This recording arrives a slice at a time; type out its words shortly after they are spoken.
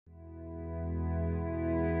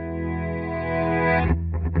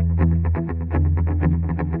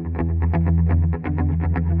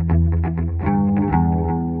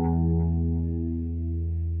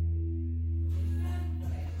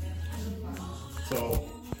So,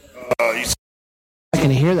 I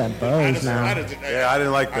can hear that buzz now. I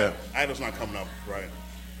didn't like that. Ida's not coming up right.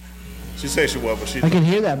 She said she was, but she. I can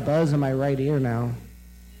hear that buzz in my right ear now.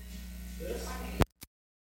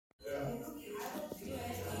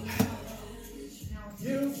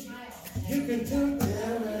 You can do it. I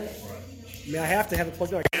mean, I have to have it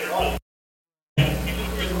plugged in.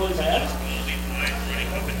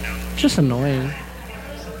 Just annoying.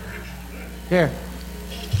 Here.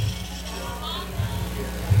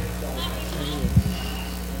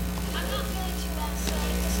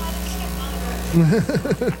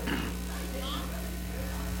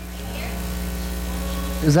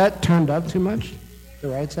 Is that turned up too much? The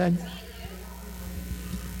right side?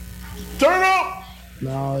 Turn up!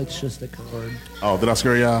 No, it's just a cord. Oh, did I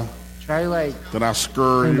scare y'all? Try like. Did I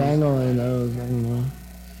scare you? Angle in those. I don't know.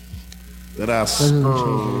 Did I scare?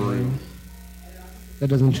 That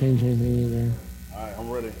doesn't change anything either. All right, I'm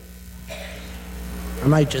ready. I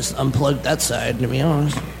might just unplug that side, to be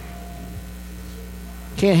honest.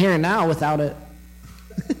 Can't hear it now without it.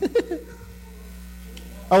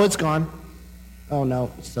 Oh, it's gone. Oh, no,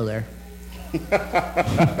 it's still there.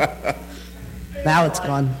 Now it's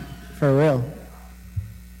gone. For real.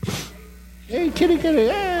 Hey, kitty, kitty,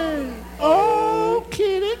 hey. Oh,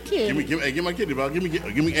 kitty, kitty. Give my kitty, bro. Give me. Here,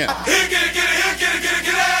 kitty, kitty, here, kitty, kitty,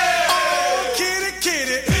 kitty. Oh, kitty,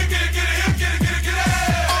 kitty. Here, kitty, kitty, here, kitty, kitty,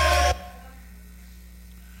 kitty.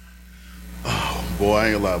 Oh, boy, I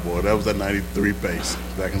ain't gonna lie, boy. That was that 93 pace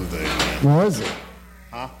back in the day, man. What was it?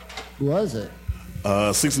 Huh? Who was it?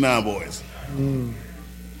 69 boys. You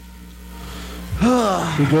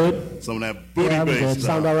good? Some of that booty bass.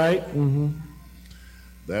 Sound all right? Mm-hmm.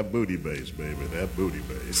 That booty bass, baby. That booty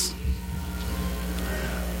bass.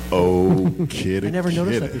 Oh, kitty. I never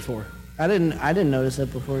noticed that before. I didn't notice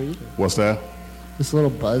that before either. What's that? This little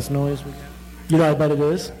buzz noise we got. You know what I bet it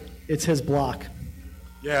is? It's his block.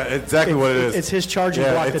 Yeah, exactly what it is. It's his charging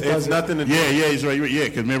block that does it. Nothing to do. Yeah, he's right. Yeah,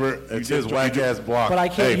 because remember, it's his whack-ass block. But I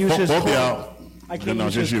can't use his cord. I can't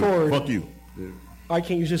use his cord. Fuck you. I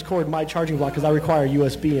can't use his cord, my charging block, because I require a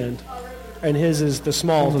USB end. And his is the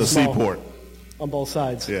small. The C port. On both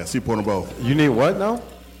sides. Yeah, C port on both. You need what now?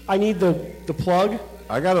 I need the plug.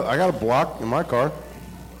 I got a block in my car.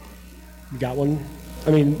 You got one?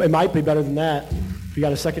 I mean, it might be better than that. If you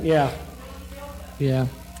got a second, yeah. Yeah.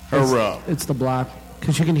 Hurrah. It's the block.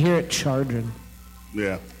 Because you can hear it charging.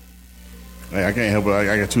 Yeah. Hey, I can't help it.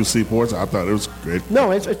 I got two C ports. I thought it was great. No,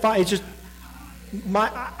 it's fine. It's just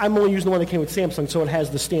I'm only using the one that came with Samsung, so it has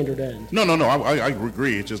the standard end. No. I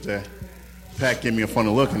agree. It's just that Pat gave me a funny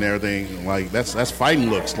look and everything. Like that's fighting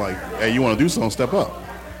looks. Like, hey, you want to do something? Step up.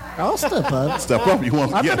 I'll step up. Step up. You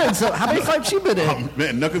want? I've been in how many fights you been in?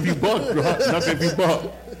 Man, knuck if you buck, bro. Knuck if you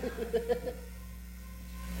buck.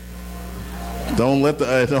 Don't let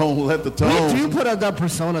the tone. We do put up that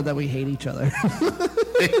persona that we hate each other.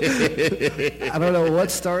 I don't know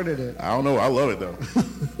what started it. I don't know. I love it though.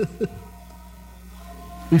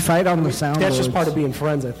 We fight on the sound. That's just part of being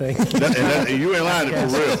friends, I think. You ain't lying for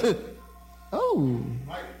real. Oh.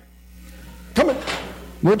 Come on.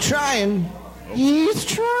 We're trying. He's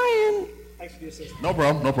trying. No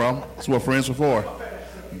problem. That's what friends are for.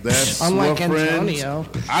 That's unlike what friends. Antonio.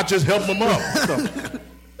 I just help him up.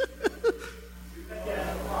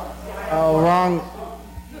 Oh, wrong.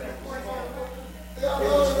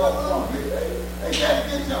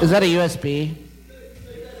 Is that a USB?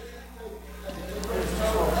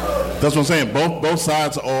 That's what I'm saying. Both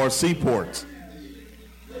sides are C ports.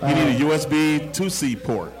 You need a USB to C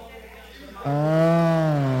port.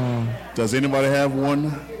 Oh. Does anybody have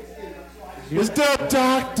one? It's the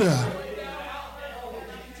doctor.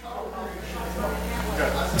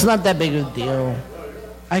 It's not that big of a deal.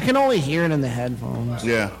 I can only hear it in the headphones.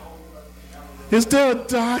 Yeah. Is there a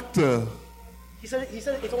doctor? He said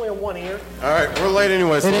it's only in one ear. All right, we're late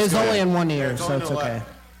anyway. So it is only in one ear, so it's okay.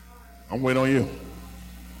 I'm waiting on you.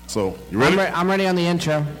 So, you ready? I'm ready on the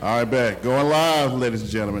intro. All right, back. Going live, ladies and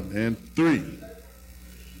gentlemen. In 3,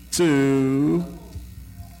 2.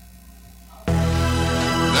 They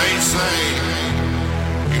say,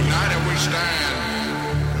 united we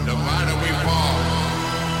stand, divided we fall.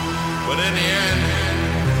 But in the end,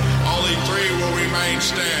 only 3 will remain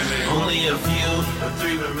standing. Only a few, but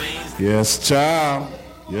 3 remain. Yes, child.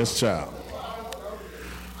 Yes, child.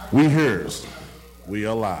 We here's. We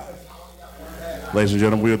are live. Ladies and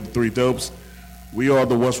gentlemen, we are the 3 Dopes. We are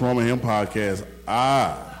the What's Wrong with Him podcast.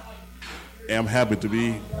 I am happy to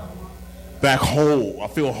be back whole. I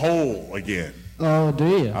feel whole again. Oh, do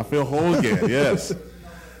you? I feel whole again, yes.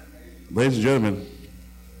 Ladies and gentlemen,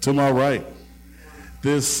 to my right,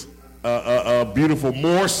 this beautiful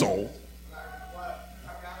morsel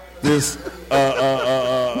this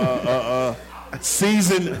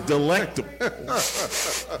seasoned delectable.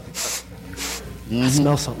 I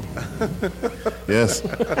smell something. Yes.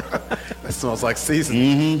 It smells like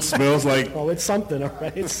season. Smells like, Oh, it's something, all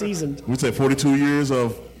right? It's seasoned. we say 42 years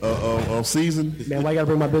of season. Man, why I gotta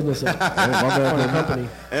bring my business up? Oh, my bad, My man. company.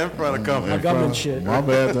 In front of company. My government shit. My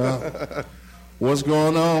bad, dog. What's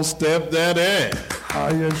going on, stepdaddy? Oh,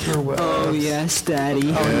 yes, sure will. Oh, yes, Daddy.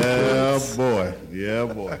 Yeah, boy. Yeah,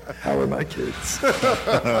 boy. How are my kids?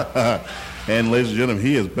 And ladies and gentlemen,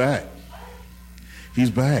 he is back. He's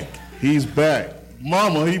back. He's back.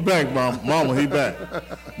 Mama, he back, Mama, he back.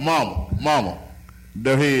 Mama.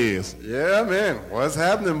 There he is. Yeah, man. What's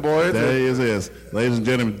happening, boys? There he is. Ladies and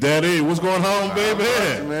gentlemen, Daddy, what's going on, baby?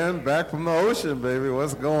 Man, back from the ocean, baby.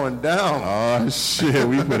 What's going down? Oh, shit,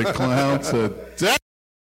 we put a clown to death.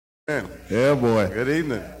 Man, Yeah, boy. good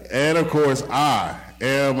evening. And, of course, I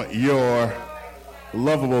am your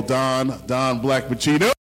lovable Don Black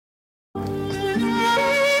Pacino.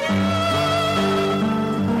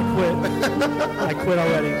 I quit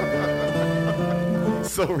already.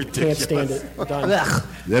 So ridiculous. Can't stand it. Done. Ugh.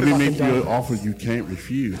 Let me make you Fucking an offer you can't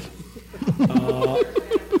refuse. I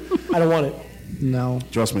don't want it. No.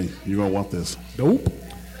 Trust me, you're going to want this. Nope.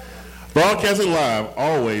 Broadcasting live,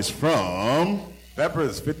 always from...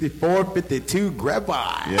 Peppers 5452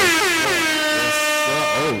 Gravitz. Yeah.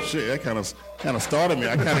 Oh shit! That kind of started me.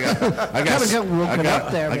 I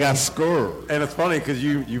got scared. And it's funny because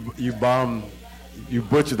you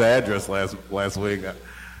butchered the address last week.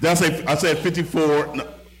 I said 54.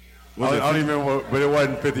 No, I don't even remember, but it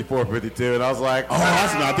wasn't 5452, and I was like, oh,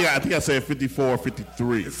 that's not. I think I said 54,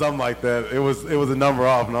 53. something like that. It was a number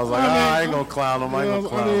off, and I was like, I ain't gonna clown him. I ain't gonna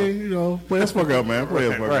clown him. Play us fuck out, man. Play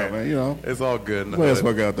us fuck out, man. It's all good. Play us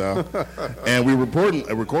fuck out, dog. And we recording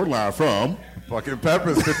live from. Fucking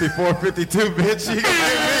Peppers 5452, bitch. You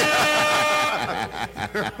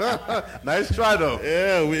got me. Nice try though.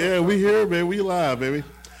 Yeah, we here, man. We live, baby.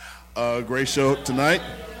 Great show tonight.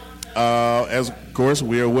 As of course,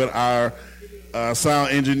 we are with our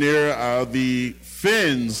sound engineer, the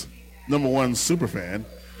Finn's #1 super fan.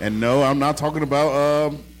 And no, I'm not talking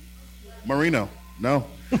about Marino. No.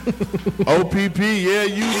 OPP, yeah,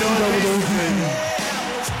 you know.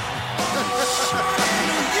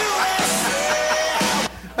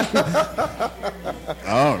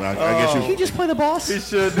 Oh, I guess Did he just play the boss? He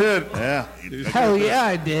sure did. Yeah. Hell yeah,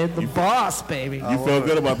 I did. The boss, baby. You felt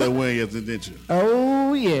good about that win yesterday, didn't you?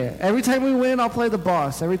 Oh, yeah. Every time we win, I'll play the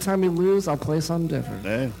boss. Every time we lose, I'll play something different.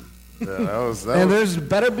 Yeah. And there's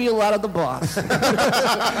better be a lot of the boss.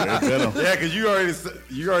 Yeah, because you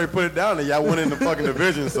already put it down and y'all went in the fucking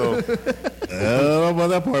division, so. I don't know about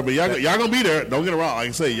that part, but y'all gonna be there. Don't get it wrong. Like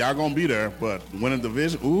I say, y'all gonna be there, but winning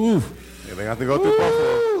division, ooh. Yeah, they have to go through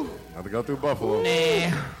Buffalo. Have to go through Buffalo.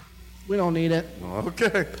 Nah. We don't need it.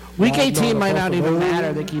 Okay. Week 18 might not even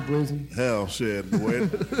matter. They keep losing. Hell, shit, boy.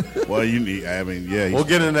 Well, you need. I mean, yeah. We'll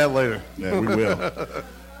get into that later. Yeah, we will.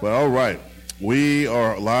 But all right, we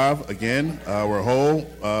are live again. We're whole.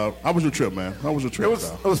 How was your trip, man? How was your trip?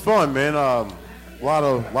 It was fun, man. A lot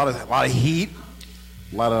of heat,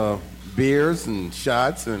 a lot of beers and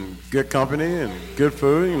shots and good company and good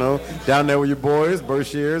food. You know, down there with your boys,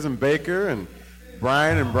 Berkshires and Baker and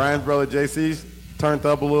Brian and Brian's brother JC turned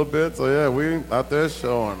up a little bit. So yeah, we out there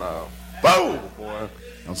showing. Boom, boy.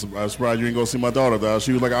 I'm surprised you didn't go see my daughter, dog.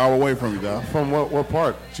 She was like an hour away from you, dog. From what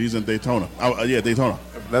part? She's in Daytona. Yeah, Daytona.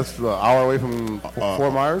 That's an hour away from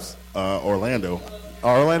Fort Myers. Orlando.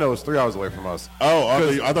 Orlando was 3 hours away from us. Oh,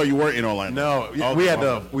 I thought you were in Orlando.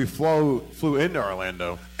 No, we flew into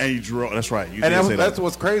Orlando, and you drove. That's right. You and did say that's that.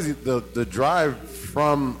 what's crazy. The drive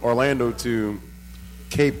from Orlando to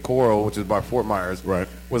Cape Coral, which is by Fort Myers, right,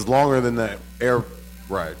 was longer than the air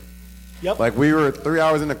ride. Yep. Like we were 3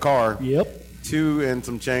 hours in the car. Yep. 2 and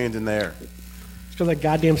some change in the air. It's because that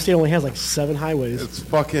goddamn state only has like 7 highways. It's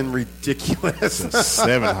fucking ridiculous.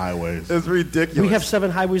 7 highways. It's ridiculous. We have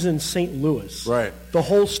 7 highways in St. Louis. Right. The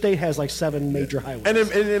whole state has like 7 major highways. And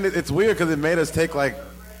it's weird because it made us take like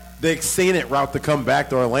the scenic route to come back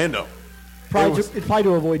to Orlando. Probably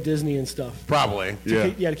to avoid Disney and stuff. Probably.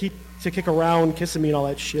 To kick around Kissimmee and all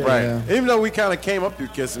that shit. Right. Yeah. Even though we kind of came up through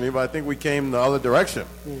Kissimmee, but I think we came the other direction.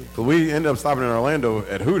 Because we ended up stopping in Orlando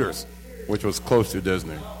at Hooters, which was close to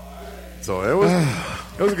Disney. So it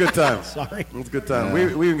was a good time. Sorry. It was a good time.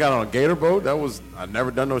 We even got on a gator boat. I'd never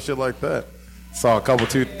done no shit like that. Saw a couple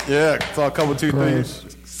 2 3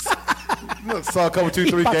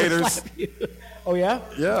 gators. Oh yeah?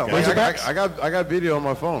 Yeah. I got video on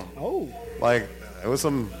my phone. Oh. Like it was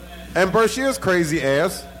some, and Berkshires crazy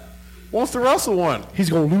ass wants to wrestle one. He's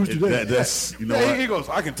gonna lose today. That's He goes,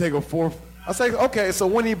 I can take a 4 I say, okay, so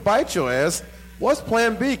when he bites your ass, what's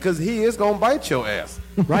plan B? Because he is going to bite your ass.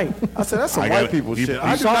 Right. I said, that's some white people shit.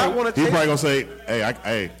 I do not want to He's take probably going to say,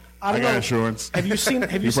 hey, I got insurance. Have you seen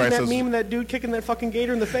that meme of that dude kicking that fucking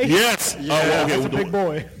gator in the face? Yes. Yeah, okay, that's a big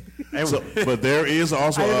boy. So, but there is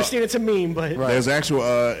also. I understand it's a meme, but there's actual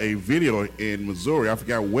a video in Missouri. I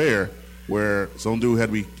forgot where some dude had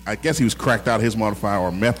to be. I guess he was cracked out his modifier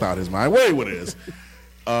or meth out his mind. Whatever it is,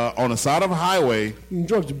 on the side of a highway.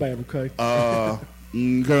 Drugs are bad, okay?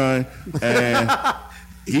 Okay, and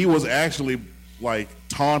he was actually like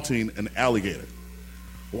taunting an alligator.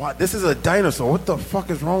 What? This is a dinosaur. What the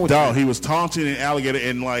fuck is wrong with you? He was taunting an alligator,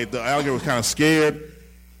 and like the alligator was kind of scared.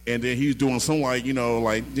 And then he was doing some like, you know,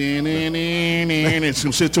 like and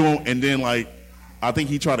some shit to him. And then like, I think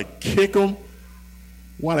he tried to kick him.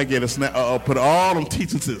 Why'd I get a snap? Put all them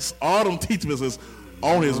teachers on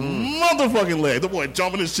his motherfucking leg. The boy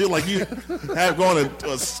jumping and shit like you have gone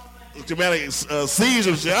to a dramatic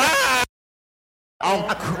seizure shit. Ah!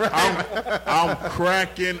 I'm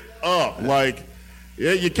cracking up. Like,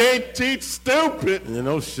 yeah, you can't teach stupid. You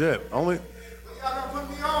know shit. Only.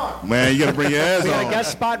 Man, you gotta bring your ass on. We got a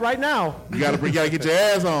guest spot right now. You gotta get your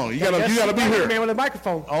ass on. You gotta be here. Man with a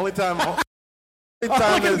microphone. Only time look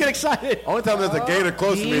at him get excited. Only time there's a gator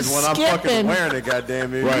close to me is when I'm fucking wearing it.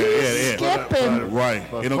 Goddamn it. Right, yeah. Skipping. Right.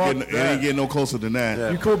 It ain't getting no closer than that.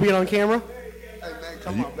 Yeah. You cool being on camera? Hey man,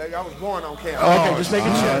 come on, baby. I was born on camera. Okay, just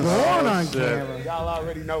making sure. Born on camera. Y'all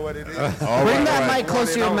already know what it is. Bring that mic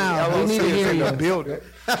close to your mouth. We need to hear you. Building.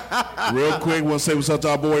 Real quick, want to say what's up to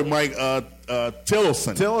our boy Mike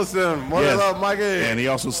Tillerson. What up, Mikey? And he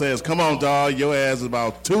also says, "Come on, dog. Your ass is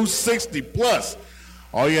about 260 plus.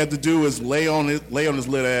 All you have to do is lay on his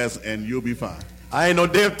little ass, and you'll be fine." I ain't no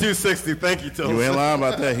damn 260. Thank you, Tillerson. You ain't lying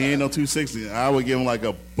about that. He ain't no 260. I would give him like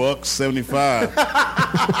 $175.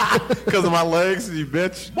 Because of my legs, you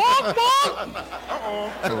bitch.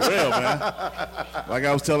 For real, man. Like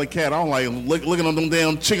I was telling Kat, I'm like looking on them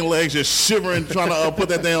damn chicken legs, just shivering, trying to put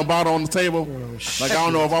that damn bottle on the table. Like I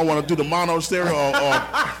don't know if I want to do the mono stereo or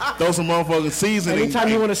throw some motherfucking seasoning. Anytime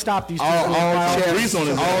you want to stop these two,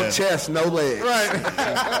 all chest, no legs. Right.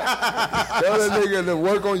 Tell that nigga to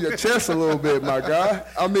work on your chest a little bit, my guy.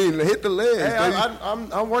 I mean, hit the legs. Hey,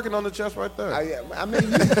 I'm working on the chest right there. I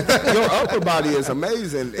mean, your upper body is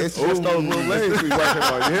amazing. It's just those little legs we working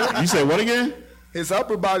on. You say what again? His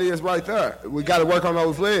upper body is right there. We got to work on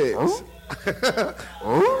those legs.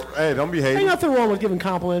 Hey, don't be hating. Ain't nothing wrong with giving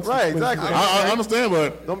compliments. Right, exactly. I understand,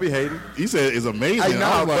 but don't be hating. He said it's amazing. Hey,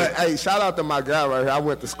 no, but hey, shout out to my guy right here. I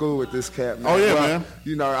went to school with this cat, man. Oh, yeah, man.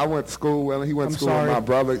 You know, I went to school with him. He went to school with my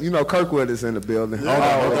brother. You know, Kirkwood is in the building.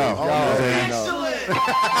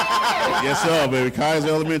 Yes, sir, baby. Kaiser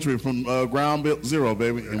Elementary from ground zero,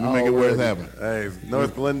 baby, and we make it where it's happening. Hey,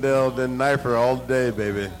 North Glendale, then Knifer all day,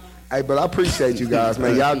 baby. Hey, but I appreciate you guys,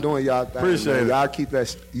 man. Y'all doing y'all thing. Appreciate man. it. Y'all keep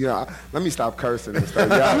that. Let me stop cursing and stuff.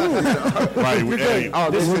 Y'all, Right.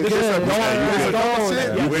 this is good. You good, man.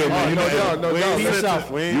 You good, man.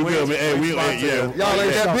 Hey, y'all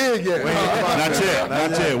ain't that big yet.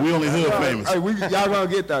 Not yet. We only hood famous. Hey, y'all gonna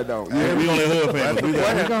get that though. Yeah, we only hood famous.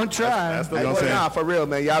 We're gonna try. Nah, for real,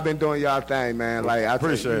 man. Y'all been doing y'all thing, man. Like I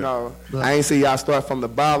appreciate it. I ain't see y'all start from the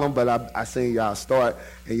bottom, but I seen y'all start,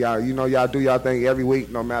 and y'all, y'all do y'all thing every week,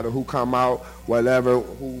 no matter who come out, whatever,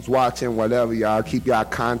 who's watching, whatever. Y'all keep y'all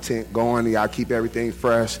content going. Y'all keep everything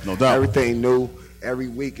fresh, no doubt, everything new. Every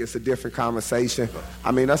week it's a different conversation.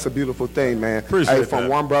 I mean, that's a beautiful thing, man. Appreciate from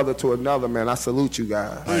that. one brother to another, man. I salute you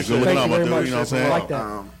guys. Right, good looking out, my dude. You know what I'm saying? I like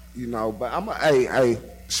that. But hey,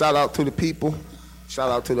 shout out to the people.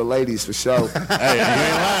 Shout out to the ladies for sure. Hey, you ain't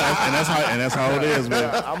lying, and that's how it is,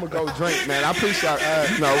 man. I'm gonna go drink, man. I appreciate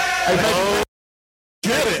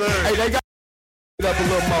Get it. Hey, they got up a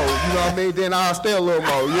little more. You know what I mean? Then I'll stay a little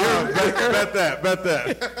more. Bet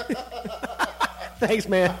that. Thanks,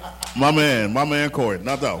 man. My man Corey.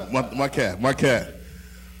 No doubt. My cat.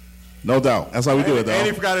 No doubt. That's how we do it, though. And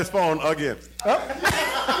he forgot his phone again.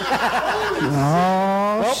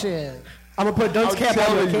 Oh, shit. I'm going to put Dunn's cap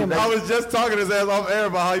on the camera. I was just talking his ass off air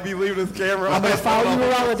about how he be leaving his camera. I'm going to follow you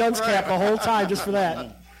around with Dunn's cap the whole time just for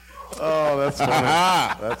that. Oh, that's funny.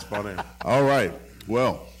 That's funny. All right.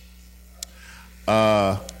 Well.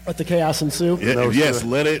 Let the chaos ensue. Yes,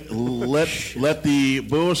 let the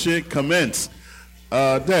bullshit commence.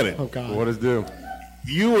 Daddy. Oh, God. What is due?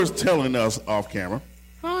 You was telling us off camera.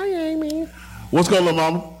 Hi, Amy. What's going on,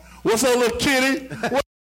 mama? What's up, little kitty?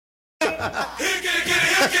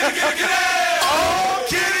 Oh,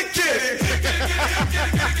 kitty.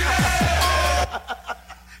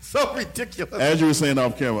 So ridiculous. As you were saying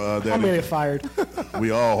off camera, Daddy. I'm going to get fired.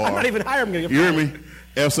 We all are. I'm not even hired. I'm going to get You hear fired. me?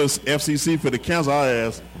 FCC for the cancel our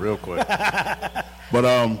ass real quick. But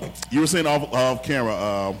you were saying off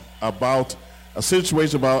camera about a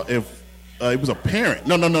situation about if it was a parent.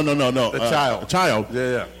 No. A child.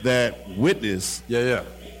 Yeah. That witnessed. Yeah.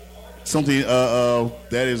 Something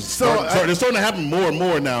that is starting to happen more and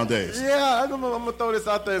more nowadays. Yeah, I don't know. I'm gonna throw this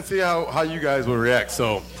out there and see how you guys will react.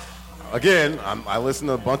 So, again, I listen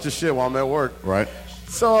to a bunch of shit while I'm at work. Right.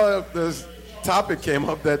 So this topic came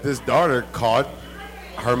up that this daughter caught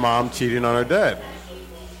her mom cheating on her dad.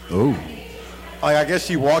 Oh. Like, I guess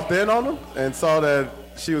she walked in on him and saw that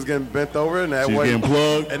she was getting bent over and that she was wasn't getting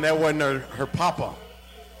plugged, and that wasn't her papa.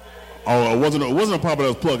 Oh, it wasn't a papa that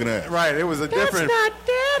was plugging that. Right, it was a different. That's not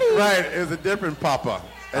daddy. Right, it was a different papa.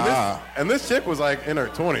 And this chick was like in her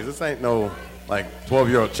 20s. This ain't no like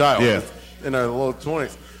 12-year-old child. Yeah. In her low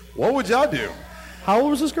 20s. What would y'all do? How old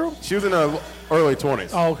was this girl? She was in her early 20s.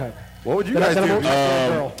 Oh, okay. What would you guys do?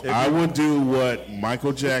 I would do what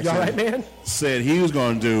Michael Jackson right, man? said he was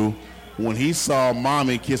going to do when he saw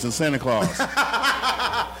mommy kissing Santa Claus.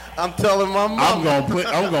 I'm telling my mom.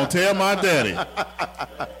 I'm gonna tell my daddy.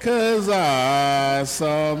 'Cause I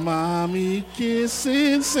saw mommy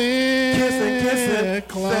kissing Santa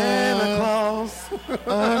Claus.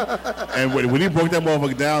 And when he broke that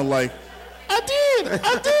motherfucker down, like, I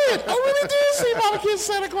really did see mama kiss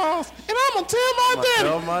Santa Claus, and I'm gonna tell my daddy.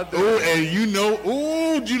 Tell my daddy. Ooh, and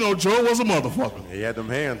you know, Joe was a motherfucker. He had them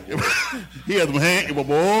hands. He had them hands, my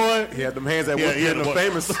boy. He had them hands that were getting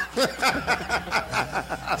famous.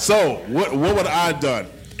 So, what would I have done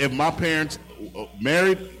if my parents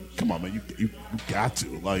married? Come on, man, you got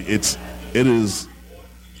to. Like, it is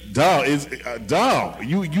dumb. It's dumb.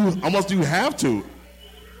 You almost you have to.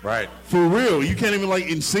 Right. For real. You can't even like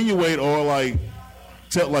insinuate or like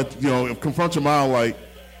tell, like, you know, confront your mom like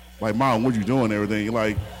mom, what you doing and everything,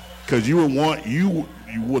 like, because you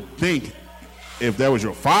would think if that was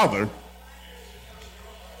your father.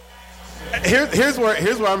 Here's where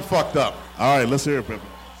I'm fucked up. All right, let's hear it, Pepper.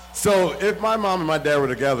 So if my mom and my dad were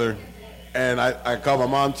together and I caught my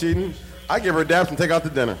mom cheating, I give her daps and take out to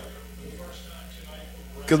dinner.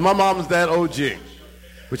 Because my mom is that OG.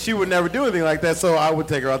 But she would never do anything like that, so I would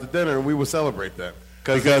take her out to dinner and we would celebrate that.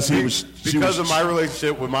 Because of my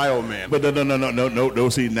relationship with my old man. But no.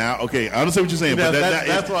 See now, okay, I understand what you're saying. But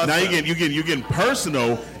that's what now you're getting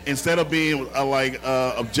personal instead of being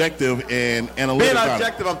objective and analytical. Being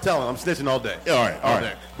objective, I'm snitching all day. All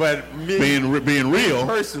right. But me being real,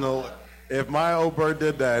 personal. If my old bird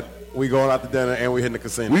did that, we going out to dinner and we hitting the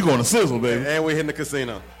casino. We going to sizzle, baby, and we hitting the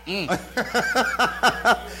casino.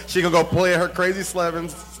 She gonna go play her crazy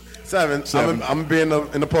sevens. I'm gonna be in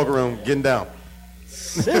the poker room getting down.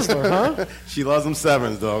 Sizzler, huh? She loves them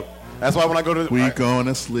sevens, dog. That's why when I go to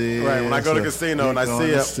gonna slip. Right, when I go to the casino and I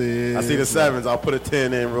see the sevens, I'll put a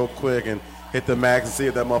 10 in real quick and hit the max and see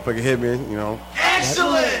if that motherfucker hit me. You know.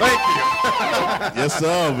 Excellent. Thank you. Yes,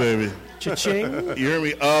 sir, baby. Cha-ching. You hear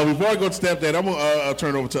me? Before I go to stepdad, I'm gonna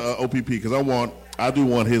turn over to OPP because I do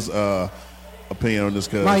want his opinion on this.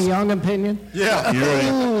 Cause my young opinion. Yeah. You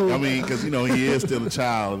know, I mean, because he is still a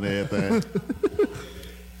child and everything.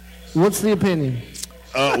 What's the opinion?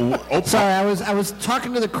 Sorry, I was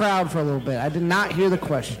talking to the crowd for a little bit. I did not hear the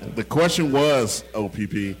question. The question was,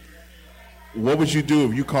 OPP, what would you do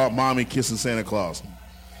if you caught mommy kissing Santa Claus?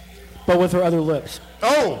 But with her other lips.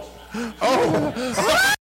 Oh.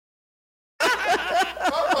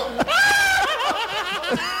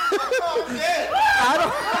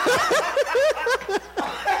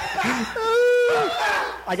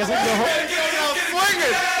 I guess I can go home.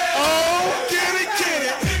 Oh, get it.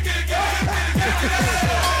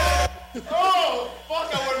 Oh, fuck,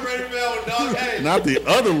 I wasn't ready for that one, dog. Hey. Not the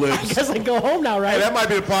other I lips. guess I can go home now, right? Hey, that might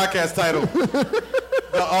be the podcast title.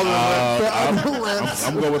 The other lips.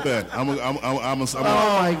 I'm going with that. I'm Oh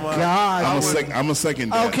my God! I'm a second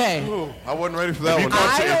that. Okay. Ooh, I wasn't ready for that one.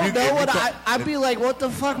 I don't know what I'd be like. What the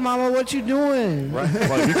fuck, Mama? What you doing? Right.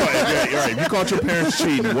 Like, if you caught your parents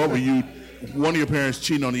cheating, what were you? One of your parents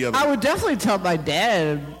cheating on the other? I would definitely tell my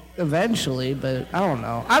dad eventually, but I don't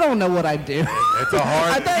know. I don't know what I'd do. It's a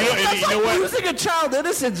hard. That's like losing a child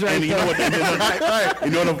innocence right and you there. know what? You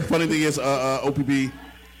know what the funny thing is, OPP.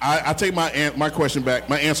 I take my answer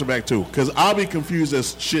back too, because I'll be confused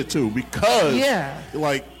as shit too, because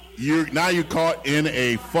like you're caught in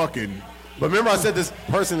a fucking. But remember, I said this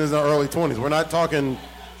person is in their early 20s. We're not talking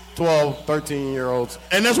 12, 13-year-olds.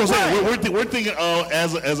 And that's what I'm saying. We're thinking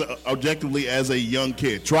as objectively as a young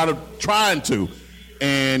kid, trying to,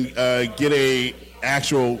 and get a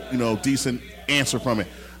actual decent answer from it.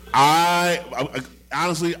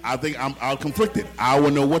 Honestly, I think I'm conflicted. I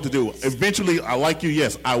will know what to do. Eventually, I like you.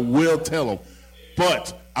 Yes, I will tell them.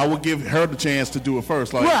 But I would give her the chance to do it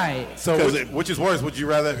first. Like, Right. So which is worse? Would you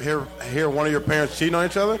rather hear one of your parents cheating on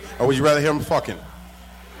each other, or would you rather hear them fucking?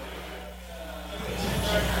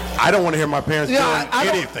 I don't want to hear my parents doing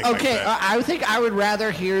anything like that. I think I would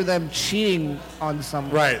rather hear them cheating on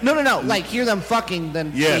someone. Right. No. Like hear them fucking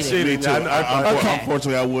than yes, cheating. me too. Okay.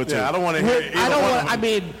 Unfortunately, I would too. Yeah, I don't want to hear. I don't want. I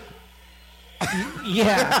mean,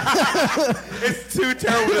 yeah. It's too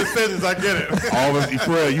terrible a sentence. I get it. All of us,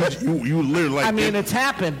 Fred, you literally like. I mean, it's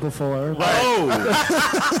happened before. Oh.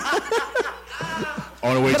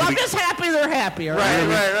 On the way But to I'm just happy they're happy. All right.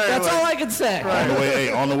 Right. That's all I can say.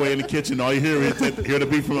 on the way in the kitchen, all you hear the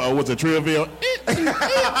beat from what's a Trillville.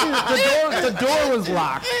 The door was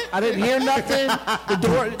locked. I didn't hear nothing. The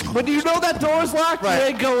door. When you know that door is locked, Right. you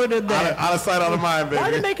ain't going in there. Out of sight, out of mind, baby. Why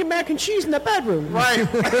are they making mac and cheese in the bedroom?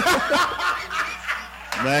 Right.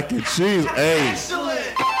 Mac and cheese, hey.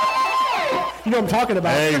 You know what I'm talking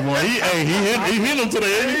about. Hey, boy, he hit him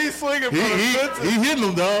today. He's swinging for the fences. He hitting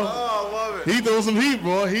him, dog. Oh, I love it. He throwing some heat,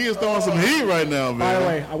 boy. He is throwing some heat right now, man. By the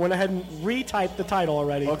way, I went ahead and retyped the title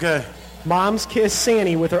already. Okay. Mom's kiss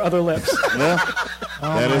Santie with her other lips. Yeah.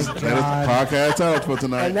 That is the podcast title for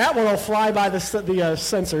tonight. And that one will fly by the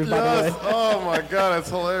censors, by the way. Oh my God, that's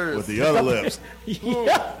hilarious. With the other lips.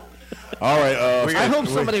 Yeah. All right. I hope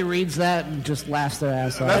somebody reads that and just laughs their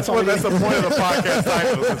ass off. That's the point of the podcast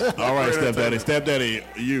title. all right, Stepdaddy,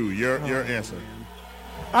 your answer.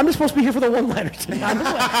 I'm just supposed to be here for the one-liners today. I'm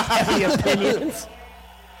just heavy opinions.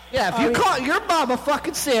 Yeah, if you caught your mom a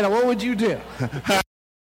fucking Santa, what would you do?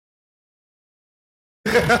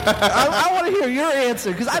 I want to hear your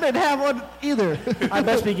answer because I didn't have one either. I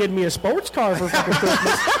best be getting me a sports car for fucking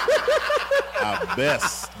Christmas. I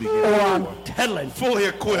best be Or I'm telling. Fully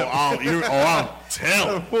equipped. I'm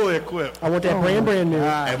telling. Fully equipped. I want that brand new.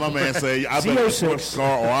 Hey, my man say, I bet Z06. sports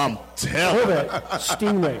car, or I'm telling. Corvette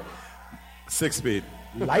Stingray, 6-speed.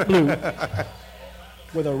 light blue,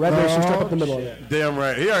 with a red racing stripe up the middle of it. Damn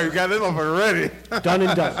right. He already got this motherfucker ready. Done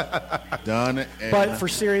and done. Done. And But for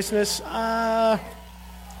seriousness,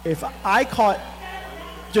 if I caught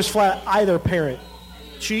just flat either parent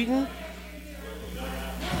cheating,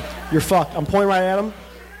 you're fucked. I'm pointing right at them.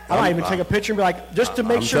 I might even take a picture and be like, just to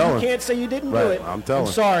make I'm sure telling. you can't say you didn't do Right, it. I'm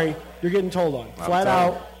telling. sorry, you're getting told on. Flat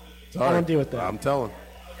telling. out, I don't deal with that. I'm telling.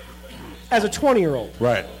 As a 20-year-old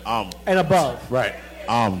Right. and above, Right.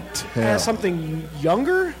 I'm telling. as something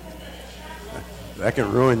younger, That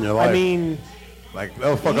can ruin your life. I mean, like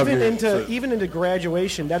that'll fuck up even into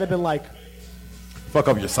graduation, that'd have been like fuck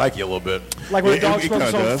up your psyche a little bit. when a dog it smokes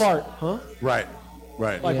his kinda own does. fart, huh? Right.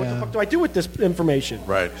 Right. Like, what the fuck do I do with this information?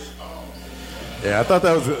 Right. Yeah, I thought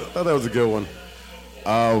that was a good one.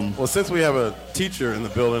 Well, since we have a teacher in the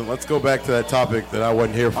building, let's go back to that topic that I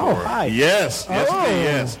wasn't here for. Oh, hi. Yes. Oh.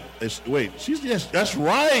 Yes. Wait. That's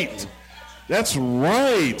right. That's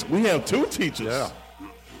right. We have two teachers. Yeah.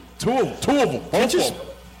 Two of them.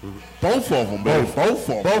 Both of them, baby. Both of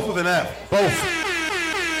them. Both with an F. Both.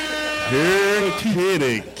 Here,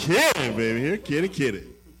 kitty, baby. Here, kitty.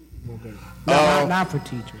 Not for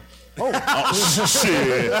teachers.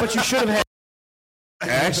 Shit. But you should have had.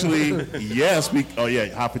 Actually, yes.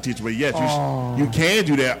 Hot for teacher, but yes, you can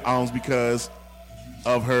do that because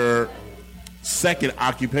of her second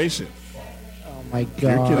occupation. Oh my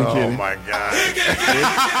Here, god. kitty. Oh my God.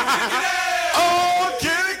 Oh,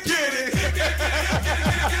 kitty.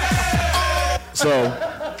 So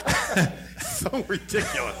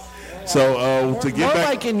ridiculous. So to get More back,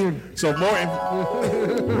 like in your. so more,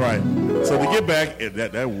 right. So to get back,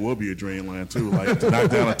 that would be a dreamland too. Like to knock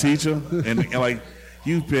down a teacher and like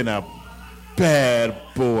you've been a bad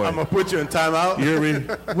boy. I'm gonna put you in timeout. You hear me?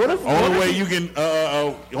 Only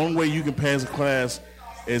way you can pass a class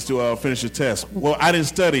is to finish your test. Well, I didn't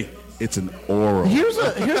study. It's an oral Here's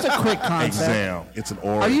a quick concept. exam. It's an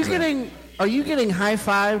oral. Are you getting high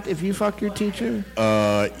fived if you fuck your teacher?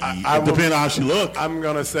 Depending on how she look. I'm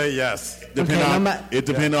gonna say yes. It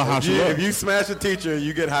depends on how she look. If you smash a teacher,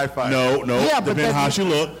 you get high five. No. Yeah, but Depending on how she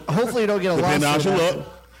look. Hopefully you don't get a Depending on how she lawsuit. look.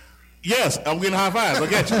 Yes, I'm getting high fives. I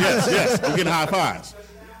get you. Yes, I'm getting high fives.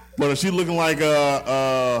 But if she looking like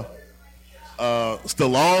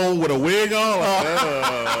Stallone with a wig on,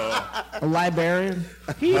 A librarian?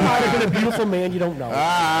 He might have been a beautiful man, you don't know.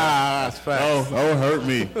 That's facts. oh, hurt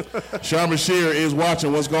me. Sean Bashir is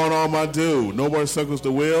watching. What's going on, my dude? Nobody circles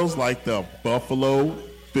the wheels like the Buffalo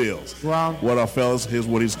Bills. Wrong. What up, fellas? Here's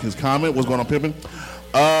his comment. What's going on, Pippin?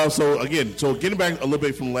 So getting back a little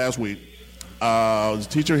bit from last week, the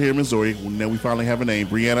teacher here in Missouri, now we finally have a name,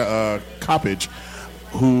 Brianna Coppage,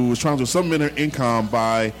 who was trying to supplement her income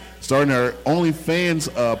by starting her OnlyFans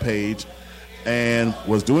page and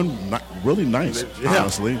was doing really nice,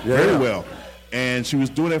 honestly. Very well. and she was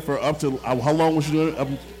doing it for up to how long was she doing it? Up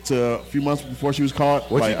to a few months before she was caught.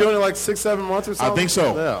 Was she doing it like 6-7 months or something? I think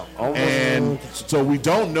so. Yeah. Almost. And so we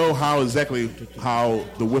don't know how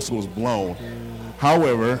the whistle was blown.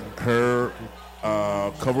 However, her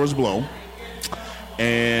cover was blown,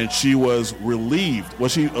 and she was relieved. Well,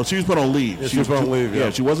 she was put on leave. Yeah, she was put on leave. Yeah,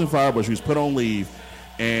 she wasn't fired, but she was put on leave.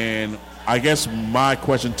 And I guess my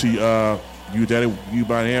question to you, Daddy, you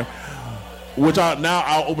by here, which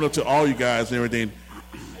I'll open up to all you guys and everything.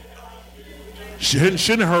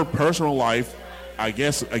 Shouldn't her personal life, I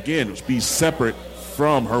guess, again, be separate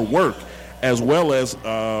from her work, as well as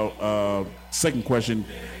second question,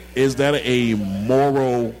 is that a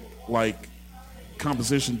moral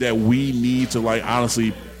composition that we need to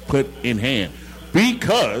honestly put in hand?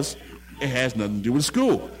 Because it has nothing to do with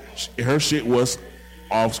school. Her shit was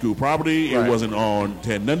off school property. Right. It wasn't on. It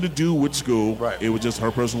had nothing to do with school. Right. It was just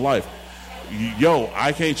her personal life. Yo,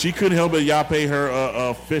 I can't. She couldn't help it. Y'all pay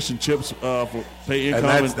her fish and chips for pay income.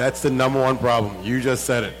 And that's the number one problem. You just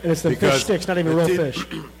said it. And it's the fish sticks, not even real fish.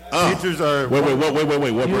 Teachers are. Wait. What You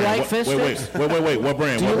brand? like fish sticks? Wait. What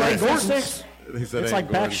brand? Do you What like brand? fish sticks? He said It's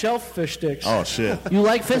like back shelf fish sticks. Oh shit. You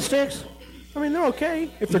like fish sticks? I mean, they're okay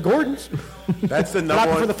if they're Gordon's. That's the Not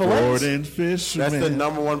number for one. the fillets. Gordon fish. That's the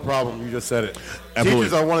number one problem. You just said it. Absolutely.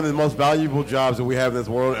 Teachers are one of the most valuable jobs that we have in this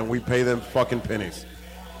world, and we pay them fucking pennies.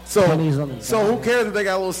 So who cares if they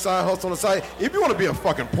got a little side hustle on the side? If you want to be a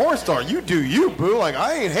fucking porn star, you do you, boo.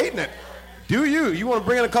 I ain't hating it. Do you? You want to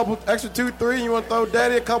bring in a couple extra 2, 3, and you want to throw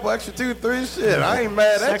daddy a couple extra 2, 3? Shit, I ain't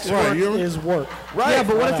mad at Sex you. work is work. Right. Yeah,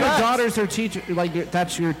 but what if your Facts. daughter's her teacher?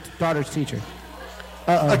 That's your daughter's teacher.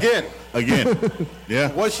 Again. Yeah.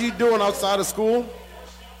 What she doing outside of school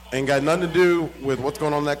ain't got nothing to do with what's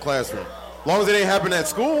going on in that classroom. As long as it ain't happening at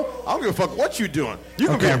school, I don't give a fuck what you doing. You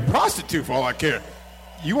can be a prostitute for all I care.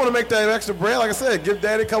 You want to make that extra bread, like I said, give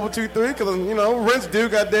daddy a couple 2, 3, because, rent's due,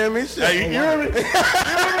 goddamn me. Shit. Hey, you hear me?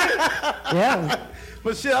 Yeah.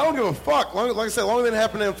 But shit, I don't give a fuck. Like I said, as long as it ain't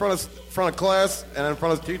happening in front of class and in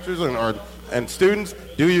front of teachers and students,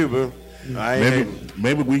 do you, boo.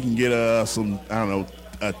 Maybe we can get some, I don't know,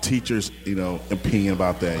 a teacher's, opinion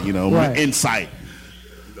about that, Right. insight.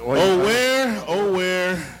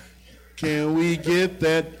 Where can we get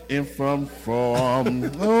that info from?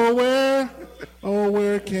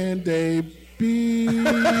 Where can they be?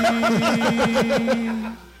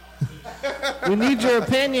 We need your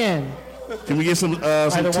opinion. Can we get some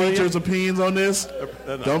teachers' opinions on this?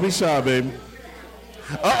 Don't be shy, baby.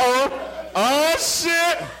 Oh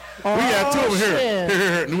shit! We got two over here.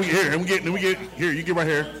 Here. Let me get here. You get right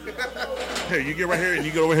here. Here, you get right here, and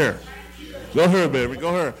you get over here. Go here, baby.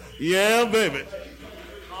 Go here. Yeah, baby.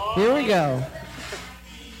 Here we go.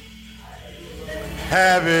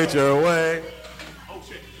 Have it your way.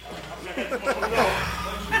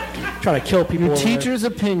 Trying to kill people. Your over teachers'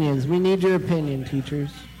 opinions. We need your opinion,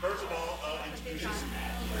 teachers. First of all, introduce yourself.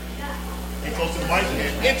 Get close to the mic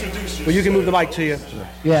and introduce yourself. Well, you can move the mic to you.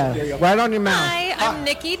 Yeah, right on your mouth. Hi, I'm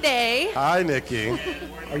Nikki Day, Hi, Nikki.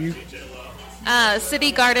 Are you?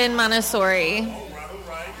 City Garden, Montessori. And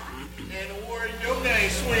what is your name,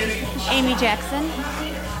 sweetie? Amy Jackson.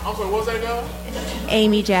 I'm sorry, what's that girl?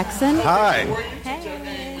 Amy Jackson. Hi.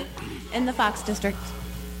 Hey. In the Fox District.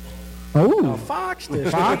 Oh, Fox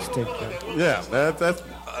District. Fox District. Yeah, that's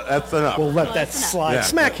enough. We'll let that slide. Yeah.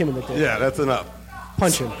 Smack him in the dick. Yeah, that's enough.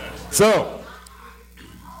 Punch him. So,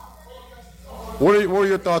 what are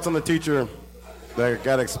your thoughts on the teacher that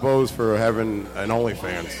got exposed for having an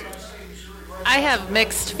OnlyFans? I have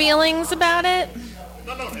mixed feelings about it.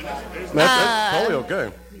 That's totally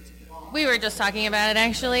okay. We were just talking about it,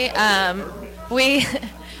 actually.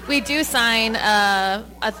 We do sign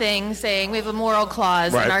a thing saying we have a moral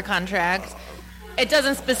clause Right. in our contract. It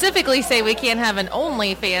doesn't specifically say we can't have an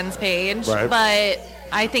OnlyFans page, Right. but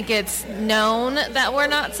I think it's known that we're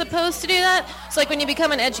not supposed to do that. So, when you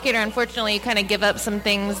become an educator, unfortunately, you kind of give up some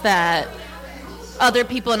things that other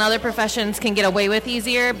people in other professions can get away with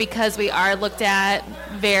easier because we are looked at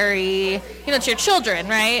very, it's your children,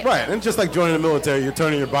 right? Right, and just like joining the military, you're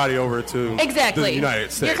turning your body over to Exactly. the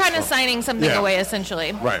United States. You're kind of signing something away,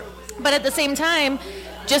 essentially. Right. But at the same time,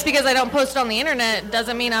 just because I don't post it on the internet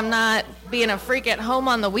doesn't mean I'm not being a freak at home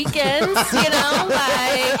on the weekends, like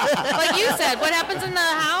you said, what happens in the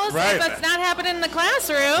house Right. if it's not happening in the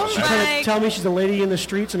classroom? She's trying to tell me she's a lady in the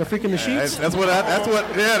streets and a freak in the sheets. That's what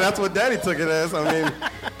Daddy took it as. I mean,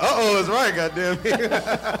 it's right, goddamn.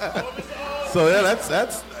 So yeah,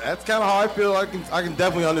 that's kind of how I feel. I can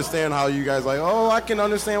definitely understand how you guys I can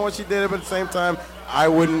understand what she did, but at the same time, I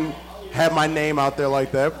wouldn't have my name out there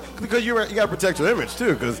like that because you got to protect your image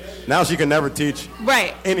too. Because now she can never teach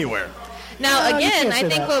Right. anywhere. Now, you again, can't I say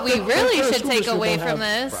think that. what we The really current should school take district away don't from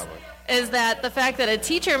have- this is that the fact that a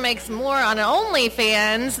teacher makes more on an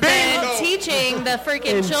OnlyFans than teaching the freaking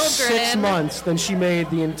in children. 6 months than she made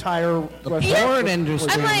the entire porn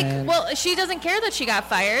industry. I'm like, man. well, she doesn't care that she got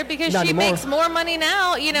fired because Not she anymore. makes more money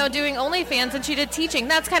now, doing OnlyFans than she did teaching.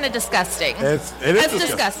 That's kind of disgusting. It is That's disgusting.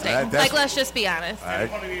 disgusting. That's- Let's just be honest. All right. The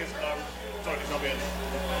funny is, sorry to jump in.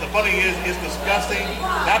 The funny is, it's disgusting.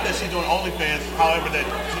 Not that she's doing OnlyFans, however, that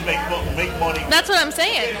she make money. That's what I'm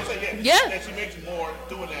saying. Yeah. That she makes more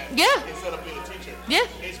doing that. Yeah. Instead of being a teacher. Yeah.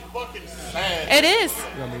 It's fucking sad. It is.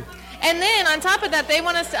 And then on top of that, they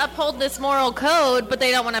want us to uphold this moral code, but they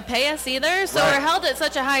don't want to pay us either. So Right. we're held at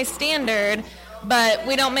such a high standard, but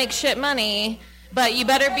we don't make shit money. But you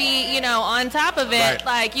better be, on top of it. Right.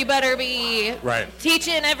 Like, you better be Right.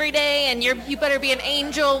 teaching every day, and you better be an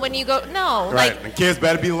angel when you go. No. Right. Like, And kids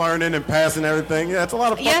better be learning and passing everything. Yeah, it's a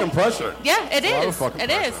lot of fucking pressure. yeah, it It's a lot of is. fucking It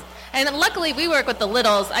pressure. is. And luckily, we work with the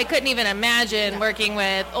littles. I couldn't even imagine working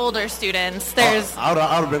with older students. There's I'd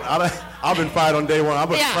have been fired on day one. I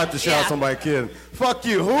would Yeah, have slapped the shit out yeah. of somebody's kid. Fuck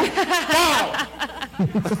you, who? Wow.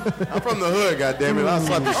 I'm from the hood, goddammit. I'll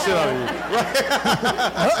slap the shit out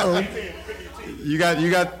of you. Uh-oh. You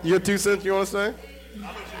got your 2 cents you want to say?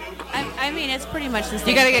 I mean, it's pretty much the same.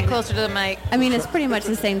 you got to get thing. closer to the mic. I mean, it's pretty much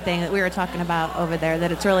the same thing that we were talking about over there,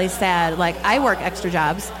 that it's really sad. Like, I work extra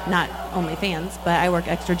jobs, not OnlyFans, but I work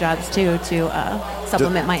extra jobs, too, to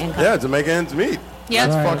supplement my income. Yeah, to make ends meet. Yeah.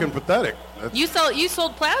 That's Right. fucking pathetic. That's, You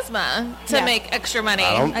sold plasma to Yeah. make extra money.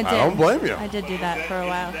 I don't- I did. I don't blame you. I did do that for a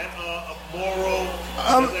while. That moral.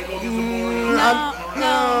 Does that go against the moral?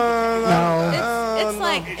 No.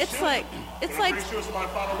 It's like Pretty sure somebody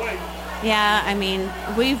found a way. yeah. I mean,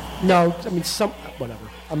 we've No, I mean whatever.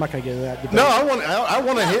 I'm not gonna get into that debate. no, I want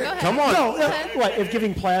to hear. go ahead. Come on. No, what if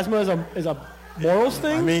giving plasma is a morals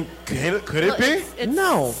thing? I mean, could it be? it's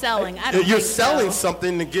No. selling. I don't You're think selling so.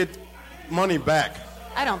 something to get money back.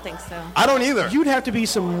 I don't think so. I don't either. You'd have to be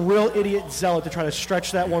some real idiot zealot to try to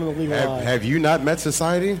stretch that one in the legal line. Have you not met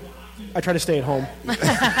society? I try to stay at home.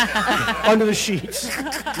 Under the sheets.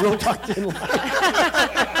 Real tucked in. With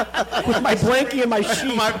my blankie and my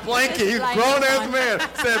sheet. My blankie. He's Line grown is ass on. man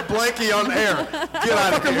said blankie on air. Get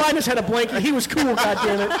out of Fucking here. Linus had a blankie. He was cool,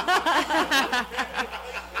 goddammit.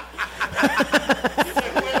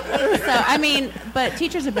 So I mean, but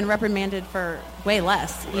teachers have been reprimanded for way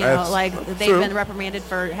less. You know, That's like they've true. been reprimanded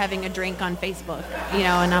for having a drink on Facebook.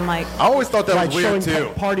 And I'm like, I always thought that Like was weird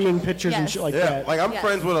showing too. partying pictures and Yes. shit like Yeah, that. like I'm Yes.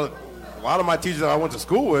 friends with a lot of my teachers that I went to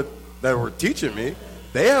school with that were teaching me.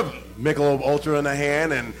 They have Michelob Ultra in their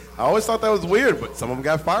hand, and I always thought that was weird, but some of them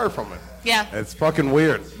got fired from it. Yeah. It's fucking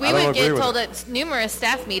weird. We I don't would agree get with told it. at numerous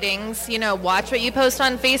staff meetings, watch what you post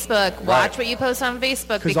on Facebook. Watch what you post on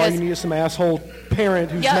Facebook Because all you need is some asshole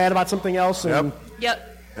parent who's Yep. mad about something else. And Yep.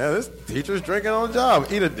 Yeah, this teacher's drinking on the job.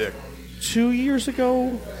 Eat a dick. 2 years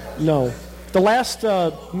ago, no. The last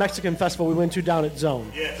Mexican festival we went to down at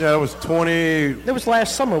Zone. Yeah, it was 2022. It was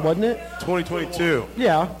last summer, wasn't it?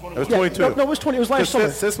 Yeah. It was 22. No, it was 20. It was last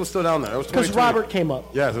summer. Sis was still down there. It was Because 22. Robert came up.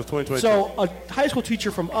 Yes, it was 2022. So a high school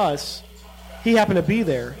teacher from us, he happened to be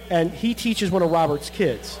there, and he teaches one of Robert's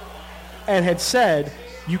kids, and had said,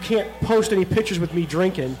 "You can't post any pictures with me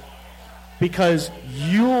drinking, because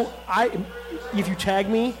if you tag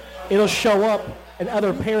me, it'll show up, and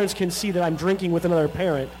other parents can see that I'm drinking with another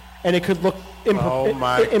parent, and it could look Oh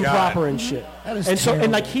my improper God. and shit." That is and so,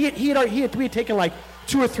 and terrible. like we had taken like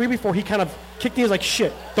 2 or 3 before he kind of kicked me. He was like,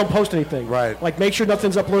 "Shit, don't post anything. Right. Like, make sure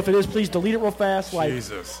nothing's uploaded. If it is, please delete it real fast." Like,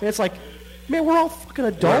 Jesus. and it's like, man, we're all fucking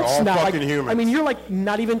adults all now. fucking like, humans. I mean, you're like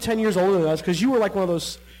not even 10 years older than us, because you were like one of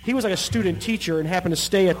those. He was like a student teacher and happened to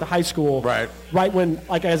stay at the high school. Right. Right when,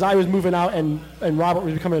 like, as I was moving out and Robert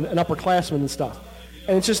was becoming an upperclassman and stuff.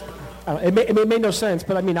 And it's just, I don't know, it made no sense.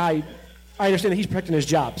 But I mean, I understand that he's protecting his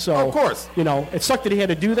job. So Of course. it sucked that he had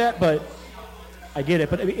to do that, but I get it.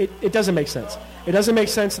 But I mean, it doesn't make sense. It doesn't make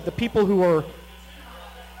sense that the people who are,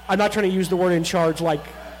 I'm not trying to use the word in charge like,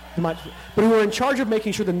 but who are in charge of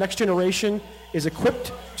making sure the next generation is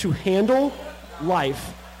equipped to handle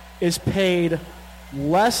life, is paid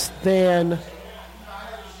less than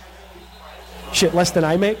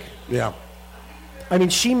I make. Yeah, I mean,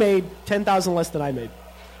 she made $10,000 less than I made.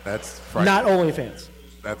 that's frightening. Not OnlyFans.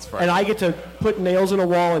 That's And frightening. I get to put nails in a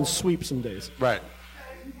wall and sweep some days. Right.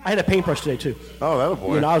 I had a paintbrush today too. Oh, that a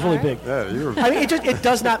boy. I was really big. Yeah, you were. I mean, it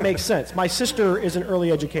does not make sense. My sister is an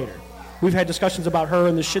early educator. We've had discussions about her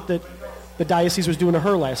and the shit that the diocese was doing to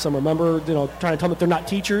her last summer. Remember, trying to tell them that they're not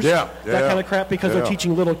teachers. Yeah, that yeah, kind of crap, because they're yeah.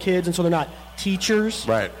 teaching little kids, and so they're not teachers.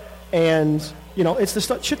 Right. And it's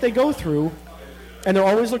the shit they go through, and they're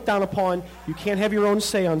always looked down upon. You can't have your own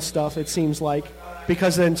say on stuff. It seems like,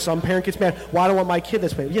 Because then some parent gets mad. Well, I don't want my kid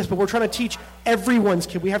this way. Yes, but we're trying to teach everyone's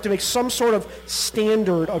kid. We have to make some sort of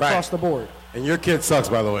standard across the board. And your kid sucks,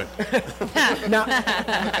 by the way. Now,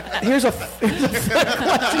 here's a fun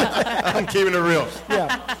question. I'm keeping it real.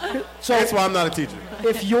 Yeah. So that's why I'm not a teacher.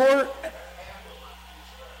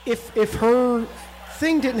 If her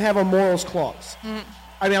thing didn't have a morals clause,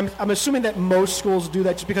 I mean, I'm assuming that most schools do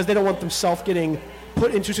that just because they don't want themselves getting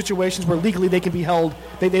put into situations where legally they can be held,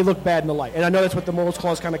 they look bad in the light. And I know that's what the morals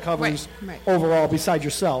clause kind of covers overall, besides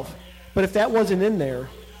yourself. But if that wasn't in there,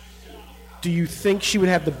 do you think she would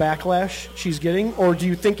have the backlash she's getting, or do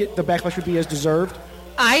you think the backlash would be as deserved?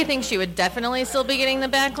 I think she would definitely still be getting the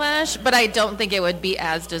backlash, but I don't think it would be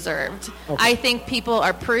as deserved. Okay. I think people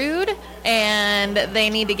are prude, and they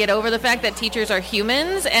need to get over the fact that teachers are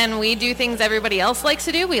humans, and we do things everybody else likes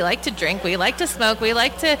to do. We like to drink. We like to smoke. We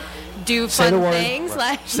like to do fun things.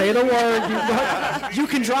 Like say the word. You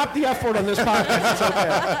can drop the F word on this podcast. It's okay.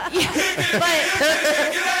 But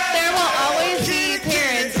there will always be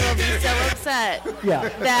parents who will be so upset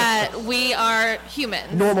that we are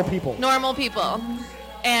humans. Normal people.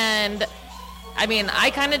 And I mean, I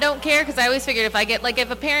kind of don't care because I always figured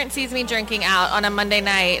if a parent sees me drinking out on a Monday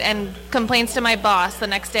night and complains to my boss the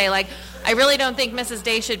next day, like, I really don't think Mrs.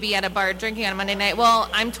 Day should be at a bar drinking on a Monday night. Well,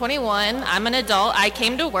 I'm 21. I'm an adult. I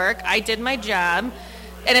came to work. I did my job.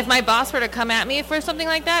 And if my boss were to come at me for something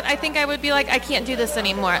like that, I think I would be like, I can't do this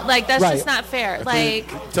anymore. Like, that's just not fair. Like,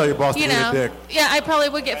 tell your boss to eat a dick. Yeah, I probably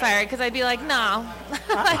would get fired because I'd be like, no.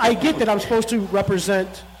 I get that I'm supposed to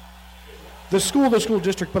represent the school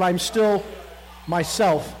district, but I'm still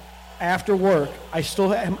myself. After work, I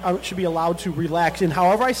should be allowed to relax, and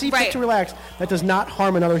however I see fit to relax, that does not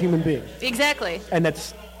harm another human being. Exactly. And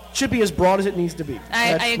that should be as broad as it needs to be.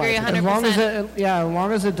 I agree 100%. As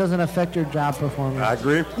long as it doesn't affect your job performance. I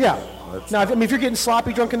agree. Yeah. Now, if you're getting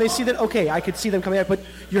sloppy drunk and they see that, okay, I could see them coming out, but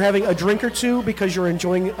you're having a drink or two because you're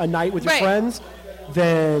enjoying a night with your friends,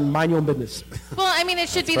 then mind your own business. Well, I mean, it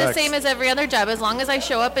should be the same as every other job. As long as I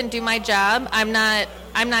show up and do my job, I'm not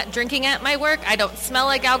drinking at my work. I don't smell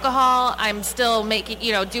like alcohol. I'm still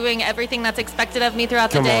doing everything that's expected of me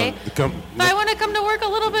throughout the day. If I want to come to work a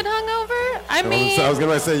little bit hungover, I was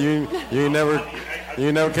gonna say you ain't never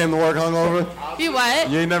came to work hungover. You what?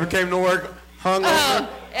 You ain't never came to work hungover. Oh,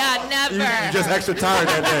 yeah, never. You just extra tired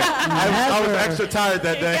that day. I was extra tired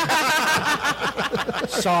that day.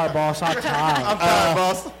 Sorry, boss. I'm tired. I'm tired,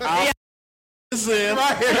 boss.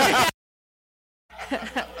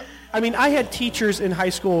 I mean, I had teachers in high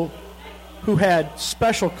school who had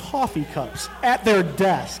special coffee cups at their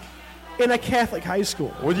desk in a Catholic high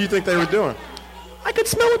school. What do you think they were doing? I could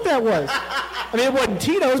smell what that was. I mean, it wasn't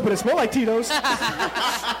Tito's, but it smelled like Tito's.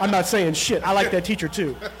 I'm not saying shit. I like that teacher,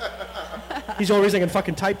 too. He's the only reason I can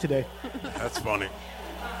fucking type today. That's funny.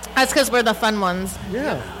 That's because we're the fun ones.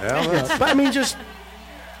 Yeah. But I mean,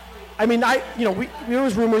 there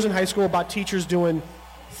was rumors in high school about teachers doing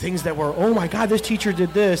things that were, oh my God, this teacher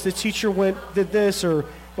did this teacher did this, or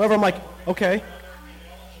whatever. I'm like, okay,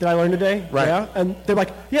 did I learn today? Right. Yeah. And they're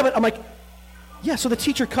like, yeah, but I'm like, yeah, so the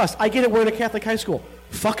teacher cussed. I get it, we're in a Catholic high school.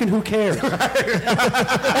 Fucking who cares?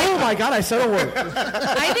 Oh my God, I said a word.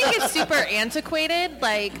 I think it's super antiquated,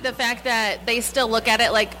 like the fact that they still look at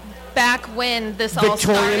it like back when this all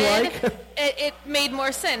started, it made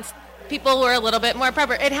more sense. People were a little bit more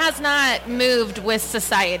proper. It has not moved with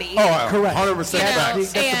society. Oh, correct. 100%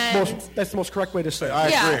 fact. That's the most correct way to say it. I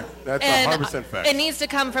agree. That's 100% fact. It needs to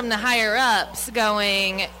come from the higher ups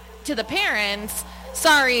going to the parents,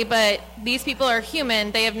 sorry, but these people are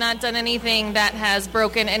human. They have not done anything that has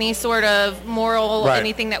broken any sort of moral,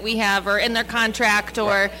 anything that we have, or in their contract,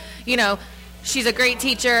 or, she's a great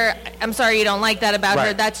teacher. I'm sorry you don't like that about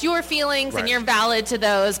her. That's your feelings, and you're valid to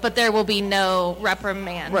those, but there will be no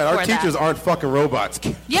reprimand. Right, our teachers aren't fucking robots.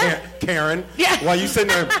 Karen. Yeah. While you sitting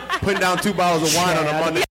there putting down 2 bottles of wine on a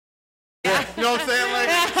Monday. Yeah. You know what I'm saying? Like,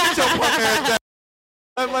 get your punk ass down.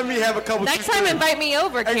 Let me have a couple. Next time, invite me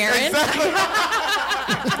over, Karen. Exactly.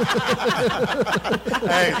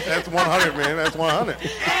 Hey, that's 100, man. That's 100.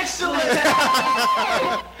 Excellent.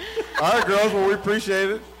 All right, girls. Well, we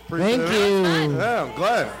appreciate it. Thank you. Yeah, I'm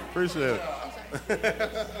glad. Appreciate it.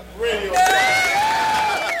 Radio.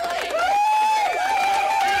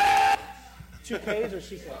 2 Ks or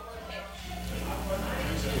CK?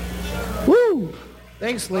 Woo!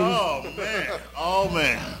 Thanks, Lee. Oh,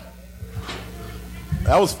 man.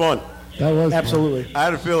 That was fun. That was absolutely. Fun. I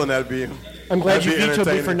had a feeling that'd be. I'm glad you vetoed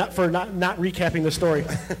me for not recapping the story.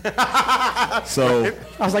 So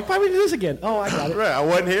I was like, why would we do this again? Oh, I got it. Right, I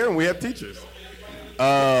wasn't here, and we have teachers.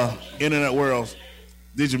 Internet worlds,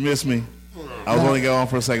 did you miss me? I was only going on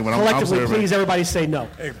for a second, but I'm Collectively, serving. please, everybody say no.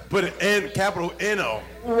 Hey, put it in capital N-O.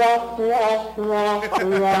 God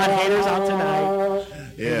haters out tonight.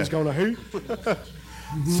 Yeah. Who's going to hate?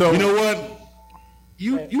 So you know what?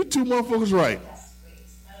 You two motherfuckers right.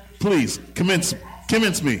 Please commence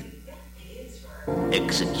me.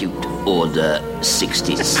 Execute Order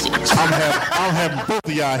 66. I'm having both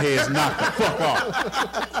of y'all heads knocked the fuck off.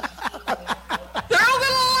 They're all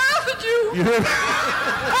gonna laugh at you. You heard me?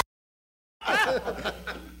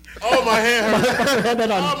 Oh, my hair hurts. Motherfucker had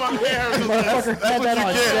that on. Oh, my hair hurts. Motherfucker had that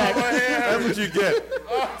on deck. That's what you get.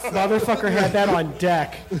 Motherfucker had that on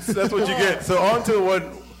deck. That's what you get. So on to what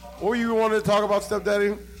were you wanting to talk about,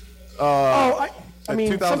 stepdaddy? I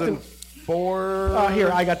mean, 2004.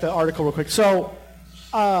 Here, I got the article real quick. So,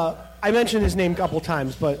 I mentioned his name a couple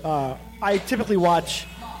times, but I typically watch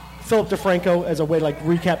Philip DeFranco as a way to like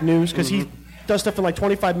recap news because he does stuff in like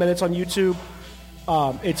 25 minutes on YouTube.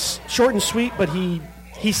 It's short and sweet, but he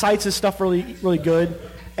cites his stuff really, really good,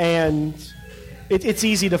 and it's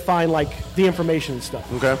easy to find like the information and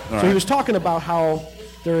stuff. Okay. So he was talking about how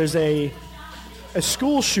there is a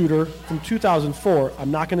school shooter from 2004.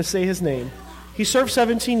 I'm not going to say his name. He served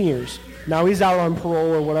 17 years. Now he's out on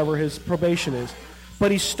parole or whatever his probation is. But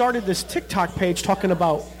he started this TikTok page talking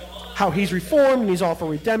about how he's reformed and he's all for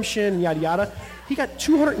redemption and yada yada. He got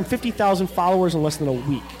 250,000 followers in less than a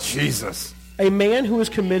week. Jesus. A man who has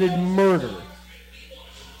committed murder.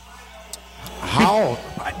 How?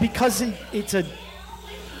 Because it's a.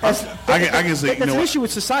 I can say, That's an issue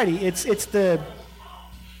with society. It's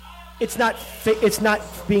not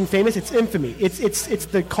being famous. It's infamy. It's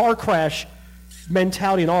the car crash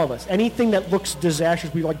mentality in all of us. Anything that looks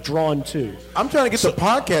disastrous, we like drawn to. I'm trying to get the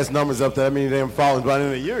podcast numbers up that many damn followers by the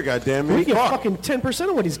end of the year. Goddamn me! We get fucking 10%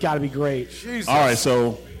 of what he's got to be great. Jesus. All right,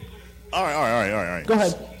 so, all right. Go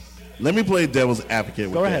ahead. Let me play devil's advocate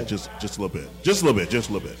with Go that ahead. just a little bit. Just a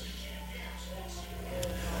little bit.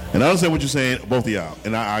 And I understand what you're saying, both of y'all.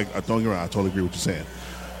 And I don't get around. I totally agree with what you're saying.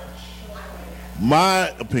 My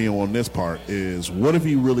opinion on this part is, what if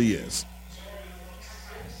he really is?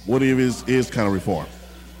 What if he is kind of reformed?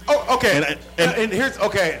 Oh, okay. And here's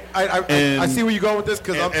okay. I see where you're going with this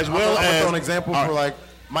because I'm going to throw an example for like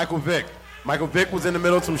Michael Vick. Michael Vick was in the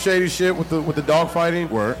middle of some shady shit with the dog fighting.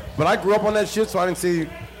 Word. But I grew up on that shit, so I didn't see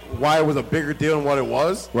why it was a bigger deal than what it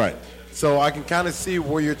was. Right. So I can kind of see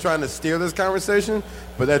where you're trying to steer this conversation,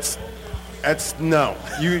 but that's no.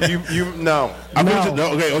 You no. I feel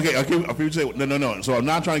no. Okay. I feel what you're saying. No. So I'm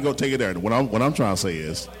not trying to go take it there. What I'm trying to say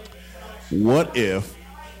is, what if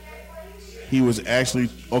he was actually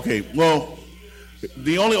okay? Well,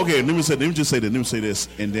 let me just say this,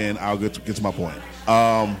 and then I'll get to my point.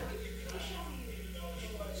 I'm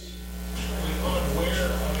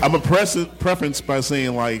a preference by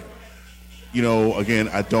saying like, again,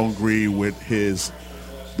 I don't agree with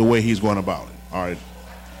the way he's going about it. All right.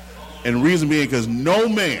 And the reason being because no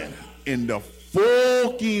man in the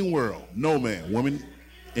fucking world, no man, woman,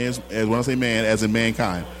 as when I say man, as in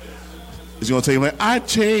mankind, is going to tell you like, I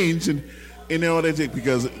changed and all that thing,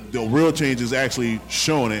 because the real change is actually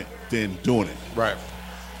showing it than doing it. Right.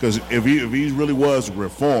 Because if he really was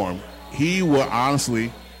reformed, he will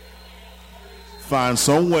honestly find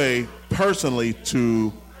some way personally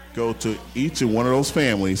to go to each and one of those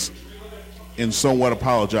families and somewhat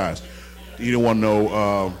apologize. You don't want to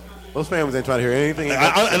know. Those families ain't trying to hear anything. And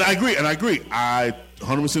I agree. I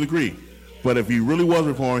 100% agree. But if he really was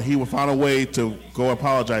reformed, he would find a way to go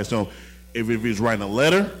apologize to him. If he's writing a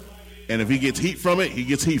letter, and if he gets heat from it, he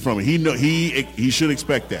gets heat from it. He should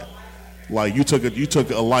expect that. Like you took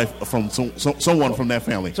a life from someone from that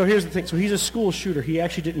family. So here's the thing. So he's a school shooter. He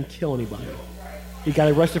actually didn't kill anybody. He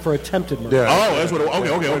got arrested for attempted murder. Yeah. Oh, that's what.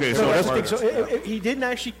 Okay. So that's the thing. So he didn't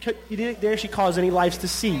actually cause any lives to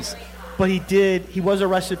cease, but he did. He was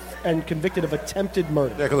arrested and convicted of attempted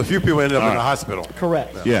murder. Yeah, because a few people ended up in the hospital.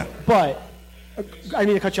 Correct. Yeah. But I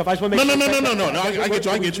need to cut you off. I just want to make No. sure. I get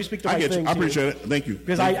you. We speak the I right get you. things I appreciate here. it. Thank you.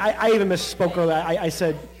 Because I even misspoke earlier. I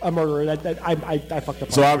said a murderer. I fucked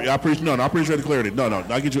up. So I appreciate. No, I appreciate the clarity. No.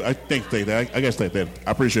 I get you. I think that. I guess that. I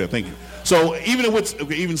appreciate it. Thank you. So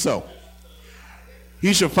even so,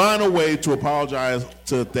 he should find a way to apologize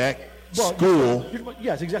to that school.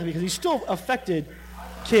 Yes, exactly. Because he still affected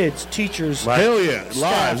kids, teachers. Right. Hell yeah, staff.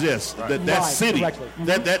 lives. Yes, that Lives, city, correctly.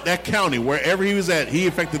 that county, wherever he was at, he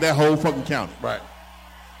affected that whole fucking county. Right.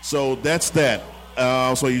 So that's that.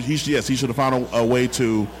 So he should have found a way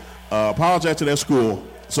to apologize to that school.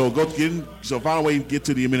 So find a way to get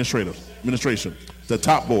to the administration, the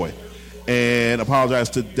top boy, and apologize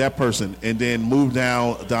to that person, and then move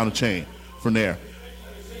down the chain from there,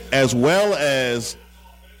 as well as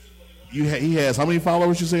he has how many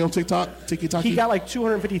followers you say on TikTok? TikTok. He got like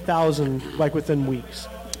 250,000 like within weeks.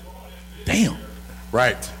 Damn.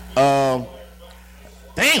 Right. Damn.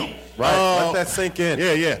 Right. Let that sink in.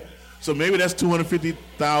 Yeah. So maybe that's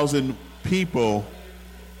 250,000 people.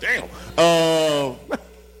 Damn.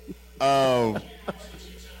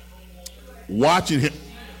 Watching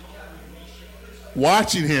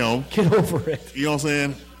him. Get over it. You know what I'm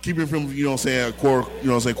saying? Keep it from, you know what I'm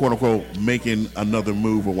saying, quote unquote, making another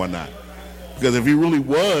move or whatnot. Because if he really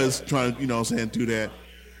was trying to, you know what I'm saying, do that,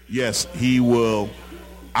 yes, he will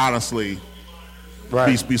honestly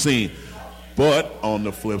be seen. But on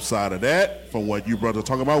the flip side of that, from what you brothers are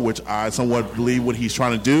talking about, which I somewhat believe what he's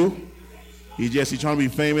trying to do, he's trying to be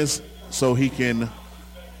famous so he can.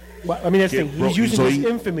 Well, I mean, that's the thing. He's using his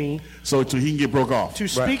infamy so he can get broke off to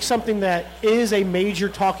speak something that is a major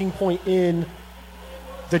talking point in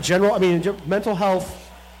the general. I mean, mental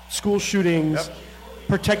health, school shootings,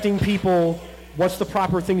 protecting people. What's the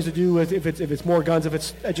proper things to do if it's more guns, if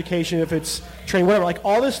it's education, if it's training, whatever. Like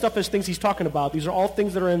all this stuff is things he's talking about. These are all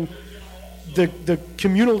things that are in the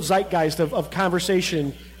communal zeitgeist of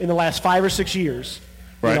conversation in the last 5 or 6 years.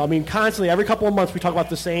 Right. You know, I mean, constantly, every couple of months, we talk about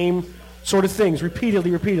the same sort of things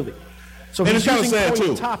repeatedly. So and he's it's using sad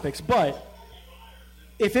poignant too. topics. But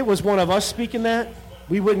if it was one of us speaking that,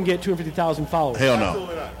 we wouldn't get 250,000 followers. Hell no.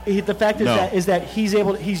 The fact is that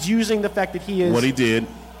he's using the fact that he is what he did.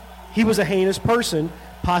 He was a heinous person,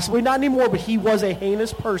 possibly not anymore, but he was a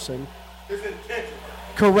heinous person. His intention.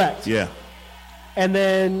 Correct. Yeah. And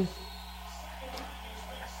then,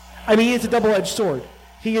 I mean, it's a double-edged sword.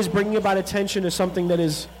 He is bringing about attention to something that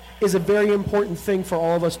is a very important thing for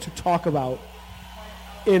all of us to talk about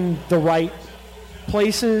in the right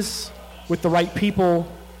places, with the right people,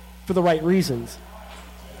 for the right reasons.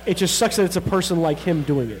 It just sucks that it's a person like him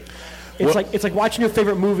doing it. It's like watching your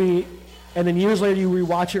favorite movie, and then years later you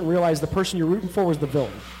rewatch it and realize the person you're rooting for was the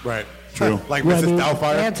villain. Right. True. Like Mrs.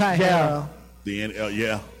 Doubtfire. Anti-hero.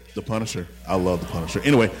 The Punisher. I love the Punisher.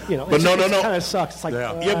 Anyway, but it no. kind of sucks. It's like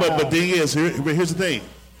But the thing is, here's the thing.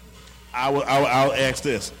 I'll ask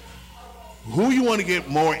this: who you want to get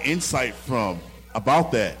more insight from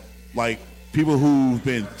about that? Like people who've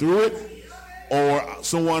been through it, or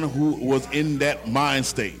someone who was in that mind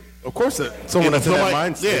state? Of course, someone that's in that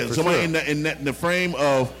mind state. Yeah, somebody in the frame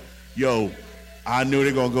of, I knew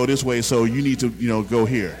they're gonna go this way, so you need to, go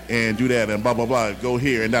here and do that and blah blah blah, go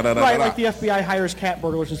here and da da da. Right, da, like the FBI hires cat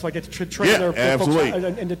burglars and stuff like that to train their folks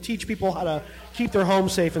and to teach people how to keep their home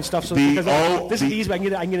safe and stuff. So this is easy. I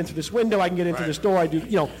can get into this window. I can get into this door. I do.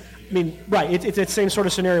 It's that same sort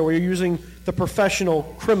of scenario where you're using the professional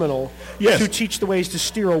criminal to teach the ways to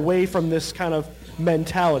steer away from this kind of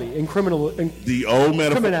mentality and the old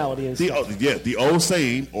metaphor, criminality and stuff. The old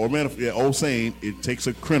saying or metaphor, old saying, it takes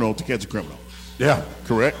a criminal to catch a criminal. Yeah,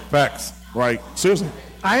 correct. Facts. Right. Seriously.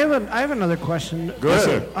 I have another question. Go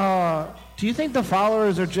ahead. Do you think the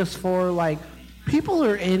followers are just for like people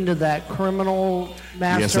are into that criminal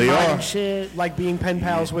mastermind shit, like being pen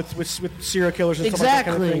pals with serial killers and stuff like that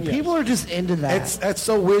kind of thing? People are just into that. That's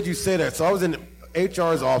so weird you say that. So I was in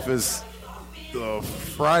HR's office the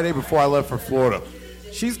Friday before I left for Florida.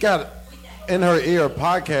 She's got in her ear a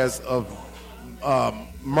podcast of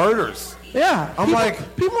murders. Yeah,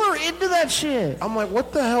 people are into that shit. I'm like,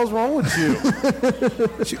 what the hell's wrong with you?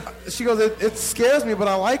 she goes, it scares me, but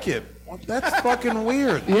I like it. Well, that's fucking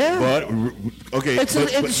weird. Yeah, but okay, it's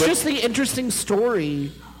just the interesting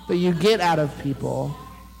story that you get out of people,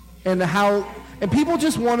 and people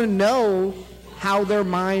just want to know how their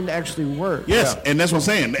mind actually works. Yes, and that's what I'm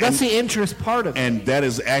saying. That's the interest part of it. And that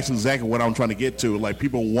is actually exactly what I'm trying to get to. Like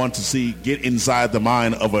people want to get inside the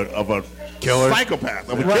mind of a killer, psychopath,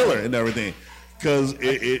 of a killer, and everything. Because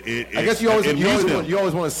I guess you always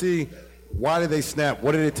want to see why did they snap?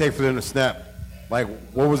 What did it take for them to snap? Like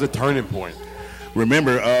what was the turning point?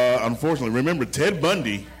 Remember Ted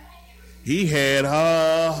Bundy. He had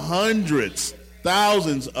hundreds,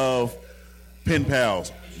 thousands of pen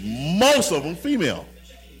pals. Most of them female.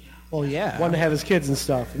 Well, yeah. Wanted to have his kids and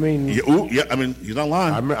stuff. I mean, he's not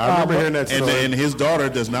lying. I remember hearing that story. And his daughter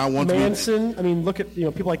does not want Manson. I mean, look at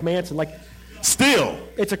people like Manson. Like, still,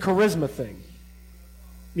 it's a charisma thing.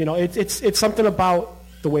 It's something about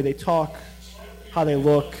the way they talk, how they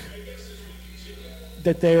look,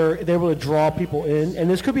 that they're able to draw people in. And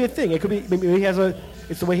this could be a thing. It could be maybe he has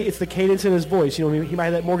it's the cadence in his voice. He might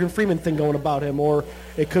have that Morgan Freeman thing going about him, or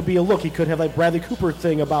it could be a look. He could have like Bradley Cooper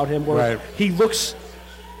thing about him, where he looks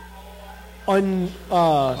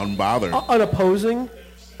unbothered, unopposing,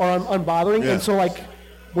 or unbothering. Yeah. And so, like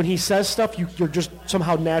when he says stuff, you're just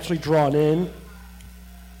somehow naturally drawn in,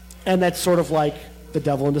 and that's sort of like the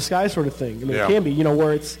devil in disguise sort of thing. I mean, it can be,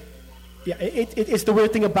 where it's Yeah, it's the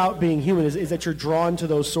weird thing about being human is that you're drawn to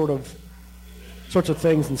those sorts of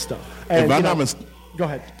things and stuff. And, if I'm not go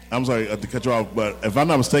ahead. I'm sorry to cut you off, but if I'm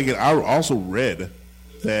not mistaken, I also read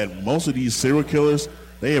that most of these serial killers,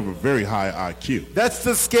 they have a very high IQ. That's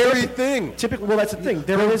the scary thing. Typically, well, that's the thing.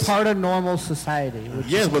 They're part of normal society.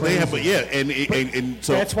 Yes, but they have, and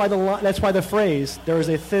so that's why the phrase "there is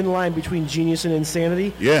a thin line between genius and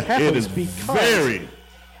insanity." Yeah, happens it is because very.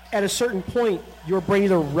 At a certain point, your brain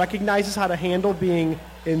either recognizes how to handle being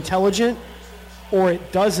intelligent, or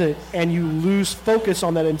it doesn't, and you lose focus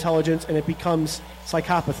on that intelligence, and it becomes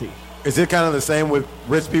psychopathy. Is it kind of the same with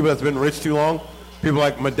rich people that's been rich too long? People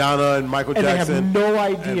like Madonna and Michael Jackson. And they have no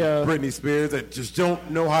idea. And Britney Spears that just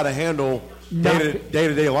don't know how to handle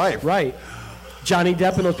day-to-day life. Right. Johnny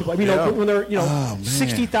Depp and those people. I mean, when they're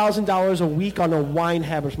 $60,000 a week on a wine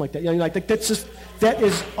habit or something like that. That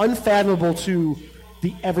is unfathomable to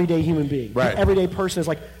the everyday human being. Right. The everyday person is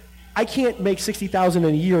like, I can't make $60,000 in a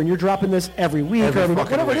year, and you're dropping this every week or every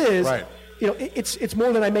month, whatever it is. Right. It's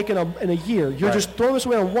more than I make in a year. You're just throwing this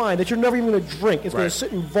away on wine that you're never even going to drink. It's going to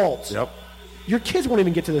sit in vaults. Yep. Your kids won't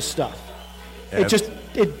even get to this stuff. Yeah.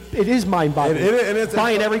 It is mind-boggling. And it's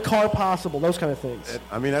buying every car possible, those kind of things.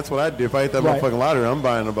 I mean, that's what I'd do. If I hit that motherfucking lottery, I'm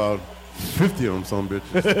buying about 50 of them, some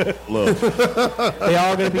bitches. Look. They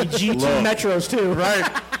all going to be G2 Metros, too. Right.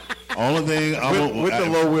 Only thing with the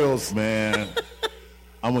low wheels. Man,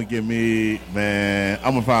 I'm going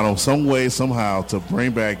to find some way, somehow, to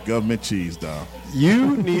bring back government cheese, dog.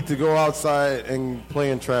 You need to go outside and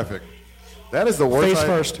play in traffic. That is the worst. Face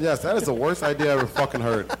first. Yes, that is the worst idea I ever fucking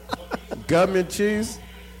heard. Government cheese?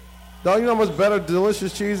 Dog, you know how much better,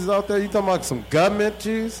 delicious cheese is out there? You talking about some government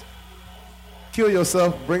cheese? Kill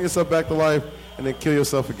yourself, bring yourself back to life, and then kill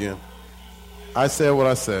yourself again. I said what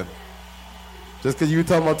I said. Just because you were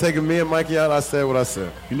talking about taking me and Mikey out, I said what I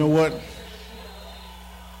said. You know what?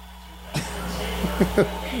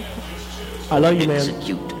 I love you, man.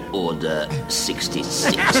 Execute Order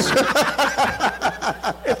 66.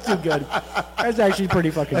 It's too good. That's actually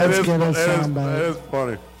pretty fucking good. That is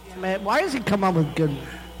funny. Man, why does he come up with good?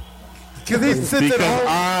 Because he sits at home.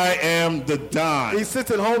 I am the Don. He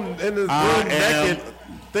sits at home in his room naked,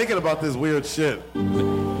 thinking about this weird shit.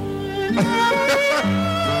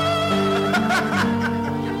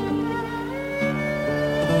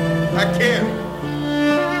 I can't.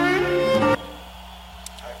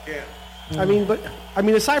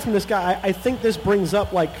 Aside from this guy, I think this brings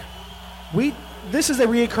up this is a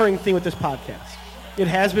reoccurring thing with this podcast. It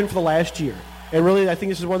has been for the last year. And really, I think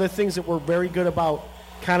this is one of the things that we're very good about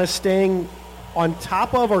kind of staying on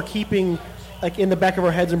top of or keeping in the back of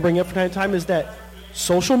our heads and bringing up from time to time is that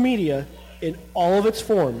social media in all of its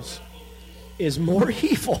forms is more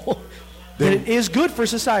evil than it is good for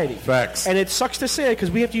society. Facts. And it sucks to say it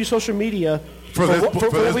because we have to use social media for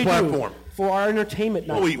this we platform. Do, for our entertainment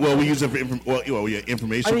now. Well, we use it for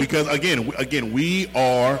information because, again, we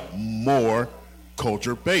are more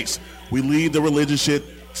culture-based. We leave the religious shit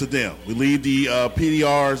to them. We leave the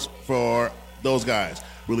PDRs for those guys.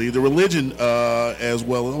 We leave the religion as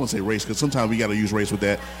well. I don't want to say race because sometimes we got to use race with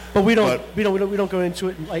that. But we don't go into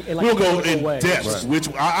it we'll go in way. depth, right. which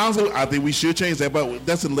I think we should change that. But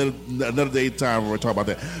that's another day time when we're talking about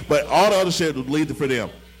that. But all the other shit leave it for them.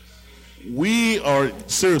 We are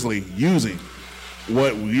seriously using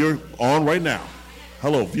what we're on right now.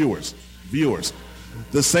 Hello, viewers.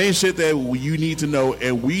 The same shit that you need to know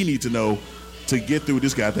and we need to know to get through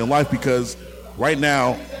this goddamn life because right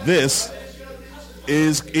now this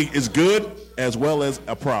is good as well as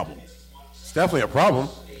a problem. It's definitely a problem.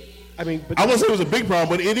 I wouldn't say it was a big problem,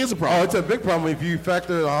 but it is a problem. Oh, it's a big problem if you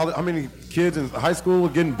factor how many kids in high school are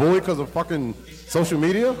getting bullied because of fucking social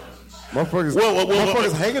media.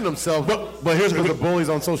 Motherfuckers hanging themselves but here's because of bullies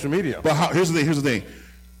on social media. But here's the thing.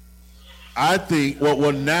 I think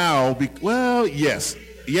yes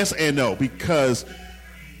and no, because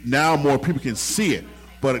now more people can see it.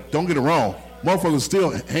 But don't get it wrong, motherfuckers still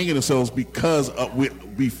hanging themselves because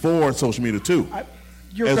before social media too. I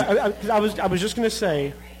was just going to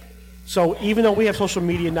say, so even though we have social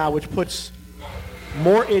media now, which puts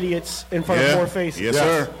more idiots in front of more faces.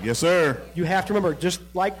 Yes, sir. You have to remember, just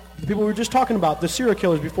like the people we were just talking about, the serial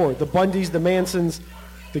killers before, the Bundys, the Mansons,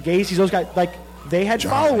 the Gacy's, those guys, they had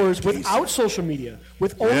followers without social media,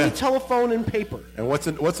 with only telephone and paper. And what's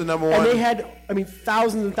the number one? And they had,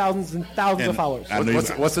 thousands and thousands and thousands of followers.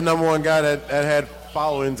 What's the number one guy that had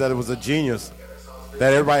followings that was a genius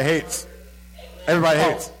that everybody hates? Everybody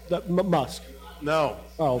hates. Musk. No.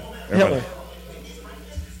 Oh, Hitler.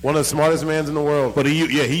 One of the smartest men in the world. But he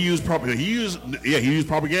used propaganda. He used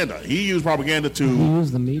propaganda to. He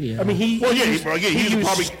used the media. I mean, he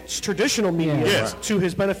used traditional media to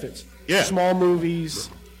his benefits. Yeah. Small movies,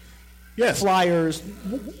 flyers.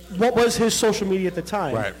 What was his social media at the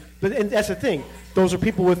time? Right. And that's the thing. Those are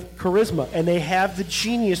people with charisma, and they have the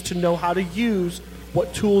genius to know how to use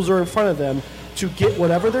what tools are in front of them to get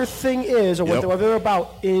whatever their thing is or whatever they're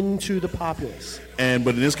about into the populace.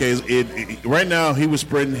 But in this case, right now he was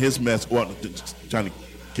spreading his mess. Well, trying to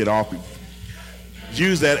get off.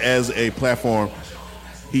 Use that as a platform.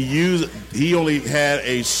 He only had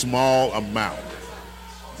a small amount.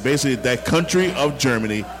 Basically, that country of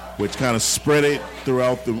Germany, which kind of spread it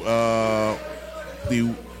throughout the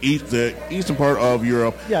eastern part of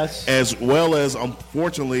Europe, as well as,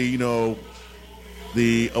 unfortunately,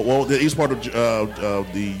 the east part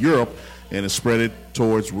of the Europe, and it spread it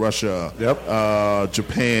towards Russia,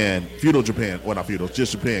 Japan, feudal Japan. Well, not feudal,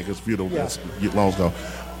 just Japan, because feudal that's long ago.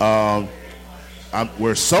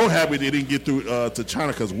 We're so happy they didn't get through to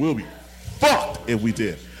China, because we'll be fucked if we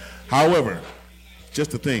did. However,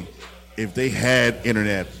 just to think, if they had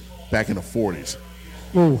internet back in the 40s,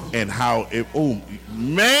 and how it, man,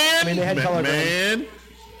 I mean, they had Telegram.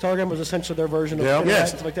 Telegram was essentially their version of internet and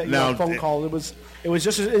stuff like that. Now, phone call. It was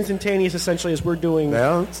just as instantaneous, essentially, as we're doing.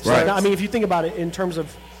 Yeah, right. Now, I mean, if you think about it in terms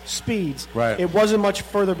of speeds, it wasn't much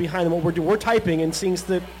further behind than what we're doing. We're typing and seeing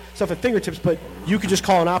stuff at fingertips, but you could just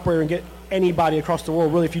call an operator and get anybody across the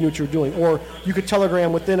world, really, if you knew what you were doing. Or you could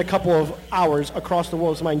telegram within a couple of hours across the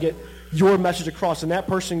world, somebody can get your message across, and that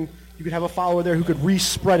person, you could have a follower there who could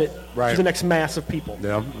re-spread it to the next mass of people.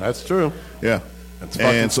 Yeah, that's true. Yeah. That's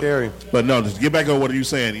fucking scary. But no, to get back on what are you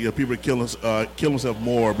saying, people are killing themselves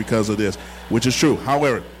more because of this, which is true.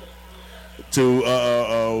 However,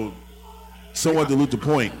 to somewhat dilute the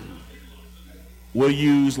point, we'll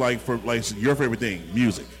use for your favorite thing,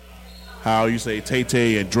 music. How you say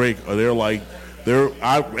Tay-Tay and Drake, I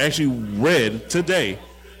actually read today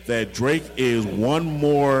that Drake is one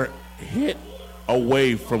more hit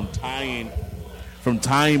away from tying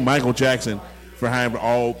Michael Jackson for having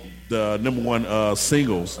all the number one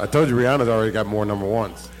singles. I told you Rihanna's already got more number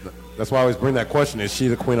ones. That's why I always bring that question: is she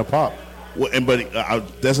the queen of pop? Well, but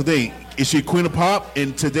that's the thing. Is she queen of pop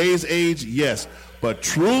in today's age? Yes, but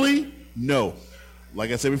truly, no.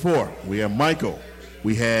 Like I said before, we have Michael.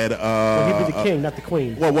 We had. Well, he'd be the king, not the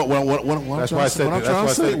queen. What I'm trying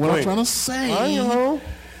to say. I know.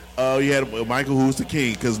 You had Michael, who's the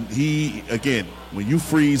king, because he, again, when you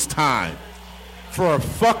freeze time for a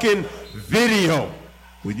fucking video.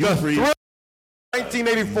 When you freeze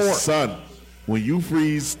 1984. Son, when you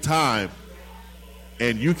freeze time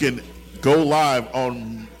and you can go live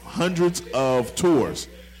on hundreds of tours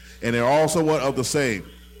and they're all somewhat of the same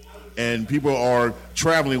and people are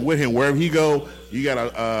traveling with him wherever he go, you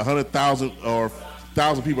got 100,000 or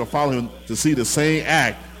 1,000 people following him to see the same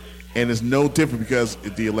act, and it's no different because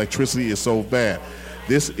the electricity is so bad.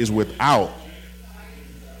 This is without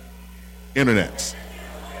internets.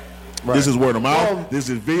 Right. This is word of mouth. Well, this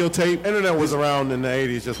is videotape. Internet was around in the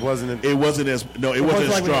 80s, just wasn't. It wasn't as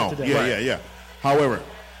strong. Yeah. However,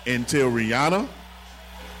 until Rihanna,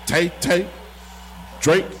 Tay-Tay,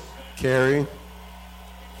 Drake, Carrie,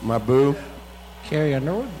 my boo, Carrie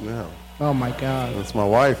Underwood. No. Oh my God. That's my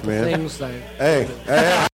wife, man. Things like. Hey.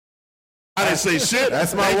 I didn't say shit.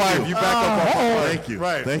 That's my wife. You back up. Thank you.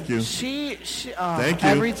 Right. Thank you. She Thank you.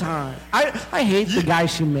 Every time. I hate the guy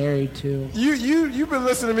she married to. You've been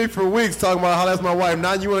listening to me for weeks talking about how that's my wife.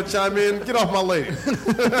 Now you want to chime in? Get off my lady.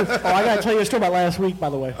 I got to tell you a story about last week, by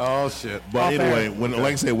the way. Oh shit. But anyway,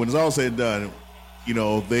 like I said, when it's all said and done,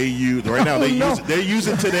 they use right now. They're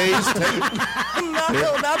using today's.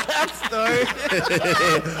 No, not that story.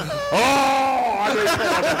 I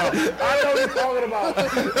know what you're talking about.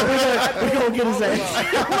 We're gonna get his ass.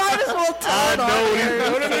 Might as well tell it. No,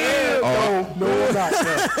 we're not.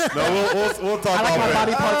 No, we'll talk I like my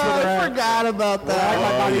body parts where they're at. I forgot about that. I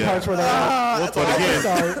like my body parts where they're at. But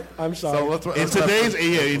again, I'm sorry. In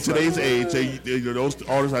today's age, those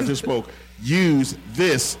artists I just spoke use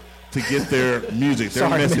this to get their music, their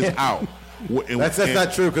message out. That's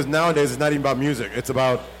not true, because nowadays it's not even about music. It's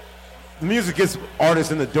about the music gets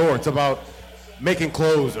artists in the door. It's about making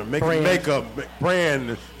clothes or making makeup,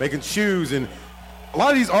 brand, making shoes, and a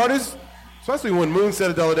lot of these artists, especially when Moon said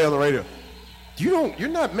it the other day on the radio, you're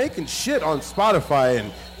not making shit on Spotify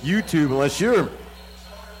and YouTube unless you're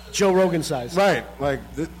Joe Rogan size. Right. Like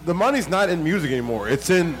the money's not in music anymore. It's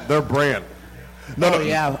in their brand. No,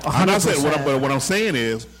 yeah, 100%. I'm not saying what I'm saying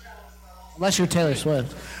is, unless you're Taylor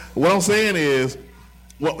Swift. What I'm saying is,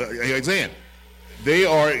 they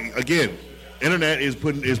are, again, internet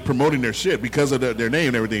is promoting their shit because of their name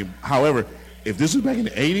and everything. However, if this was back in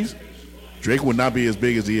the 80s, Drake would not be as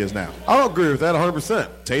big as he is now. I don't agree with that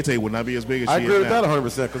 100%. Tay-Tay would not be as big as she is now. I agree with that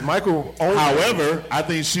 100% because Michael. However, I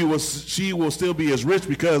think she will still be as rich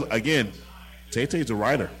because again, Tay-Tay's a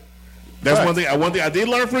writer. That's Correct. one thing I did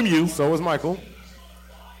learn from you. So was Michael.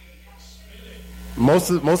 Most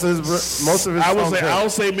of his. I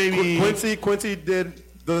would say maybe Quincy did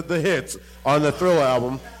the hits on the Thriller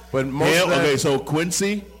album, but most of that, okay. So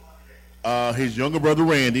Quincy, his younger brother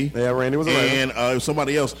Randy, Randy was a writer, and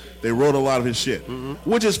somebody else. They wrote a lot of his shit,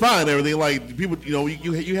 which is fine. And everything like people,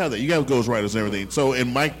 you have that. You have ghostwriters and everything. So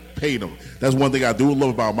and Mike paid them. That's one thing I do love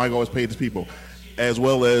about Mike. Always paid his people, as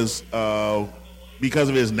well as because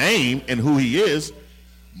of his name and who he is.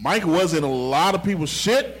 Mike was in a lot of people's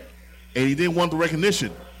shit. And he didn't want the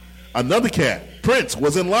recognition. Another cat, Prince,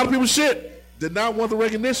 was in a lot of people's shit. Did not want the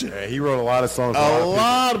recognition. Yeah, he wrote a lot of songs. A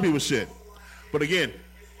lot of people's shit. But again,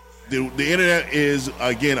 the internet is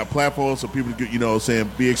again a platform so people can,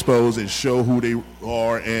 be exposed and show who they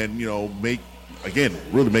are and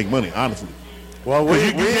really make money. Honestly. Well,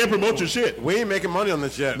 you can't promote your shit. We ain't making money on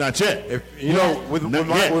this yet. Not yet. With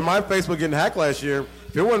my Facebook getting hacked last year,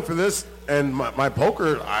 if it wasn't for this and my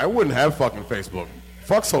poker, I wouldn't have fucking Facebook.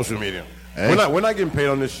 Fuck social media. Hey. We're not getting paid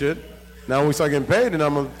on this shit. Now when we start getting paid, then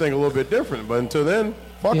I'm gonna think a little bit different. But until then,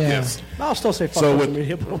 fuck this. I'll still say fuck social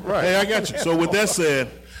media. Right. Hey, I got you. So with that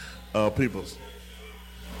said, peoples.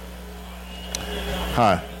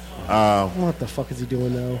 Hi. What the fuck is he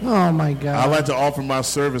doing now? Oh my god. I'd like to offer my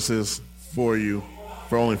services for you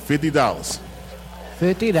for only $50. $50. For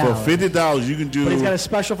 $50, you can do. But he's got a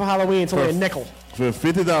special for Halloween. It's only a nickel. For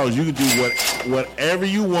 $50, you can do whatever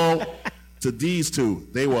you want. To these two,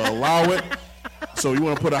 they will allow it. So you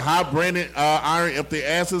want to put a hot branded iron up their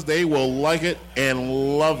asses, they will like it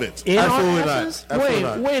and love it. Absolutely not. Absolutely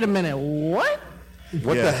not. Wait a minute. What?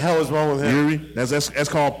 What the hell is wrong with him? That's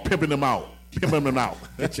called pimping them out. Pimping them out.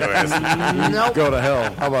 Get your ass. Nope. Go to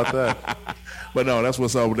hell. How about that? But no, that's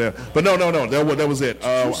what's over there. But no. That was it.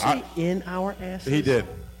 Did you say in our asses? He did.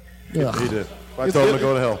 Ugh. He did. I told him to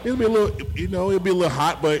go to hell. It'll be a little, it'll be a little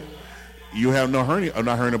hot, but you have no hernia,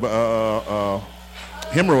 not hernia, but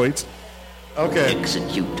hemorrhoids. Okay.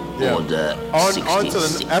 Execute Yeah. order On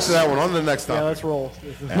 66. to after that one, on to the next topic. Yeah, let's roll.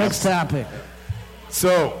 Next topic.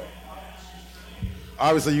 So,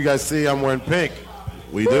 obviously, you guys see I'm wearing pink.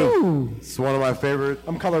 We do. It's one of my favorite.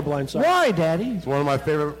 I'm colorblind, sorry. Why, Daddy? It's one of my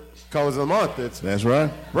favorite colors of the month. It's That's right.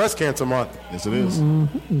 Breast Cancer Month. Yes, it is.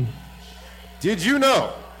 Mm-hmm. Did you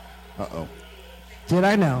know Did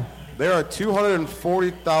I know? there are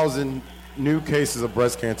 240,000 new cases of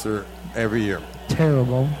breast cancer every year?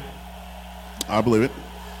 Terrible. I believe it.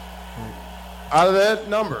 Out of that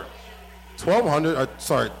number,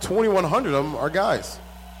 2,100 of them are guys.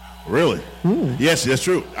 Really? Yes, that's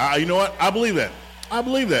true. You know what? I believe that.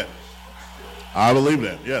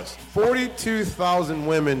 Yes. 42,000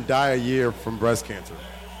 women die a year from breast cancer.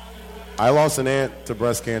 I lost an aunt to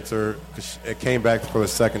breast cancer because it came back for the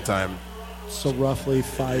second time. So roughly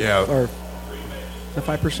 5 Yeah. or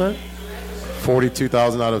 5%?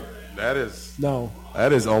 42,000 out of that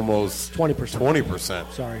is almost 20%.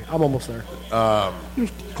 20%. Sorry, I'm almost there.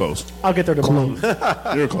 Close. I'll get there tomorrow.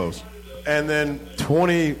 You're close. And then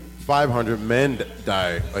 2,500 men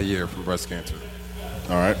die a year from breast cancer.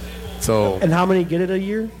 All right. So And how many get it a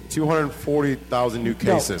year? 240,000 new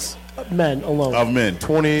cases. Men alone. Of men.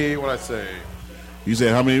 20, what I say? You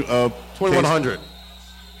said how many? 2,100.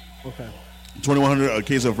 Okay. 2,100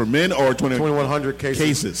 cases for men or 2,100 cases.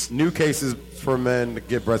 Cases. New cases for men to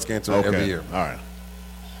get breast cancer every year. All right.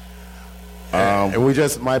 And we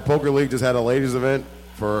my poker league just had a ladies event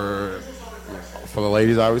for the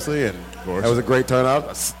ladies, obviously, and that was a great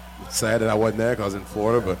turnout. Sad that I wasn't there because I was in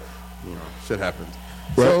Florida, but shit happens.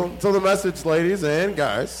 Right. So the message, ladies and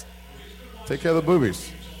guys, take care of the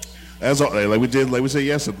boobies. As like we said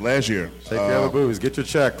last year. Take care of the boobies. Get your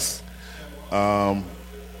checks.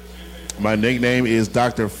 My nickname is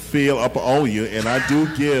Dr. Phil Up on You, and I do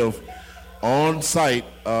give on-site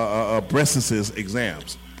breast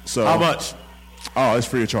exams. So how much? Oh, it's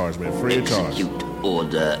free of charge, man. Free of charge. Execute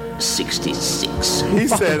order 66. He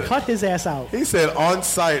said, cut his ass out. He said on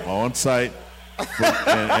site. On site.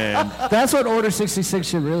 and That's what Order 66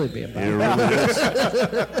 should really be about. it really is.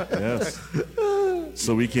 Yes.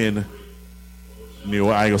 So we can. I ain't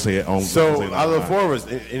gonna say it on. So out of the four of us,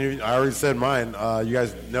 and I already said mine. You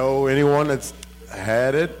guys know anyone that's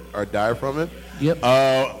had it or died from it? Yep.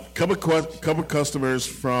 Couple customers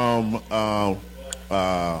from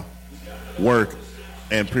work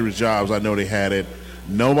and previous jobs. I know they had it.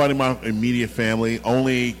 Nobody in my immediate family.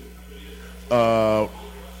 Only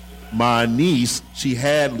my niece, she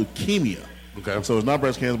had leukemia. Okay. So it's not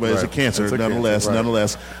breast cancer, but it's a Right. cancer. It's a Nonetheless, cancer, right.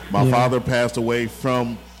 nonetheless, my father passed away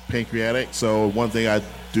from pancreatic. So one thing I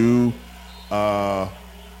do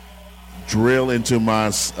drill into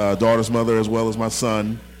my daughter's mother as well as my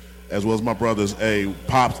son, as well as my brothers.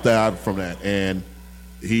 Pops died from that, and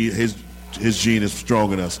his gene is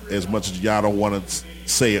strong in us. As much as y'all don't want to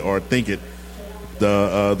say it or think it,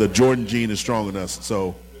 the Jordan gene is strong in us.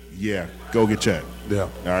 So yeah, go get checked. Yeah. All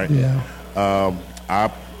right. Yeah.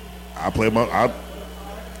 I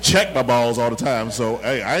check my balls all the time. So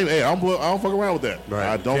I don't fuck around with that. Right.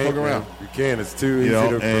 I don't fuck around. Man. You can. It's too easy You know,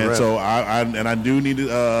 to and prevent. so I do need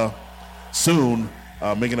to soon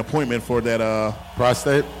make an appointment for that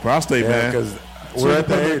prostate, man. Because So we're you at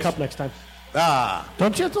put it in the a age. cup next time.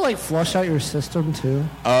 Don't you have to like flush out your system too?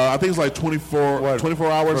 I think it's like 24 hours. For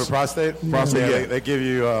the prostate? Prostate, yeah. They give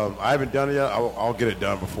you, I haven't done it yet. I'll get it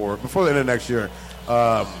done before the end of next year.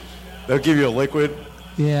 They'll give you a liquid.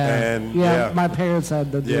 Yeah. And my parents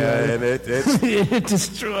had to do Yeah, it. and it It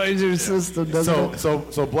destroys your system, doesn't it?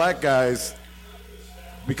 So black guys,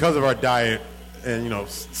 because of our diet and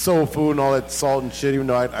soul food and all that salt and shit, even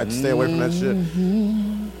though I'd stay away from that shit,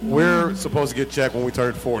 we're supposed to get checked when we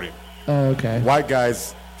turn 40. Oh, okay. White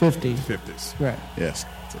guys, 50s. Right. Yes.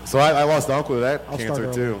 So I lost an uncle to that I'll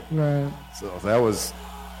cancer start too. Right. So that was,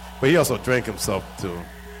 but he also drank himself too.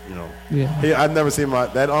 Yeah. I've never seen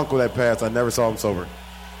that uncle that passed. I never saw him sober.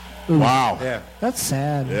 Wow. Yeah. That's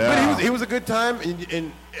sad. But he was a good time,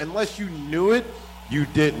 and unless you knew it, you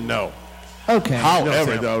didn't know. Okay.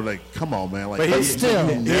 However, though, like, come on, man. Like, But still.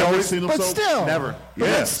 he always seen him But so still. Never. But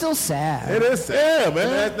Yes. that's still sad. It is sad. Yeah,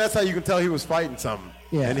 man. And that's how you can tell he was fighting something.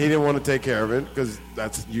 Yeah. And he didn't want to take care of it because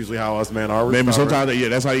that's usually how us men are. Maybe sometimes,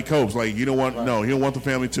 that's how he copes. Like, you don't want, he don't want the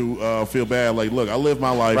family to feel bad. Like, look, I live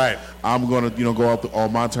my life. Right. I'm gonna, go out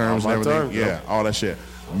on my terms On my and everything. terms, yeah, yeah. all that shit.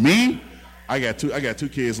 Me, I got two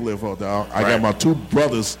kids to live for, dog. I got Right. my 2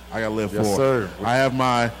 brothers I got to live Yes, for. sir. I have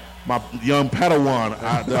my young Padawan.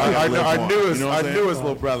 Our newest newest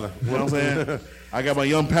little brother. You know what I'm saying? I got my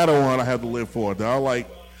young Padawan I have to live for. Dog. Like,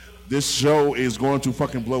 this show is going to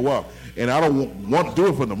fucking blow up. And I don't want to do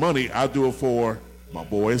it for the money. I do it for my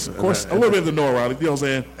boys. Of course, a little bit of the notoriety. You know what I'm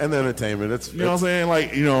saying? And the entertainment. You know what I'm saying? Like,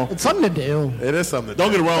 It's something to do. It is something.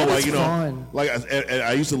 Don't get it wrong. It's Like, fun. like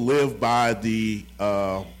I used to live by the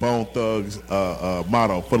Bone Thugs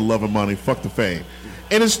motto: for the love of money, fuck the fame.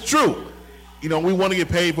 And it's true. We want to get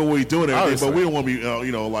paid for what we're doing, and everything, but we don't want to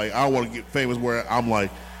be, like, I don't want to get famous where I'm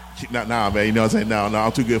like, nah, man. You know what I'm saying? No,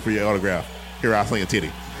 I'm too good for your autograph. Here, I'll sling a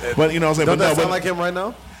titty. But you know what I'm saying? Don't that sound like him right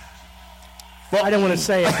now? I didn't want to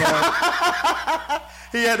say it, but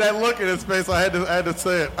He had that look in his face. I had to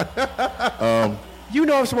say it.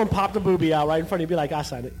 if someone popped a boobie out right in front of you, be like, I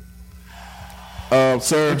signed it.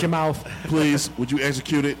 Sir, With your mouth. please, would you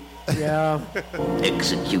execute it? Yeah.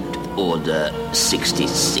 Execute Order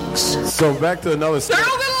 66. So back to another.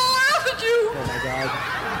 Oh, my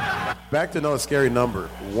God. Back to another scary number.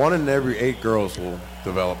 1 in every 8 girls will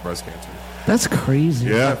develop breast cancer. That's crazy.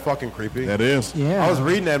 Isn't Yeah, that fucking creepy? that is. Yeah. I was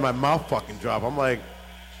reading that and my mouth fucking dropped. I'm like,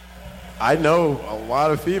 I know a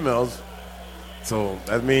lot of females, so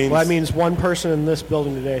that means... Well, that means one person in this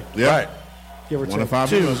building today. Yeah. Right. Give or 1 in take. 5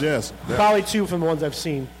 Two. females, yes. Probably 2 from the ones I've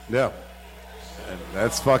seen. Yeah. And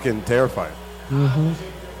that's fucking terrifying.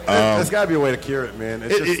 There's got to be a way to cure it, man.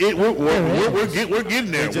 It's just, We're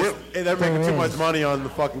getting there. they're making too much money on the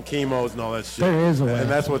fucking chemos and all that shit. There is a way. And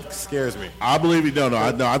that's what scares me. I believe you. No.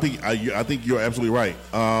 I think you're absolutely right.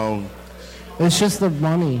 It's just the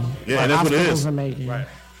money. Yeah, and that's what it hospitals is. are making. Right.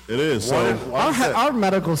 It is. One So in- like I said, Our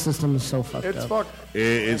medical system is so fucked it's up. fucked.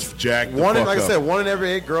 it's jacked. the One in, fuck like I up. said, 1 in every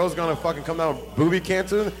 8 girls gonna fucking come down with booby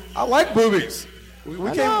cancer. I like boobies. We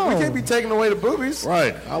I can't be know. taking away the boobies.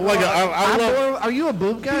 Right. I like it. I love. Are you a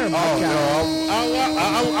boob guy or a boob guy?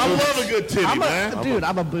 I love a good titty, man. Dude,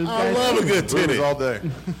 I'm a boob guy. I love a good Boobies titty. all day.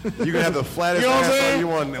 You can have the flattest You know what I'm ass saying? you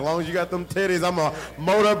want. As long as you got them titties, I'm a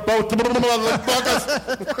motorboat motherfuckers.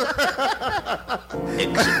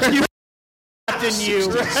 Than you.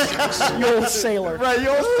 You old sailor. Right, you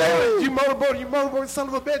old sailor. You motorboat, son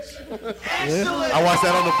of a bitch. I watched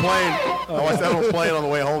that on the plane. I watched that on the plane on the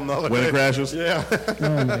way home the other When day. it crashes. Yeah.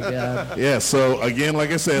 Oh my god. Yeah. So again, like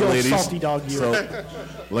I said, You old ladies. salty dog, you. So,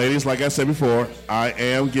 ladies, like I said before, I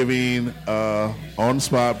am giving on the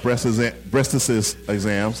spot breast assist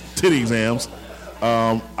exams, titty exams.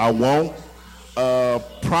 I won't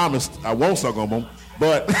promise I won't suck on them,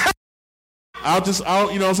 but I'll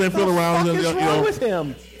you know what I'm saying, feel around What and is wrong with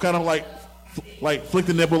him? kind of like flick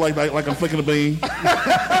the nipple like I'm flicking a bean.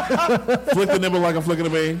 Flick the nipple like I'm flicking a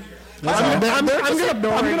bean. I'm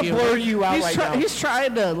gonna blur you out right now. He's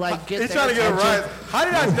trying to get. He's trying to get it right. How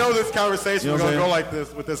did I know this conversation was going to go like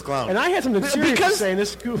this with this clown? And I had something serious to say in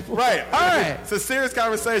this goof. Right. All right. It's a serious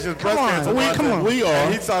conversation. Come on. We are.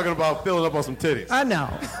 And he's talking about filling up on some titties. I know.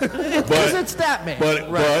 Because it's that man.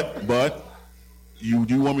 But you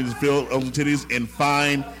do want me to fill up some titties and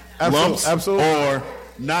find lumps, or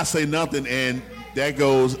not say nothing and that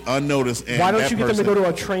goes unnoticed? And why don't you get them to go to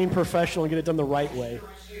a trained professional and get it done the right way?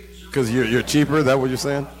 Because you're cheaper. Is that what you're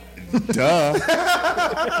saying? Duh.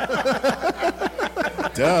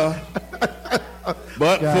 Duh.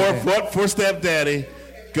 But for stepdaddy,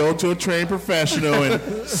 go to a trained professional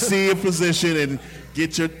and see a physician and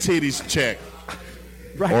get your titties checked.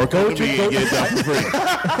 Right. Or come to me and get it done for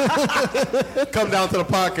free. Come down to the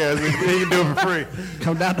podcast. You can do it for free.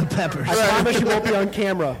 Come down to Peppers. I promise you won't be on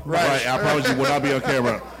camera. Right. I promise you will not be on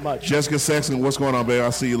camera. Much. Jessica Sexton, what's going on, baby? I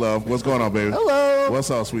see you, love. What's going on, baby? Hello.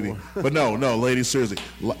 What's up, sweetie? But no, ladies, seriously.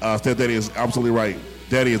 Stepdaddy is absolutely right.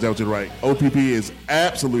 Daddy is absolutely right. OPP is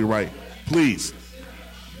absolutely right. Please,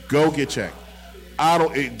 go get checked.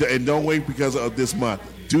 And don't wait because of this month.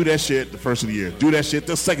 Do that shit the first of the year. Do that shit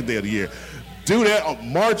the second day of the year. Do that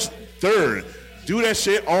on March 3rd. Do that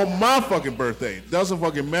shit on my fucking birthday. Doesn't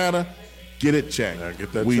fucking matter. Get it checked. Yeah,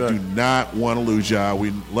 get that we check. do not want to lose y'all.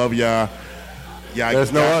 We love y'all.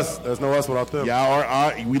 There's no us. There's no us without them.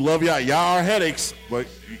 We love y'all. Y'all are headaches, but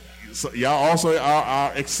y'all also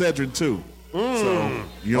are Excedrin too. So,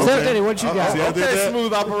 you know what I'm saying? what you got? Okay,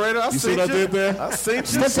 smooth operator. You see what I did there? I seen you.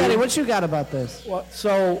 Stepdaddy, what you got about this? Well,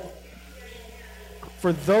 so,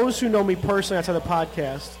 for those who know me personally outside the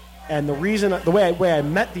podcast, and the way I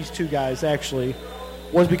met these two guys actually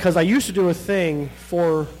was because I used to do a thing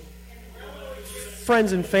for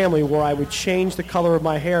friends and family where I would change the color of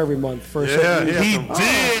my hair every month for a certain reason. He did.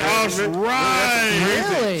 That's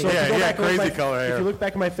right. Really? So if you go back on crazy color hair. If you look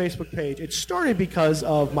back at my Facebook page, it started because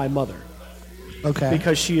of my mother. Okay.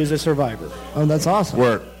 Because she is a survivor. Oh, that's awesome.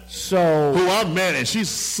 Word. So who I met, and she's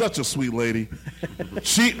such a sweet lady. Why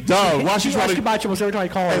she's trying to about you almost every time I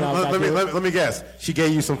call her out. Let me guess. She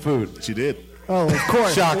gave you some food. She did. Oh, of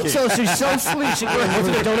course. Shocking. So she's so sweet. She my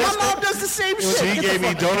mom does the same shit. She gave me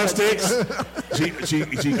donut sticks.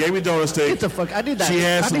 She gave me donut sticks. Get the fuck. I need that. She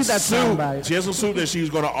had I need that soup. soundbite. She had some soup that she was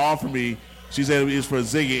going to offer me. She said it was for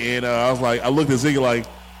Ziggy, and I looked at Ziggy like,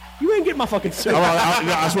 you ain't getting my fucking soup.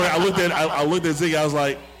 I swear, I looked at Ziggy. I was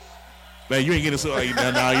like, man, you ain't getting soup. Like,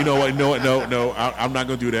 you know what? No. I'm not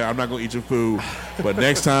gonna do that. I'm not gonna eat your food. But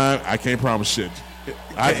next time, I can't promise shit.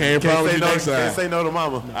 I can't promise you next time. Can't say no to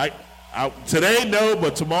mama. Today, no,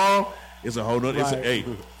 but tomorrow it's a whole nother. It's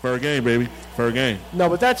fair game, baby, fair game. No,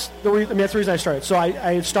 but that's the reason. That's the reason I started. So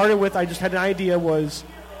I started with. I just had an idea was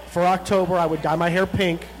for October I would dye my hair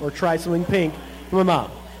pink or try something pink for my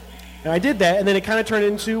mom. And I did that, and then it kind of turned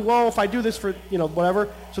into, well, if I do this for, whatever.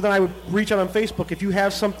 So then I would reach out on Facebook. If you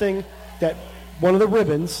have something that, one of the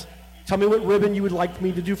ribbons, tell me what ribbon you would like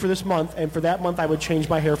me to do for this month, and for that month I would change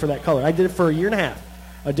my hair for that color. I did it for a year and a half.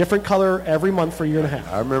 A different color every month for a year and a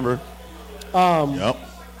half. I remember. Yep.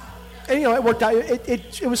 And, it worked out.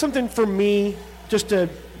 It was something for me just to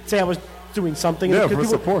say I was doing something. Yeah, for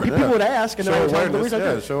support. People would ask, and then I would tell them the reason I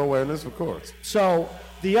did it. Show awareness, of course. So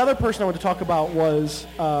the other person I wanted to talk about was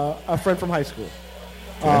a friend from high school.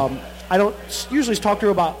 I don't usually talk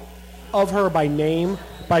to her of her by name,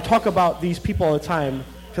 but I talk about these people all the time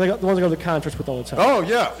because I got the ones I go to the concerts with all the time. Oh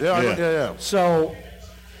yeah. So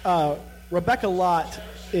Rebecca Lott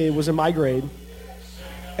was in my grade,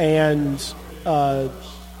 and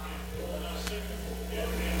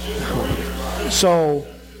so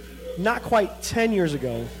not quite 10 years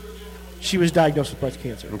ago, she was diagnosed with breast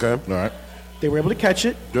cancer. Okay, all right. They were able to catch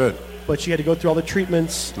it. Good. But she had to go through all the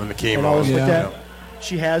treatments and the chemo and all this like that.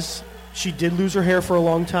 Yeah. She did lose her hair for a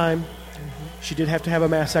long time. Mm-hmm. She did have to have a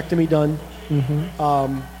mastectomy done.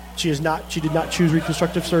 Mm-hmm. She did not choose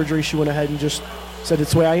reconstructive surgery. She went ahead and just said,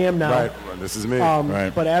 it's the way I am now. Right. This is me.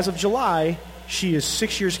 Right. But as of July, she is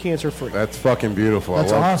 6 years cancer free. That's fucking beautiful.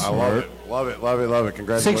 That's awesome. I love it.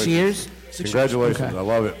 Congratulations. 6 years? Congratulations. Okay. I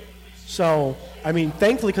love it. So, I mean,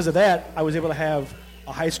 thankfully because of that, I was able to have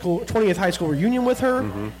a 20th high school reunion with her.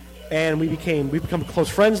 Mm-hmm. And we've become close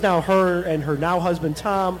friends now, her and her now husband,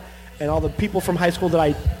 Tom, and all the people from high school that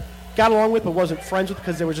I got along with but wasn't friends with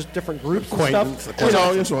because they were just different groups and stuff.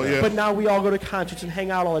 But now we all go to concerts and hang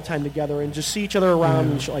out all the time together and just see each other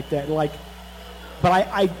around and shit like that. And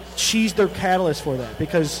but she's their catalyst for that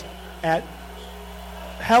because at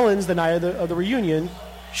Helen's, the night of the reunion,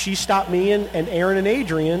 she stopped me and Aaron and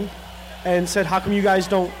Adrian and said, how come you guys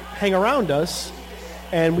don't hang around us?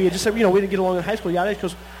 And we had just said, we didn't get along in high school. She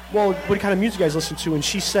goes, well, what kind of music you guys listen to? And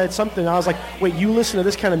she said something, and I was like, wait, you listen to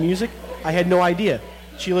this kind of music? I had no idea.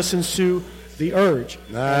 She listens to The Urge,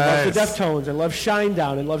 and loves the Deftones, and loves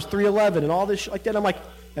Shinedown, and loves 311, and all this shit like that. I'm like,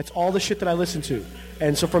 that's all the shit that I listen to.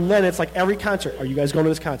 And so from then, it's like every concert. Are you guys going to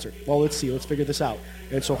this concert? Well, let's see. Let's figure this out.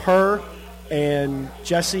 And so her and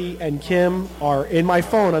Jesse and Kim are in my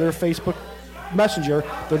phone on their Facebook Messenger.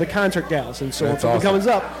 They're the concert gals. And so when something comes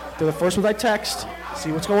up, they're the first ones I text,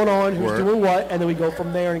 see what's going on, who's doing what, and then we go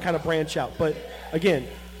from there and kind of branch out. But again,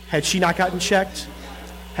 had she not gotten checked,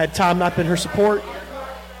 had Tom not been her support,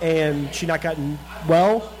 and she not gotten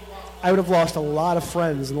well, I would have lost a lot of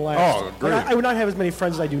friends in the last. Oh, great. I would not have as many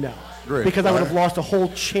friends as I do now. Great. Because I would have lost a whole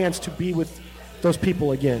chance to be with those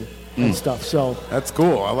people again and stuff. So that's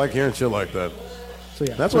cool. I like hearing shit like that. So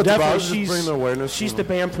yeah, that's so what definitely just bring the awareness. she's the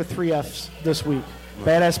BAMF with 3 Fs this week.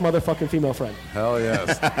 Badass motherfucking female friend. Hell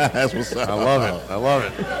yes. That's what's up. I love it. I love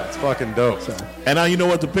it. It's fucking dope. So. And now you know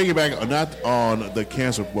what, to piggyback, not on the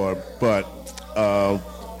cancer part, but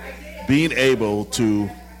being able to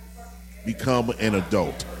become an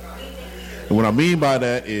adult. And what I mean by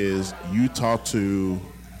that is you talk to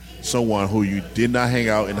someone who you did not hang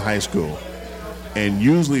out in high school. And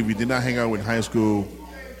usually if you did not hang out in high school,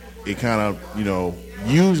 it kind of,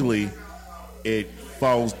 usually it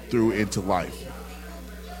falls through into life.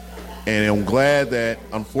 And I'm glad that,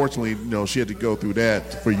 unfortunately, she had to go through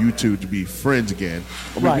that for you two to be friends again.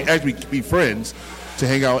 Right. Actually be friends, to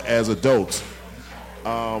hang out as adults.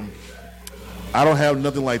 I don't have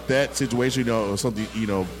nothing like that situation, or something,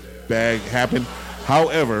 bad happened.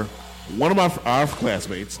 However, one of our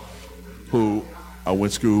classmates, who I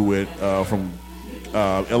went to school with from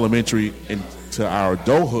elementary into our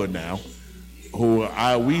adulthood now, who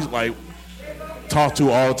we talk to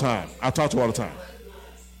all the time. I talk to all the time.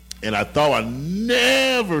 And I thought I'd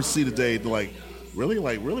never see the day to really,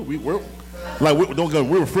 we were we were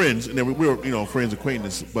friends, and then we were friends,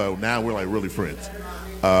 acquaintances, but now we're really friends.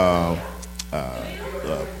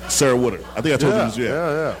 Sarah Woodard. I think I told you this.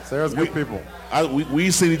 Yeah. Sarah's good people.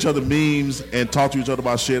 We send each other memes and talk to each other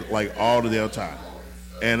about shit all the damn time.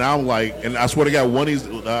 And I'm and I swear to God, one of these,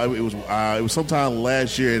 it was sometime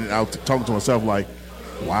last year, and I was talking to myself wow,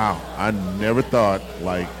 I never thought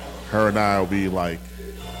her and I would be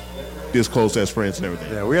this close as friends and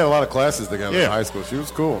everything. Yeah, we had a lot of classes together in high school. She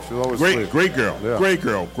was cool. She was always great girl. Yeah. Great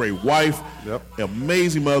girl. Great wife. Yep.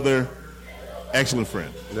 Amazing mother. Excellent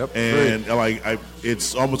friend. Yep. And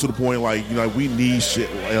it's almost to the point we need shit.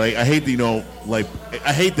 I hate that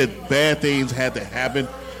I hate that bad things had to happen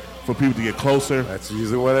for people to get closer. That's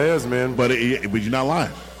usually what it is, man. But you're not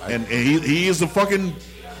lying. And he is the fucking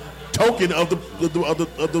token of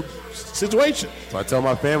the situation. So I tell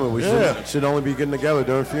my family we should only be getting together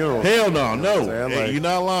during funerals. Hell no. You're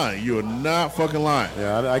not lying. You are not fucking lying.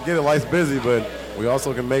 Yeah, I get it. Life's busy, but we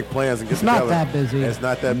also can make plans and get together. It's not that busy. It's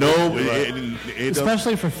not that busy. It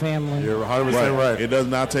especially for family. You're 100% right. It does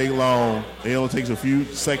not take long. It only takes a few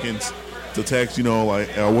seconds to text,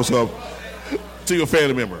 what's up to your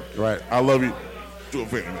family member. Right. I love you to a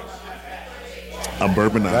family member. I'm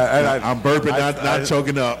burping now. I'm burping, not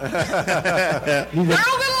choking up. You want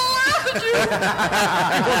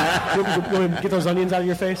to get those onions out of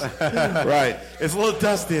your face? Right. It's a little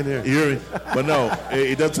dusty in here. You hear me? But no,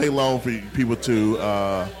 it doesn't take long for people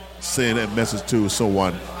to send a message to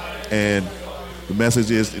someone. And the message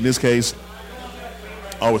is, in this case,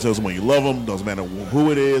 always tell someone you love them. Doesn't matter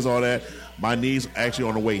who it is, all that. My niece, actually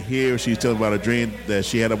on the way here, she's telling about a dream that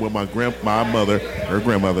she had with my mother, her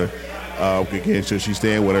grandmother. Again, so she's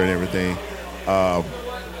staying with her and everything.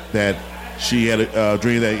 That she had a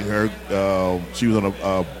dream that she was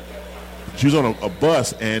on a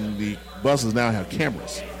bus, and the buses now have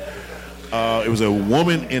cameras. It was a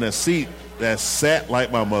woman in a seat that sat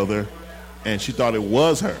like my mother, and she thought it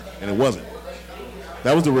was her, and it wasn't.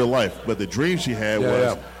 That was the real life. But the dream she had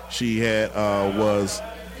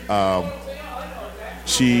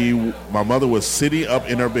my mother was sitting up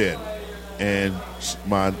in her bed, and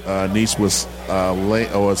my niece was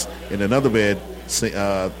in another bed,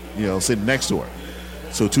 sitting next to her.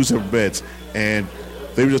 So 2 separate beds, and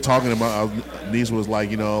they were just talking about. Our niece was how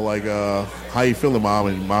you feeling, Mom?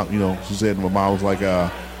 And Mom, she said my mom was I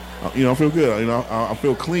feel good. I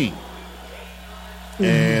feel clean. Mm-hmm.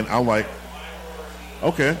 And I'm like,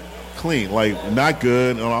 okay, clean, not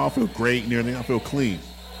good. I feel great and everything. I feel clean.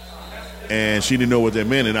 And she didn't know what that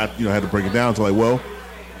meant, and I had to break it down to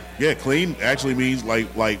clean actually means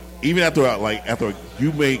even after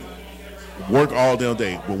you may work all damn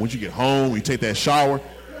day, but once you get home, you take that shower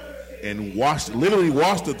and literally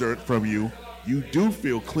wash the dirt from you, you do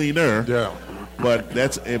feel cleaner. Yeah. But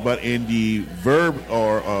in the verb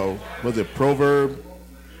or was it proverb?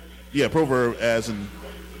 Yeah, proverb as in.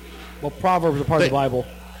 Well, Proverbs are part of the Bible.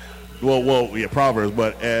 Well, yeah, Proverbs,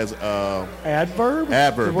 but as adverb.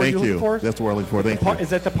 Adverb. Thank you. That's the word I'm looking for. Thank you. Is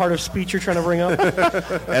that the part of speech you're trying to bring up?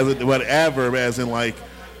 But adverb, as in like,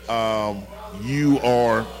 you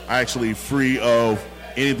are actually free of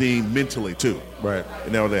anything mentally too. Right.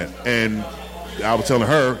 You know that. And I was telling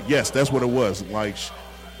her, yes, that's what it was. Like,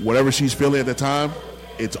 whatever she's feeling at the time,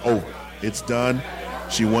 it's over. It's done.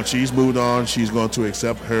 She's moved on. She's going to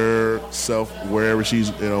accept herself wherever she's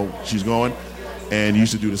going. And you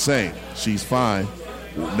should do the same. She's fine.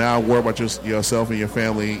 Now worry about yourself and your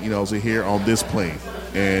family, here on this plane.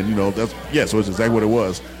 And, so it's exactly what it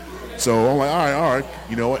was. So I'm like, all right,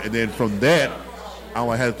 and then from that, I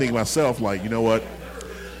had to think to myself, like, you know what?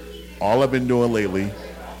 All I've been doing lately,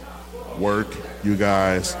 work, you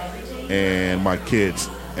guys, and my kids.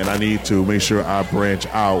 And I need to make sure I branch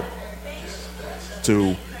out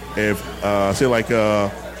to, say like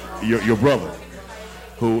your brother,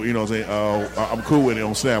 who, I'm cool with it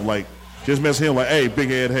on Snap. Like, just mess him like, hey, big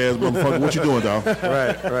head has motherfucker, what you doing, dog? Right.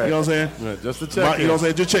 You know what I'm saying? Right, just to check. You know what I'm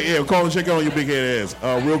saying? Just check. Yeah, call and check on your big head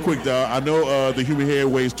ass. Real quick, dog. I know the human head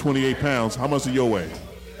weighs 28 pounds. How much do your weigh?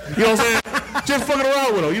 You know what I'm saying? Just fucking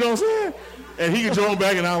around with him. You know what I'm saying? And he can join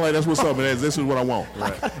back, and I'm like, that's what's up, man. This is what I want.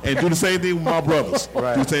 Right. And do the same thing with my brothers.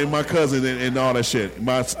 Right. Do the same with my cousin and all that shit.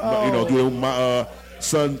 Do it with my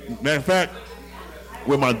son. Matter of fact,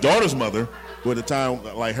 with my daughter's mother, who at the time,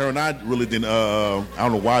 like her and I really didn't. I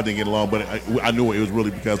don't know why I didn't get along, but I knew it was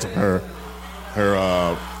really because of her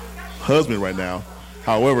husband right now.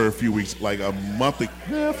 However, a few weeks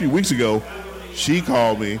ago, she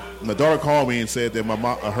called me. My daughter called me and said that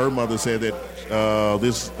her mother said that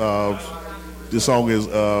this song is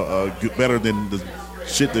better than the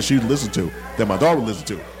shit that she listened to, that my daughter listened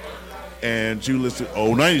to, and she listened to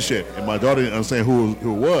old 90s shit, and my daughter didn't understand who it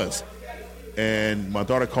was, and my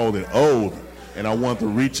daughter called it old. And I wanted to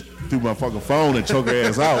reach through my fucking phone and choke her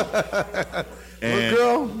ass out. And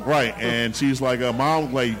girl. Right, and she's like,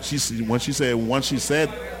 "Mom," like once she said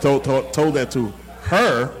told that to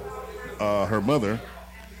her mother.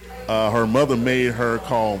 Her mother made her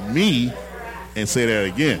call me and say that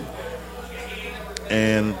again.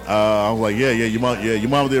 And I was like, "Yeah, your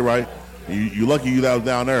mom did right. You lucky you that was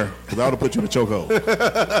down there, because I would have put you in a chokehold." You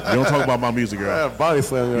don't talk about my music, girl. Yeah, body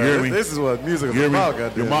slam. This is what music is about,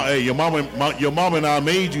 goddamn. Your mom and I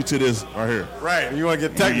made you to this right here. Right. You want to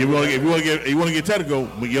get technical? You want to get technical?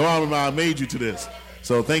 Your mom and I made you to this.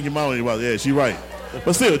 So thank your mom. Yeah, she's right.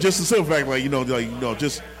 But still, just the simple fact,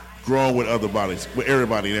 just growing with other bodies, with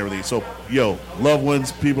everybody and everything. So, loved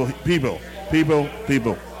ones, people,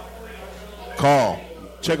 call.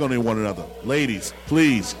 Check on one another. Ladies,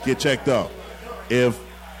 please get checked up. If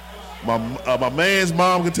my man's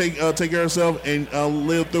mom can take care of herself and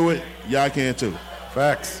live through it, y'all can too.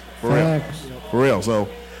 Facts. For real. So,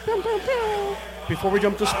 before we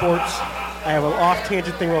jump to sports, I have an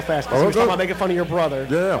off-tangent thing real fast. Because we were talking about making fun of your brother.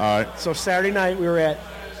 Yeah. All right. So Saturday night we were at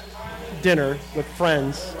dinner with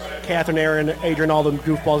friends. Catherine, Aaron, Adrian, all them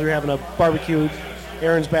goofballs. We were having a barbecue in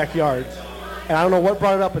Aaron's backyard. And I don't know what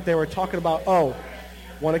brought it up, but they were talking about,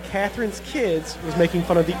 one of Catherine's kids was making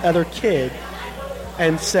fun of the other kid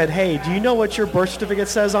and said, "Hey, do you know what your birth certificate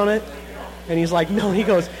says on it?" And he's like, "No." He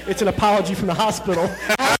goes, "It's an apology from the hospital."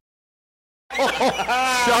 This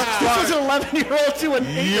was an 11-year-old to an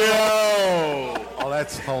 8-year-old. Yo! Oh,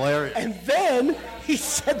 that's hilarious. And then he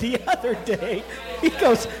said the other day, he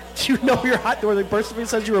goes, "Do you know where the birth certificate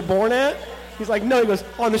says you were born at?" He's like, "No." He goes,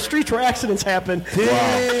 "On the streets where accidents happen."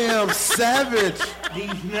 Damn, savage.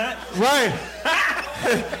 He's not. Right.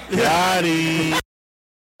 Got him.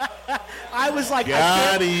 I was like,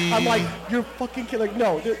 Got him. I'm like, "You're fucking kidding." Like,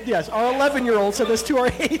 no, yes, our 11-year-old said this to our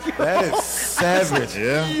 8-year-old. That is savage.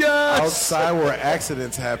 Yeah. Yes. Outside where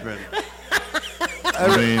accidents happen.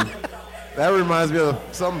 I mean, that reminds me of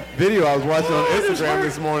some video I was watching on Instagram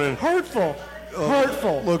this morning. Hurtful.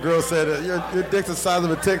 Little girl said, your dick's the size of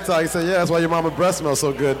a TikTok. He said, "Yeah, that's why your mama's breast smells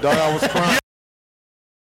so good, dog." I was crying.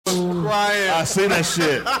 I seen that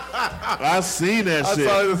shit. I seen that shit. I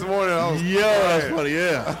saw it this morning. I was that's funny,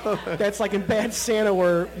 yeah. That's like in Bad Santa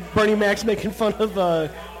where Bernie Mac's making fun of the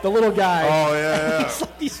little guy. Oh, yeah. He's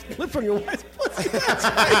like, "He's split from your wife's pussy." That's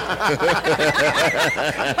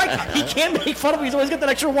like, he can't make fun of him. He's always got that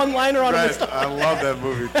extra one-liner on him and stuff. I love that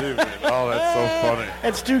movie, too, man. Oh, that's so funny.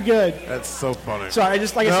 It's too good. That's so funny. Sorry, I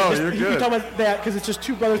just, like I said, you're you good. talking about that because it's just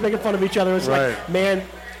two brothers making fun of each other. It's Right. like, man,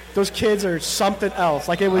 Those kids are something else.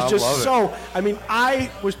 Like, it was just so. I mean,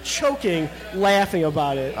 I was choking laughing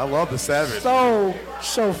about it. I love the Savage.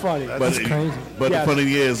 So funny. That's crazy. But the funny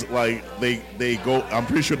thing is, like, they go. I'm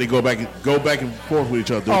pretty sure they go back and forth with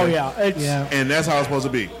each other. Oh yeah, and that's how it's supposed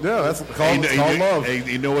to be. Yeah, that's called love. And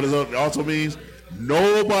you know what it also means?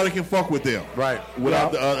 Nobody can fuck with them. Right.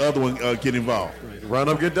 Without the other one getting involved. Run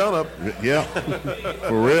up, get done up. Yeah.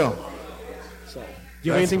 For real. Do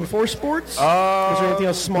you have anything before sports? Was there anything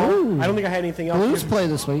else small? I don't think I had anything else. Blues play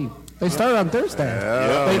this week. They started on Thursday.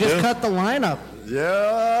 Yeah, they just cut the lineup.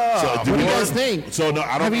 Yeah. So, what do you guys think? So no,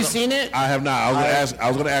 I don't. Have you seen it? I have not. I was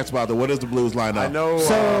going to ask about that. What is the Blues lineup? I know.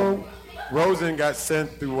 So Rosen got sent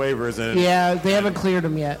through waivers, and yeah, they haven't cleared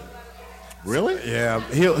him yet. Really? Yeah,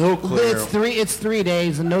 he'll clear. It's 3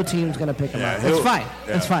 days, and no team's going to pick him up. It's fine.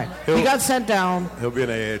 Yeah. It's fine. He got sent down. He'll be in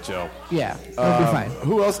the AHL. Yeah, he'll be fine.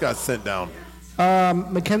 Who else got sent down?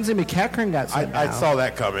 Mackenzie McEachern got sent down. I saw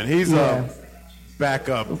that coming. He's a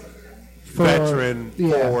backup veteran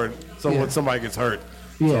forward. So when somebody gets hurt,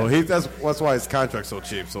 so that's why his contract's so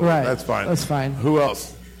cheap. So that's fine. That's fine. Who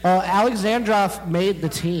else? Alexandrov made the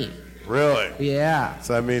team. Really? Yeah.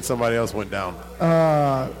 So that means somebody else went down.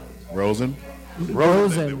 Rosen.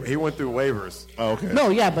 He went through waivers. Oh, okay. No,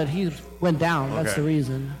 yeah, but he went down. That's the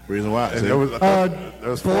reason. Reason why? There was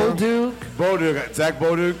Bolduc. Zach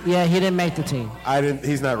Bolduc. Yeah, he didn't make the team.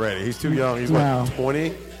 He's not ready. He's too young. He's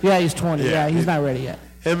 20. Yeah, he's 20. Yeah, he's not ready yet.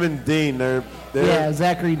 Him and Dean, they're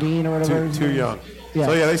Zachary Dean or whatever. Too young. Yeah.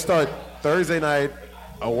 So they start Thursday night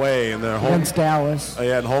away, and they're home against Dallas.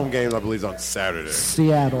 And home games I believe is on Saturday.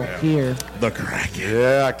 Seattle here. The Kraken.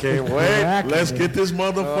 Yeah, I can't wait. Let's get this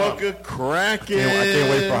motherfucker cracking. I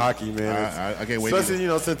can't wait for hockey, man. I can't wait.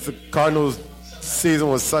 Especially since the Cardinals season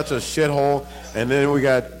was such a shithole, and then we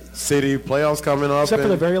got city playoffs coming up. Except for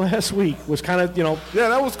the very last week was kind of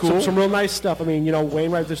that was cool. Some real nice stuff. I mean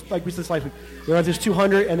Wainwright just like we said last week. Wainwright this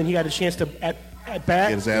 200, and then he got a chance to at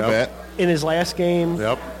bat in his last game.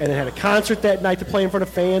 Yep. And then had a concert that night to play in front of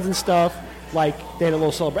fans and stuff. Like they had a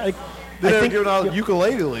little celebration. They were giving out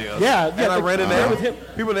ukulele. Yeah. And I ran in there with him.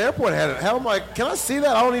 People in the airport had it. Hell, I'm like, can I see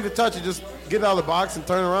that? I don't need to touch it. Just get it out of the box and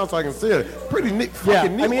turn around so I can see it. Pretty neat.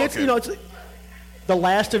 Fucking neat. I mean, it's the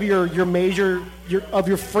last of your major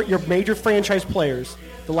franchise players.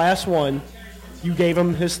 The last one, you gave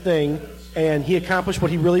him his thing, and he accomplished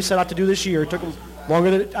what he really set out to do this year. It took him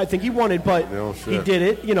longer than I think he wanted, but he did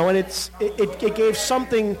it. And it gave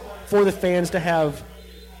something for the fans to have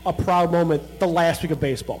a proud moment the last week of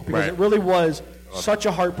baseball, because it really was such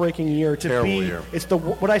a heartbreaking year to terrible be. Year. It's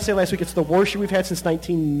what I say last week. It's the worst year we've had since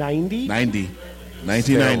 1990.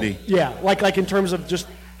 1990. Yeah, like in terms of just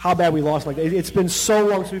how bad we lost. Like it's been so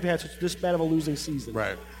long since we've had this bad of a losing season.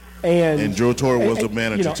 Right. And Joe Torre was the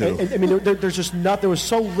manager too. I mean, there's just there was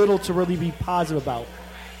so little to really be positive about.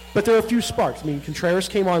 But there are a few sparks. I mean, Contreras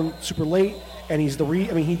came on super late, and he's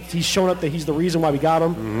he's shown up that he's the reason why we got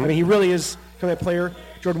him. Mm-hmm. I mean, he really is kind of that player.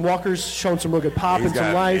 Jordan Walker's shown some real good pop and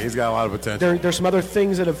some life. He's got a lot of potential. There's some other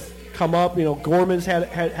things that have come up. Gorman's had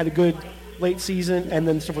a good late season, and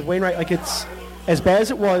then stuff with Wainwright. Like it's as bad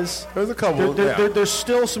as it was. There's a couple. There's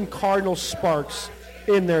still some Cardinal sparks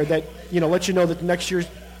in there that let you know that next year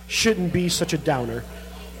shouldn't be such a downer.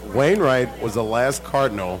 Wainwright was the last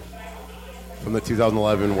Cardinal from the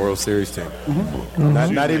 2011 World Series team.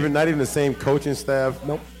 Mm-hmm. Not even the same coaching staff.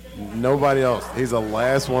 Nope. Nobody else. He's the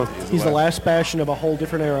last one. He's the last bastion of a whole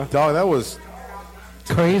different era. Dog, that was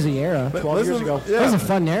crazy era. 12 years ago. Yeah, that was a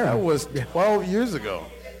fun era. That was 12 years ago.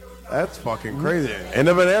 That's fucking crazy. End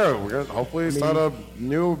of an era. We're gonna hopefully start a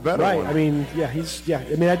new, better one. I mean, I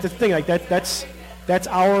mean, that's the thing. Like that's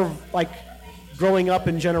our growing up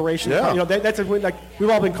in generation. Yeah. That's we've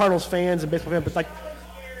all been Cardinals fans and baseball fans, but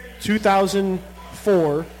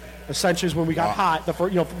 2004 essentially is when we got hot. The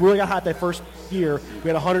first, really got hot that first year. We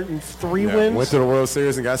had 103 wins. Went to the World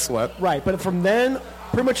Series and got swept. Right, but from then,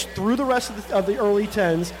 pretty much through the rest of the early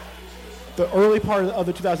 10s, the early part of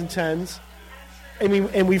the 2010s. I mean,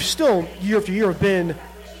 and we've still year after year have been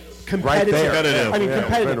competitive. Right there. I mean,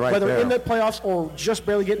 competitive, right whether there. in the playoffs or just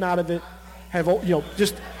barely getting out of it.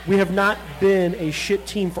 We have not been a shit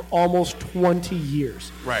team for almost 20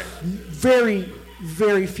 years. Right. Very,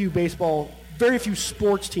 very few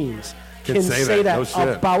sports teams can say that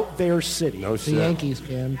no about their city. No shit. The Yankees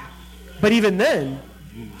can. But even then,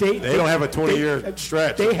 they don't have a 20-year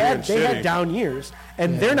stretch. They had down years,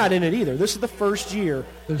 and they're not in it either. This is the first year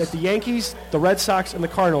that the Yankees, the Red Sox, and the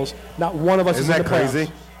Cardinals, not one of us is in the playoffs.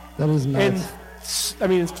 Crazy? That is nuts. And I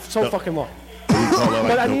mean, it's so fucking long.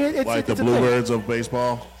 But I mean, it's the Bluebirds of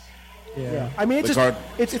baseball. Yeah. I mean, it's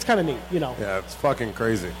kind of neat, Yeah, it's fucking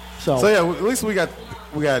crazy. So yeah, at least we got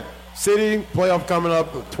City playoff coming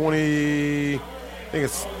up. I think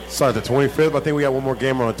it's starts the 25th. But I think we got one more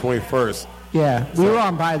game on the 21st. Yeah, we were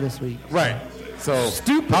on bye this week. Right. So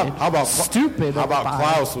Stupid. How about Stupid. How about bye.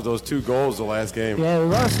 Klaus with those 2 goals the last game? Yeah, it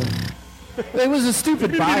was awesome. It was a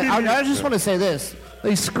stupid bye. I just want to say this: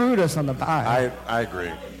 they screwed us on the bye. I agree.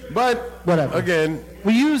 But Whatever. Again,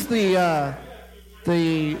 We used the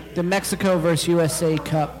Mexico versus USA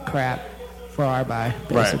Cup crap for our bye,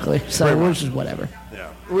 basically. Right. So Pretty we're much. just whatever.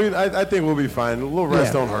 yeah, I think we'll be fine. A little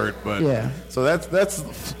rest Yeah. don't hurt, but Yeah. So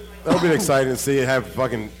that'll be exciting to see it have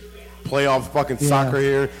fucking playoff fucking soccer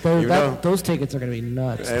here. Those tickets are going to be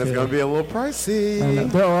nuts. And it's too. going to be a little I know.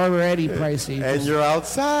 pricey. They're already pricey. And you're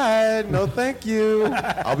outside. No, thank you.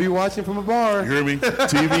 I'll be watching from a bar. You hear me?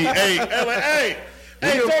 TV.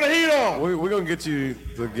 Hey, throw the heat on. We're going to get you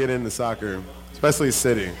to get into soccer, especially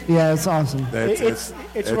City. Yeah, it's awesome.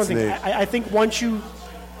 It's one thing. neat. I think once you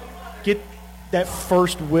get that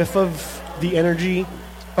first whiff of the energy,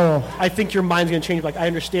 I think your mind's going to change. Like, I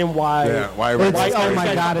understand why. Yeah, why It's- why- oh my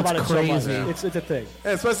guys God, talk about it's it so much. crazy. It's a thing.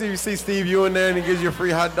 And especially if you see Steve Ewan there and he gives you a free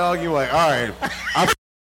hot dog, you're like, all right.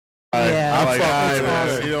 Yeah, I'm like, all right, it's man,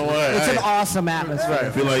 awesome. you know what? It's Hey, an awesome atmosphere. I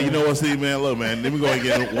feel like, you know what, Steve, man? Look, man, let me go and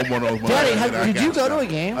get one more of those. Daddy, did you go to a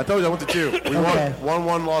game? I told you I went to 2. We Okay. won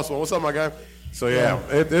 1, lost 1. What's up, my guy? So, yeah,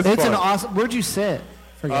 it's It's fun. an awesome. Where'd you sit?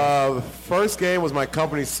 The first game was my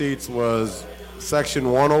company seats was section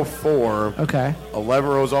 104. Okay. 11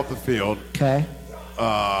 rows off the field. Okay.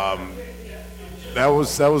 That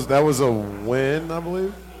was a win, I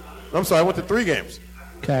believe. I'm sorry, I went to 3 games.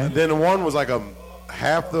 Okay. And then one was like a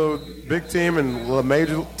half the big team and the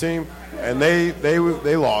major team, and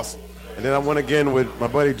they lost. And then I went again with my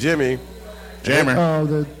buddy Jimmy. Jammer.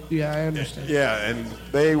 Oh, I understand. Yeah, and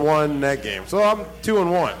they won that game. So I'm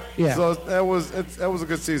 2-1. Yeah. So that was a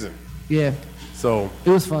good season. Yeah. So it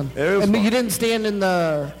was fun. It was and fun. you didn't stand in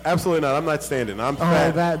the. Absolutely not. I'm not standing. I'm Oh,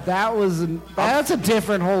 fat. that's a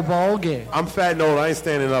different whole ball game. I'm fat and old. I ain't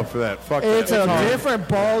standing up for that. Fuck It's that. a different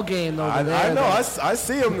ball game over there. I know. I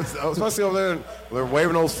see them, especially over there. They're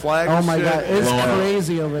waving those flags. Oh and my shit. God, it's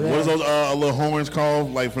crazy over there. What is those little horns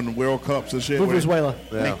called, like from the World Cups and shit? Venezuela.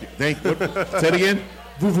 Yeah. Thank you. Say it again.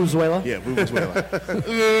 Venezuela. Yeah, Venezuela.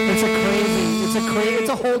 It's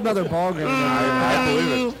a whole nother ball game. I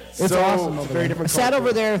believe it. It's So, awesome over very there. different I sat culture.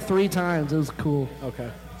 over there 3 times. It was cool.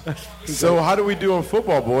 Okay. So how do we do on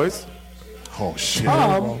football, boys? Oh shit.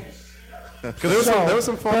 Because there was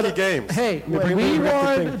some funky games. Hey, bring we back the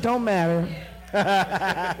won. thing. It don't matter.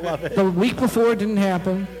 The week before it didn't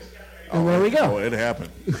happen. And there we Oh, go. it happened.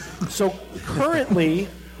 So currently,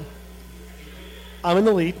 I'm in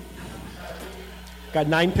the lead. Got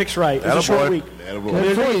 9 picks right. It was a short Attaboy. week. Attaboy.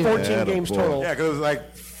 There's only Attaboy. 14 games total. Yeah, because it was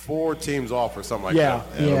like 4 teams off or something like Yeah.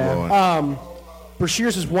 that. Yeah.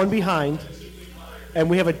 Brashears is 1 behind, and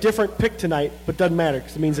we have a different pick tonight, but doesn't matter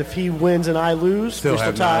because it means if he wins and I lose, Still we still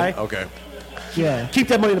have tie. 9. Okay. Yeah. Keep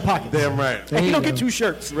that money in the pocket. Damn right. And you you don't go. get 2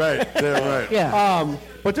 shirts. Right. Damn right. Yeah.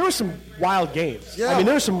 But there were some wild games. Yeah. I mean,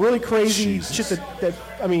 there was some really crazy shit that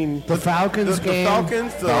I mean, the Falcons The game.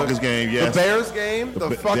 Falcons game, yes. The Bears game.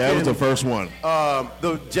 The fucking. That was the first one.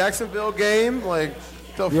 The Jacksonville game. Like.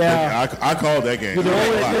 The Yeah. I called that game. Well,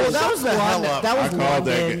 that was the hell London. up. That was I called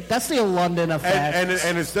that London. game. That's the London effect.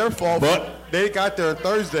 And it's their fault. But- they got there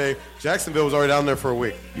Thursday. Jacksonville was already down there for a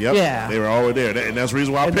week. Yep. Yeah. They were already there. And that's the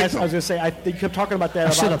reason why I and picked that's, I was them. going to say, they kept talking about that. I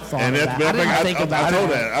should about, have thought And of that's that. I didn't I think about told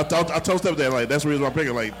that. that. I told Steph that, like, that's the reason why I picked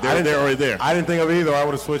it. Like, I they're already there. I didn't think of it either. I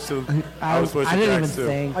would have switched to. I would have switched I to didn't even Jacks too.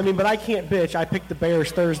 think. I mean, but I can't bitch. I picked the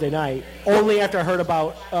Bears Thursday night only after I heard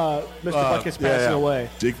about Mr. Backus passing away.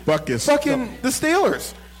 Jake Backus. Fucking the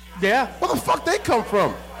Steelers. Yeah. Where the fuck they come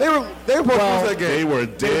from? They were supposed to lose that They game. were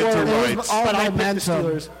dead to It was rights. all But I picked the momentum.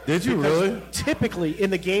 Steelers. Did you because really? Typically,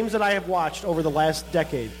 in the games that I have watched over the last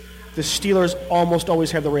decade, the Steelers almost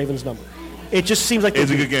always have the Ravens number. It just seems like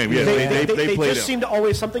It's a good game, yeah. They they played just it. seem to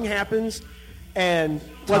always something happens, and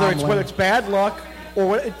whether Tomlin. it's bad luck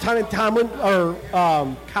or Tomlin or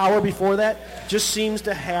Cowher before that, just seems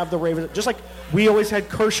to have the Ravens. Just like we always had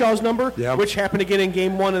Kershaw's number, Yeah. which happened again in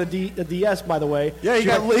Game 1 of the DS, by the way. Yeah, he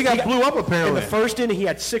got blew up In apparently. the first inning, he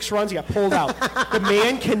had 6 runs. He got pulled out. The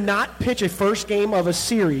man cannot pitch a first game of a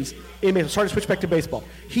series. Sorry to switch back to baseball.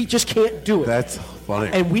 He just can't do it. That's funny.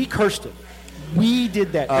 And we cursed him. We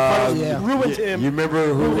did that. The Cardinals ruined him. You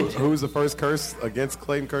remember Ruined who was the first curse against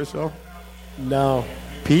Clayton Kershaw? No.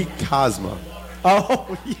 Pete Cosma.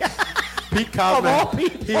 Oh, yeah. Pete Of all Cosma.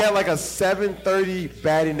 people. He had like a 730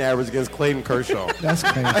 batting average against Clayton Kershaw. That's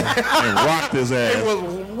crazy. And rocked his ass. It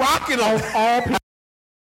was rocking on All people.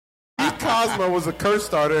 Pete Hosmer was a Kershaw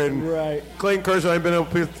starter, and Clayton Kershaw ain't been able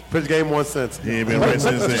to pitch game one since. He ain't been right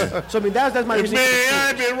since then. So I mean, that's my reason. Man, I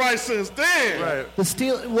ain't been right since then. Right. The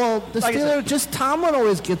Steelers, just Tomlin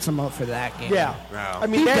always gets them up for that game. Yeah. Wow. I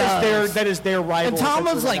mean, that is their rival. And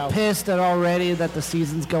Tomlin's like pissed at already that the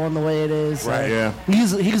season's going the way it is. Right. Yeah.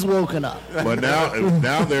 He's woken up. But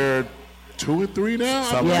now they're 2-3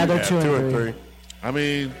 now. Yeah, they're 2-3. I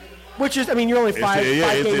mean, which is, I mean, you're only five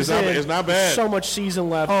games in. It's not bad. So much season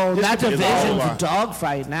left. Oh, that division's a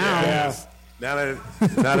dogfight now. Yeah. Now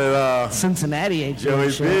that Cincinnati ain't Joey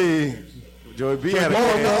B had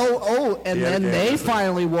a and then they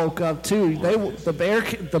finally woke up too. The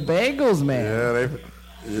Bengals, man. Yeah,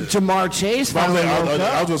 Jamar Chase finally woke up.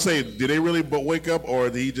 I was gonna say, did they really wake up, or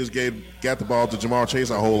did he just got the ball to Jamar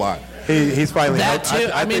Chase a whole lot? He's finally that too.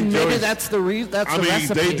 I mean, maybe that's the reason. That's the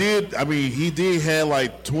recipe. They did. I mean, he did have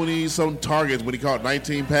like 20-some targets when he caught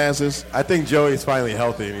 19 passes. I think Joey's finally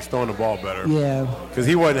healthy and he's throwing the ball better. Yeah, because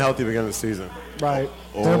he wasn't healthy beginning of the season. Right.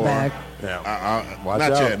 They're back.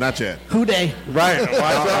 Yeah. Not yet. Who they? Right. Watch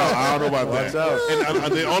out. I don't know about that.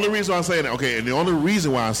 And the only reason I'm saying that, and the only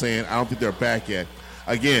reason why I'm saying I don't think they're back yet.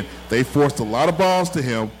 Again, they forced a lot of balls to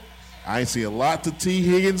him. I ain't see a lot to T.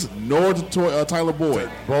 Higgins nor to Tyler Boyd.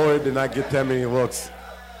 Boyd did not get that many looks.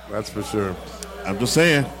 That's for sure. I'm just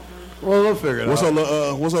saying. Well, we'll figure it out.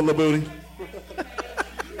 What's up, Lil Booty?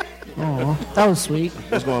 Oh, that was sweet.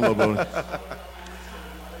 What's going on, Lil Booty?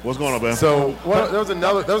 What's going on, man? So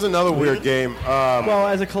there was another weird game. Well,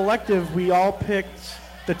 as a collective, we all picked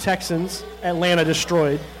the Texans. Atlanta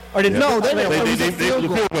destroyed. Or did no? They field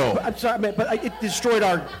goal. I'm sorry, but it destroyed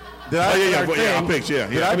our. I picked.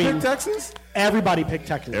 Did I pick Texans? Everybody picked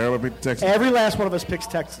Texans. Everybody picked Texans. Every last one of us picks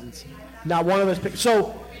Texans. Not one of us picked.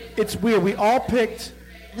 So it's weird. We all picked.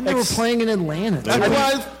 And they were playing in Atlanta.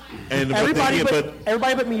 Everybody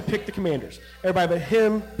but me picked the Commanders. Everybody but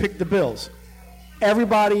him picked the Bills.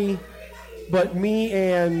 Everybody but me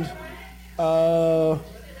and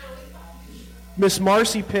Miss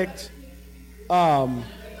Marcy picked the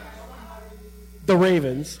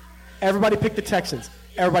Ravens. Everybody picked the Texans.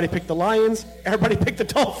 Everybody picked the Lions. Everybody picked the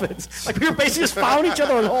Dolphins. Like, we were basically just following each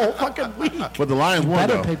other the whole fucking week. But the Lions won,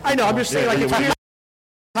 though. I know. I'm just saying, it's weird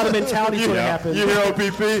how the mentality sort of happens. You hear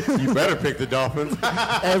OPP? You better pick the Dolphins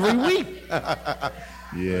every week.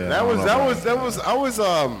 Yeah. I was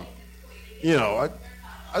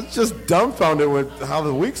just dumbfounded with how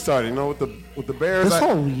the week started. With the Bears. This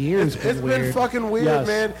whole year's it's been fucking weird,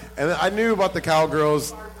 man. And I knew about the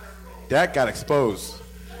Cowgirls. That got exposed.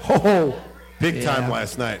 Big time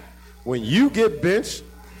last night. When you get benched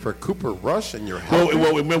for Cooper Rush and you're healthy.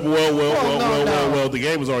 Well, the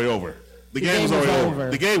game was already over. The game was already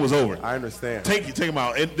over. The game was over. I understand. Take him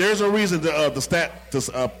out. And there's a reason the stat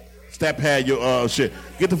pad your shit.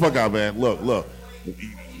 Get the fuck out, man. Look.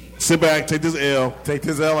 Sit back, take this L. Take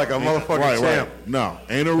this L like a motherfucking champ. Right. No,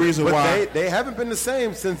 ain't no reason why. They haven't been the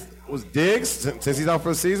same since Diggs, since he's out for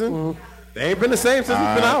the season. Mm-hmm. They ain't been the same since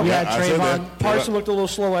he's been out. Yeah, Trayvon Parson looked a little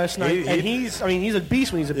slow last night, and he's a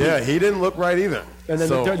beast when he's a beast. Yeah, he didn't look right either. And then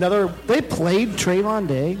They played Trayvon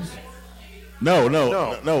Diggs? No.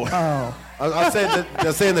 Oh. I'm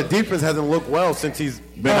saying the defense hasn't looked well since he's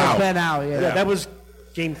been out. Been out, yeah. That was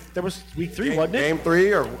week 3, wasn't it? Game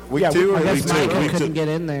 3 or week 2? I guess Michael couldn't get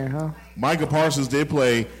in there, huh? Micah Parsons did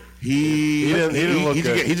play. He didn't look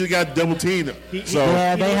good. He just got double teamed.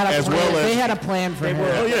 They had a plan for him.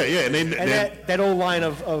 Oh yeah. And that old line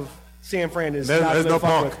of San Fran is there's no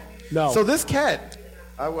punk. No. So this cat,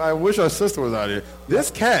 I wish our sister was out here.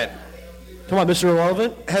 This cat, come on, Mr.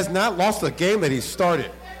 Irrelevant, has not lost a game that he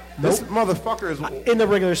started. Nope. This motherfucker is in the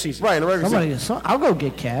regular season. Right, in the regular season. I'll go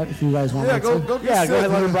get Kat if you guys want. Yeah, go ahead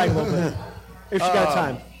and let her brag a little bit if she got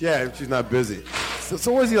time. Yeah, if she's not busy.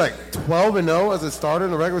 So what is he like 12-0 as a starter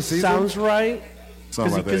in the regular season? Sounds right.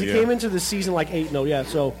 Because he came into the season like 8-0. Yeah,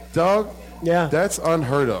 so Doug. Yeah, that's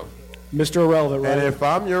unheard of. Mr. Irrelevant, right? And if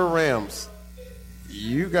I'm your Rams,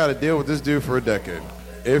 you got to deal with this dude for a decade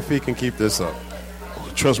if he can keep this up.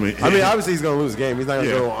 Trust me. I mean, obviously he's going to lose a game. He's not going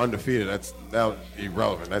to go undefeated. That's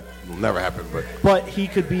irrelevant. That will never happen. But he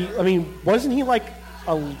could be. I mean, wasn't he like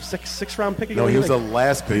a sixth round pick? No, he was the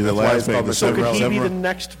last pick. The last pick. So could he be the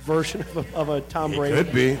next version of a Tom Brady?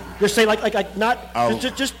 Could be. Just say like not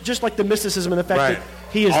just like the mysticism and the fact that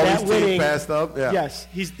he is all that winning. Passed up. Yeah. Yes,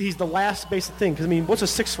 he's the last basic thing. Because I mean, what's a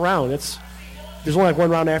 6th round? There's only like 1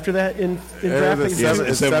 round after that in draft.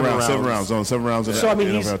 It's 7 rounds. On 7 rounds. So I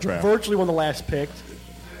mean, he's virtually one of the last picked.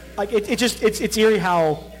 Like it's eerie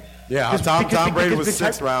how. Yeah, Tom Brady was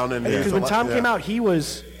 6th round, and because when Tom came out, he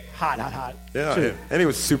was hot. Yeah, and he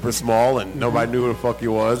was super small, and nobody knew who the fuck he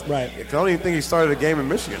was. Right. I don't even think he started a game in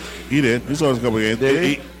Michigan. He did. He started a couple of games. Did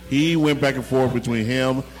he? He went back and forth between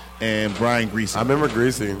him and Brian Greasy. I remember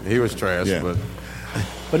Greasy. He was trash,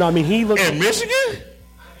 but no, I mean he looked. In Michigan?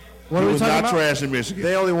 What he are we was talking not about? trash in Michigan.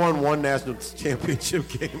 they only won one national championship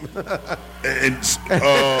game.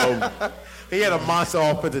 He had a monster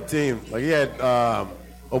offensive team. Like he had.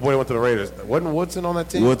 Oh boy, he went to the Raiders. Wasn't Woodson on that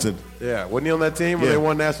team? Woodson. Yeah, wasn't he on that team when they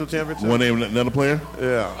won national championship? Want to name another player?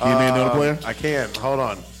 Yeah. Can you name another player? I can't. Hold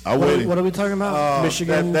on. What are we talking about?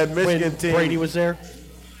 Michigan. That Michigan when team. Brady was there.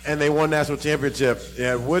 And they won national championship.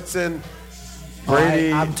 Yeah, Woodson,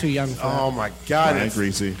 Brady. I'm too young for that. Oh my God. Brian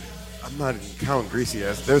Greasy. I'm not even counting Greasy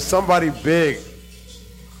as. There's somebody big.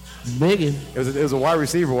 Biggin. It was a wide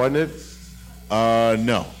receiver, wasn't it?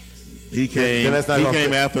 No. He came. Then He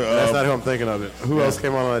came after. That's not who I'm thinking of. It. Who else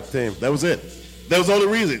came on that team? That was it. That was the only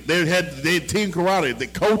reason they had team karate, the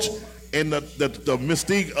coach, and the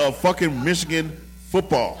mystique of fucking Michigan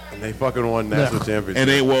football. And they fucking won national championship. And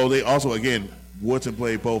they also again Woodson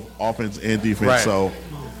played both offense and defense. Right. So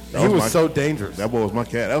he was so dangerous. That boy was my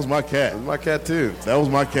cat. That was my cat. That was my cat too. That was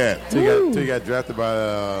my cat. Till he got drafted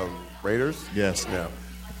by Raiders. Yes. Yeah.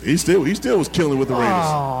 He still was killing with the Raiders.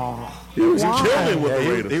 Oh, He was killing with the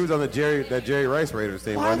Raiders. He was on the Jerry Rice Raiders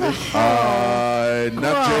team, wasn't he?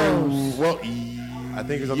 Not Jerry. Well, I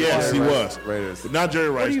think he was on the yes, he Jerry was. Rice Raiders. But not Jerry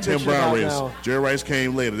are Rice. you Tim bitching Brown about Raiders. now? Jerry Rice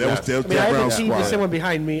came later. That was Yes. Tim I mean, I Brown haven't seen squad. someone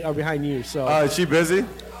behind me or behind you. So Is she busy?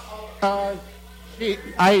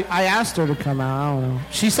 I asked her to come out. I don't know.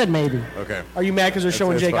 She said maybe. Okay. are you mad because they're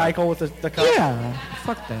showing That's Jake fine. Eichel with the cup? Yeah.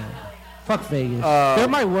 Fuck that. Fuck Vegas. They're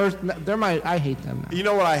my worst. I hate them now. You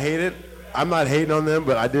know what I hated? I'm not hating on them,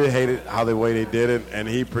 but I did hate it how the way they did it. And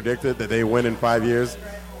he predicted that they win in 5 years,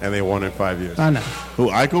 and they won in 5 years. I know. Who,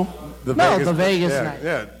 Eichel? The Vegas yeah, night.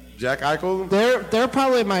 yeah. Jack Eichel. They're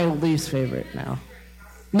probably my least favorite now.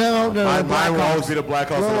 No. Mine will always be the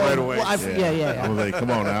Blackhawks right away. Yeah. I was like,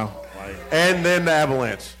 come on now. And then the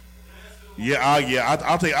Avalanche.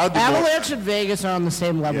 I'll take. I'll do Avalanche and Vegas are on the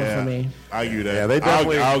same level for me. I'll give you that. Yeah, they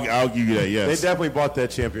definitely. I'll give you that. Yes. They definitely bought that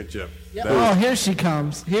championship. Oh, here she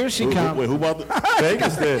comes. Here she comes. Wait, who bought the?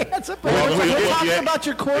 Vegas did. We're talking about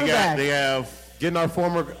your quarterback. They have. Getting our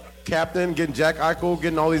former captain, getting Jack Eichel,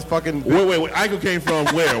 getting all these fucking. Wait. Eichel came from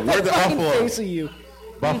where? Where the Fucking face of you.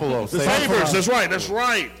 Buffalo. The Sabres. That's right. That's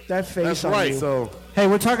right. That face That's on right. you. So Hey,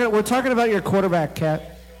 we're talking about your quarterback,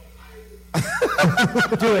 Cat.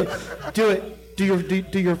 Do it.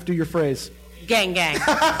 Do your phrase. Gang, gang. So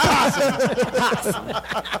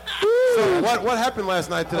what happened last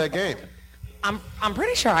night to that game? I'm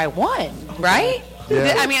pretty sure I won, right?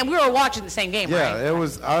 Yeah. I mean, we were watching the same game, Yeah, right? it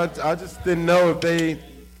was. I just didn't know if they.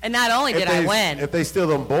 And not only did I win. If they steal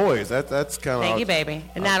them boys, that's kind of. Thank you, baby.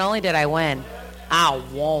 And not only did I win, I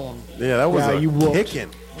won. Yeah, that was you whooped. kicking.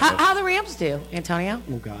 How the Rams do, Antonio?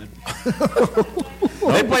 Oh God.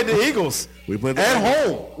 They played the Eagles. We played at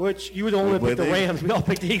home. Which you would only pick the Rams. We all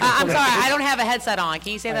picked the Eagles. I'm sorry, I don't have a headset on.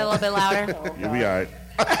 Can you say that a little bit louder? You'll be all right.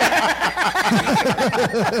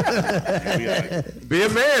 Be a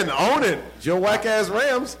man. Own it. Your whack ass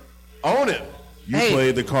Rams. Own it. You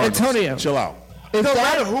played the Cardinals. Antonio. Chill out. It don't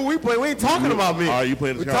matter who we play. We ain't talking about me. All right, you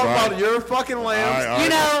played the We Cardinals. talking about your fucking Lambs. All right. You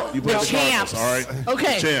know, You played the champs. Cardinals, all right?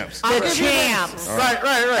 Okay. Champs. The champs. Right.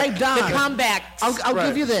 Hey, Don. The comebacks. I'll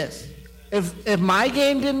give you this. If my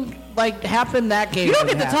game didn't happen, that game. You don't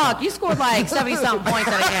get didn't to happen. talk. You scored like 70-something points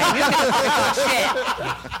in a game. You don't get to talk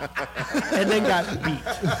shit. And then got beat.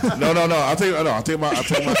 No. I'll take my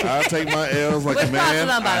L's like a Let's pass man. it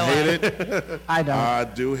on, by I the hate way. it. I don't. I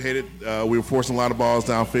do hate it. We were forcing a lot of balls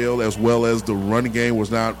downfield, as well as the running game was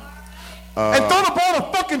not. And throw the ball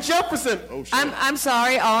to fucking Jefferson. Oh shit! I'm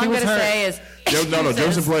sorry. All I'm going to say is.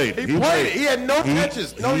 Jefferson played. He played. He had no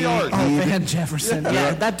catches, no yards. Oh, Van Jefferson.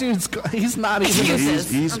 Yeah, that dude's. He's not even.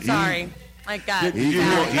 Excuses. I'm sorry. My God.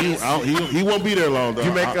 He won't be there long though.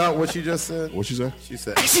 You make out what she just said? What she said? She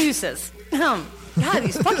said. Excuses. God,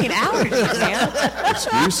 these fucking allergies, man.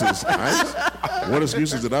 Excuses. What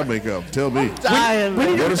excuses did I make up? Tell me.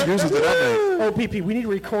 What excuses did I make? Oh, PP, we need to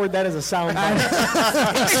record that as a sound bite.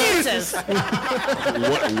 Excuses.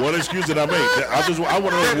 What excuse did I make? I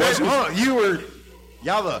want to know what excuse.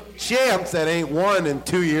 Y'all the champs that ain't won in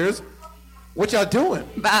 2 years. What y'all doing?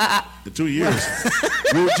 The 2 years.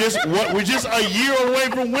 We're just a year away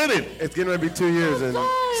from winning. It's getting ready to be 2 years and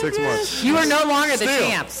 6 months. You are no longer the Still.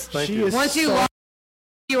 champs. Thank you. Once you lost,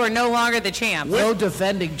 you are no longer the champs. No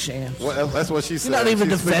defending champs. Well, that's what she said. You're not even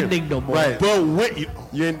She's defending no more. Right. But wait,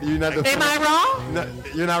 You're not defending. Am I wrong? No,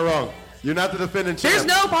 you're not wrong. You're not the defending champ. There's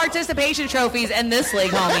no participation trophies in this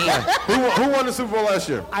league, homie. Who won the Super Bowl last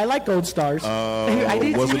year? I like gold stars. wasn't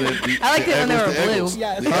it? I liked it when they were blue.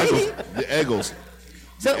 Yes. The Eagles.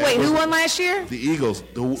 So wait, who won last year? The Eagles.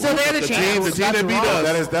 So they're the champs. The team that beat us.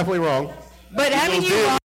 That is definitely wrong. But haven't you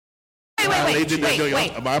lost?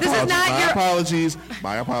 Wait. My This is not your. apologies.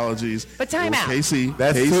 My apologies. But time out. KC.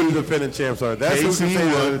 That's KC, who the defending champs are. That's who's KC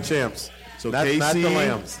defending won. the champs. So not KC, the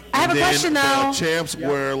Lambs. I have a and then question, though. The champs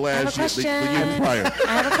were last year, the year prior.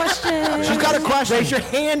 I have a question. She's got a question. Raise your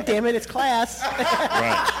hand, damn it! It's class.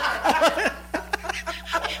 Right.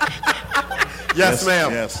 Yes,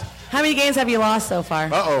 ma'am. Yes. How many games have you lost so far?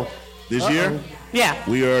 This year, Yeah.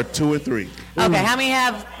 we are 2-3. Okay. How many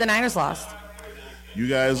have the Niners lost? You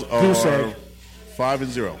guys are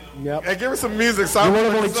 5-0. Yep. Hey, give us some music. You're one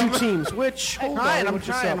of only 2 teams. Which? Hold on. I'm what's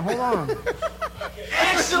trying. up? Hold on. There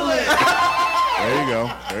you go.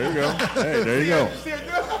 There you go. Hey, there you go.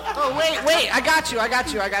 Oh, wait. I got you.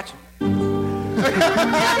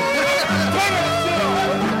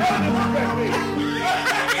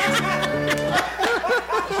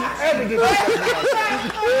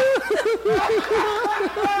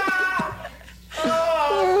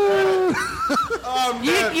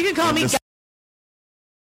 You can call me.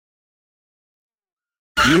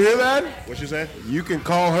 You hear that? What you say? You can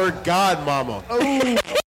call her God Mama.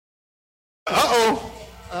 Uh-oh.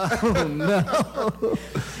 Oh, no.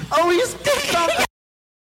 Oh, he's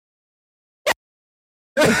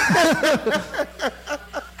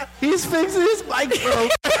He's fixing his microphone.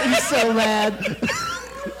 He's so mad.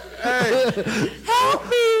 Hey. Help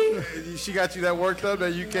me. She got you that worked up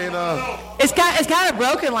that you can't... It's kind of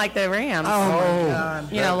broken like the Rams. Oh, my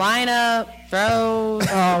God. You know, lineup, throws,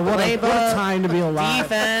 Oh, what a playbook, time to be alive.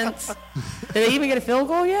 defense. Did they even get a field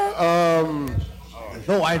goal yet?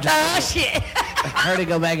 Oh, I just Oh shit! heard it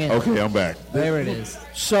go back in. Okay, I'm back. There it is.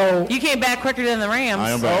 So You came back quicker than the Rams. I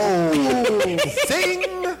am back. Sing!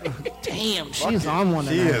 Damn, she's on one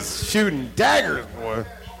She tonight. is shooting daggers, boy.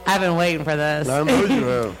 I've been waiting for this. I know you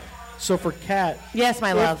have. So for Kat, Yes, my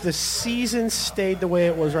if love. the season stayed the way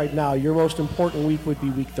it was right now, your most important week would be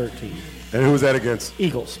week 13. And who's that against?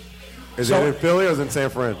 Eagles. Is So- it in Philly or is it in San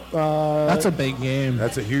Fran? That's a big game.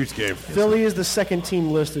 That's a huge game. Philly is the second team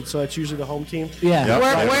listed, so that's usually the home team. Yeah.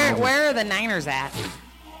 Yep. Where are the Niners at?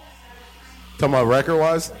 Talking about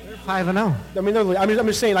record-wise? 5-0. I mean, I'm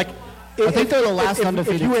just saying, like, I think they're the last if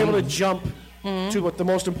undefeated you were able to team. jump to what the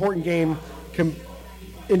most important game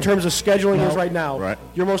in terms of scheduling is right now, Right.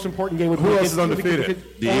 your most important game would be Who else is undefeated?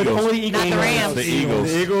 The Eagles. Only Eagles. Not the Rams. The Eagles.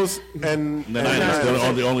 The Eagles and The Niners.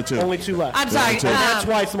 They're the only two. Only 2 left. I'm sorry. And that's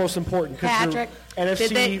why it's the most important. 'cause Patrick, your NFC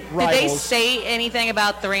did they rivals. say anything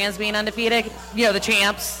about the Rams being undefeated? You know, the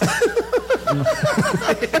champs.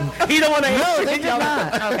 He don't want to answer. No, they did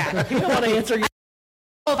not. Okay. He don't want to answer. I don't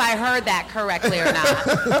know if I heard that correctly or not.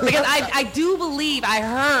 Because I do believe I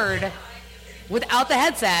heard, without the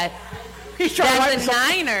headset, He's trying to that write the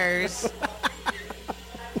something. Niners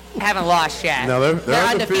haven't lost yet. No, they're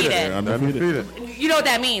undefeated. They're undefeated. You know what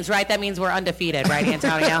that means, right? That means we're undefeated, right,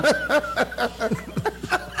 Antonio?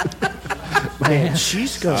 Man,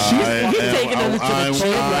 she's good. I'm taking it to the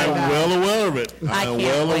chin right now. well aware of it. I am can't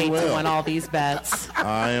well wait to aware. win all these bets.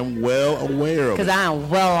 I am well aware of Because it. I am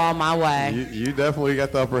well on my way. You definitely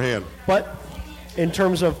got the upper hand. But in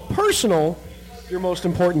terms of personal, your most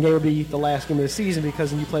important game would be the last game of the season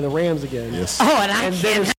because then you play the Rams again. Yes. Oh, and I And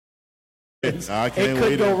then can't. I it can't could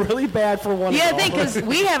wait. go really bad for one. Yeah, of think y'all. because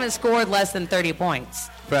we haven't scored less than 30 points.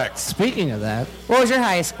 Facts. Speaking of that, What was your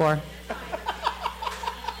highest score?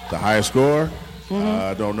 The highest score?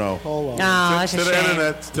 I don't know. Hold on. No, that's To a the shame.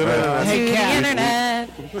 internet. To the internet. To the Kat. internet.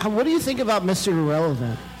 what do you think about Mr.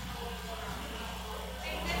 Irrelevant?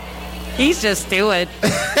 He's just doing.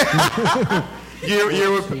 You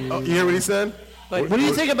hear what he said? What do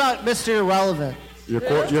you think about Mr. Irrelevant? Your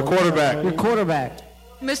quarterback. Your quarterback.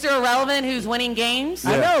 Mr. Irrelevant who's winning games.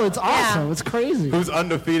 I know, it's Yeah. awesome. It's crazy. Who's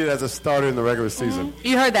undefeated as a starter in the regular season?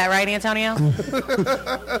 You heard that, right, Antonio?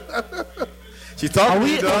 She's talking to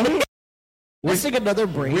you, dog. Let's take another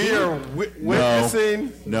break. We are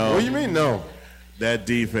witnessing. No. What do you mean, no? That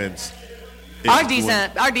defense. Our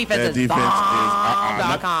defense That is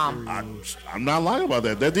bomb.com. bomb.com. I'm not lying about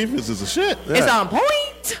that. That defense is a shit. It's on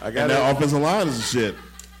point. I got And that offensive line is a shit.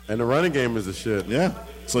 And the running game is a shit. Yeah.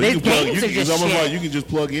 So These you can plug, games are it's just almost shit. like you can just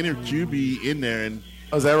plug any QB in there and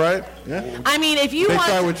Oh, is that right? yeah. I mean, if you They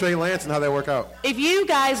tried want, with Trey Lance and how that work out. if you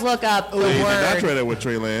guys look up the They did not word trade that with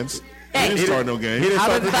Trey Lance. Hey. He didn't start no game. He didn't How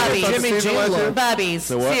start did the- he Bubby? didn't start the Jimmy season G last look? year? Bubbies,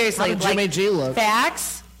 So what? seriously, How did Jimmy G look?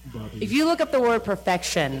 facts. If you look up the word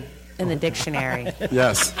perfection in the dictionary,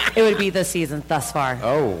 Yes. it would be this season thus far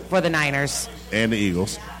Oh. for the Niners. And the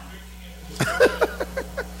Eagles.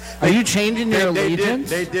 Are you changing your They allegiance?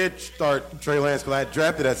 did start Trey Lance because I had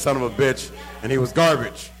drafted that son of a bitch and he was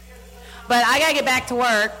garbage. But I gotta get back to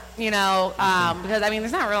work, because I mean,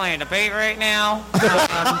 there's not really a debate right now.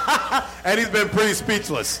 And he's been pretty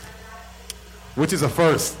speechless, which is a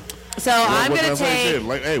first. So I'm gonna take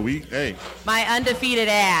hey, my undefeated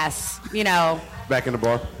ass, Back in the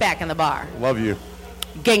bar. back in the bar. Love you.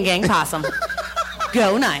 Gang, gang, possum.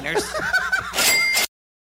 Go Niners.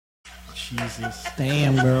 Jesus.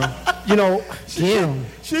 Damn, girl. Damn.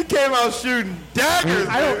 She came out shooting daggers.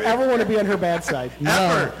 I don't ever want to be on her bad side.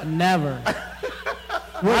 No, never.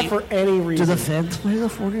 Not for any Do reason. the fans play the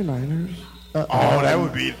 49ers? Oh, that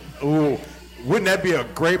would be. Ooh, wouldn't that be a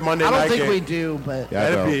great Monday night I don't think game? we do, but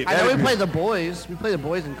Yeah, I know we play the boys. We play the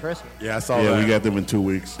boys in Christmas. Yeah, I saw yeah, that. we got them in 2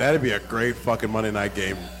 weeks. That'd be a great fucking Monday night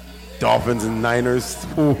game. Dolphins and Niners.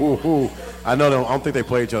 Ooh. I know. I don't think they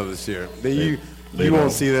play each other this year. You won't.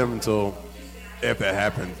 won't see them until if that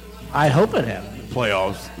happens. I hope it happens.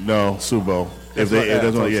 Playoffs. No, Super Bowl. If That's that's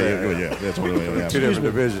what what, I'm yeah, saying. yeah, that's what it Two happens. different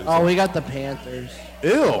divisions. Oh, we got the Panthers.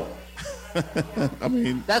 Ew. I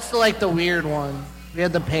mean, That's the weird one. We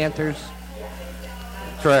had the Panthers.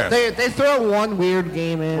 Trash. They throw one weird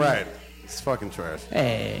game in. Right. It's fucking trash.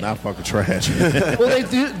 Hey. not fucking trash. Well,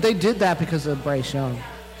 they did that because of Bryce Young.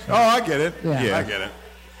 Oh, I get it. Yeah. I get it.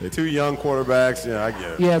 The two young quarterbacks. Yeah, I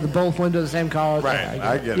get it. Yeah, they both went to the same college. Right,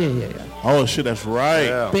 I get it. Yeah. Oh shit, that's right.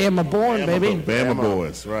 Yeah. Bama born, baby. Bama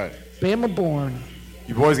boys, right? Bama born.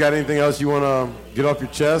 You boys got anything else you want to get off your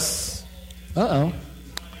chest Uh-oh.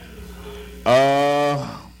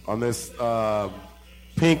 on this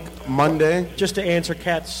Pink Monday? Just to answer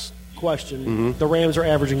Kat's question, the Rams are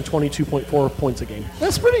averaging 22.4 points a game.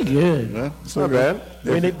 That's pretty good. Yeah, It's not bad.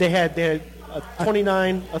 I mean, they had a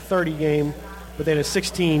 29, a 30 game, but they had a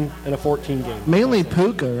 16 and a 14 game. Mainly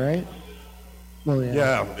Puka, right? Well, yeah.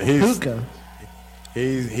 Yeah, he's Puka.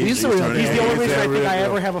 he's the real- turning- He's the only reason I think I real-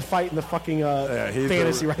 ever have a fight in the fucking he's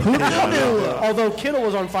fantasy the- right now. Although Kittle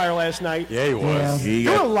was on fire last night. Yeah, he was. Yeah. He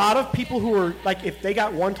There were a got, lot of people who were like, if they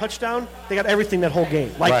got one touchdown, they got everything that whole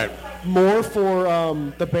game. Like Right. more for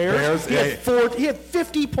the Bears. Bears, He had he had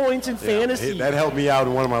 50 points in fantasy. That helped me out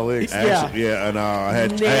in one of my leagues. actually, yeah,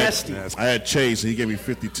 and Nasty. I had Chase, and he gave me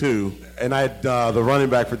 52. And I had the running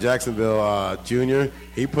back for Jacksonville, Junior.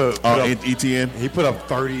 He put up, ETN. he put up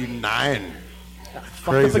 39.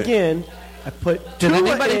 Fucked up Crazy. again. I put Did Tua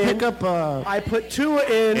anybody in. pick up? I put Tua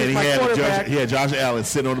in And as he my had quarterback. Josh Allen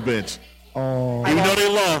sitting on the bench. Oh. Even though they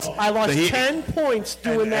lost. I lost he- 10 points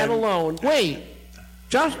doing that alone. Wait.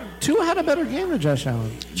 Tua had a better game than Josh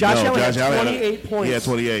Allen. Josh No, Allen Josh had Allen 28 points. He had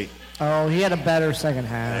 28. Oh, he had a better second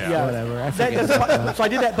half. Yeah. Whatever. I forget That's about why- that. so I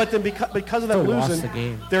did that, but then because of that Still lost losing, the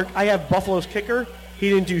game. I have Buffalo's kicker. He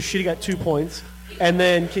didn't do shit. He got 2 points. And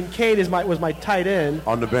then Kincaid was my tight end.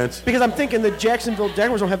 On the bench. Because I'm thinking the Jacksonville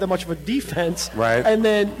Jaguars don't have that much of a defense. Right. And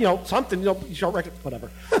then, something, you don't reckon,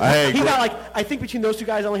 whatever. had He Greg- got I think between those two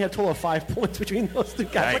guys, I only had a total of 5 points between those two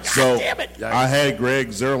guys. Like, So God damn it. I had Greg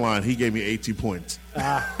Zerline. He gave me 18 points.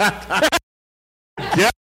 Yeah.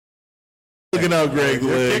 Looking out, Greg.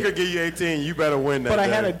 Your Leg. kicker give you 18. You better win that. But I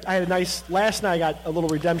day. had a nice, last night I got a little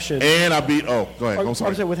redemption. And I beat. Oh, go ahead. I'm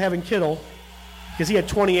sorry. saying with having Kittle, because he had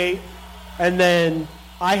 28, and then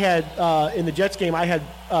I had in the Jets game I had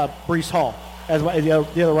Breece Hall as the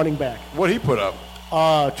other running back. What he put up?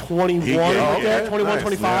 21 He- right yeah, there, okay, 21, nice,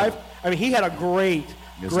 25. yeah. I mean, he had a great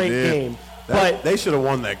Yes, great he did. game. But They should have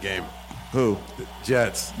won that game. Who? The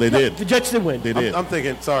Jets. They did. the Jets did win. They did. I'm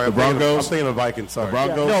thinking. Sorry, The Broncos? I'm thinking of Vikings. Sorry. The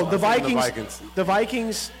Broncos? No, the I'm thinking Vikings. The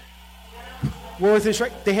Vikings were within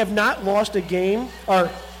strike. They have not lost a game, or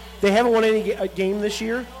they haven't won a game this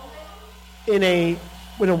year in a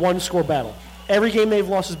one-score battle. Every game they've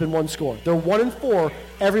lost has been one score. They're 1-4.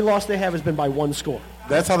 Every loss they have has been by one score.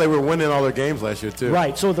 That's how they were winning all their games last year too.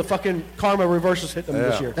 Right. So the fucking karma reverses hit them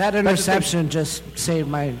this Yeah. year. That interception just saved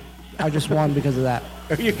my. I just won because of that.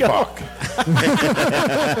 There you go. Fuck.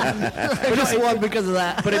 I just won because of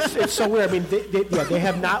that. But it's so weird. I mean, they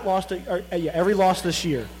have not lost every loss this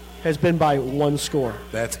year has been by one score.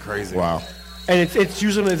 That's crazy. Wow. And it's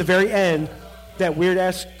usually at the very end that weird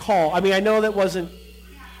ass call. I mean, I know that wasn't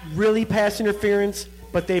really pass interference,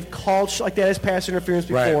 but they've called shit like that as pass interference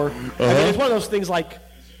before. Right. I mean, it's one of those things like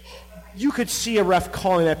you could see a ref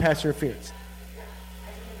calling that pass interference.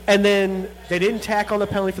 And then they didn't tack on the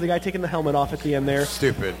penalty for the guy taking the helmet off at the end there.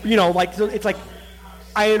 Stupid. It's like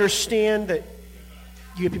I understand that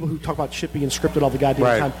you get people who talk about shit being scripted all the goddamn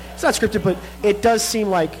Right. time. It's not scripted, but it does seem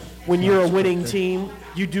like when you're a winning team,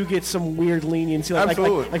 you do get some weird leniency.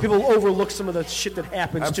 Absolutely. Like people overlook some of the shit that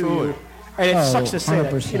happens Absolutely. to you. And it Oh, sucks to say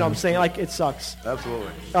that. 100%. You know what I'm saying? Like, it sucks.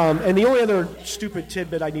 Absolutely. And the only other stupid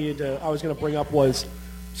tidbit I was going to bring up was,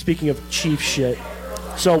 speaking of Chief shit.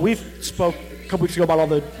 So we spoke a couple weeks ago about all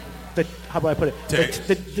the how do I put it?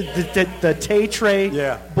 The Tay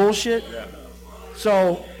Tray bullshit. Yeah.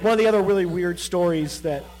 So one of the other really weird stories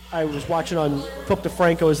that I was watching on Flip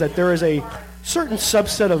DeFranco is that there is a certain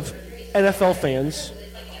subset of NFL fans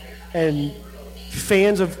and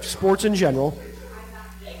fans of sports in general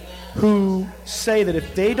who say that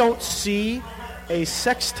if they don't see a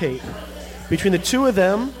sex tape between the two of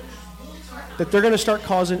them, that they're going to start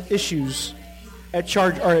causing issues at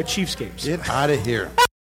Chiefs games. Get out of here.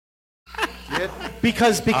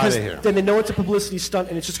 Because then they know it's a publicity stunt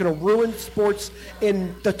and it's just going to ruin sports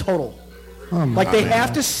in the total. Like they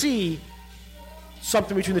have to see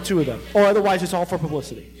something between the two of them, or otherwise it's all for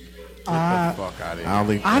publicity. Get the fuck out of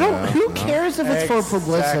here. Who cares if it's for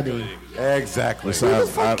publicity? Exactly. Who the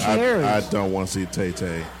fuck cares? I don't want to see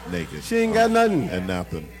Tay-Tay naked. She ain't got nothing. And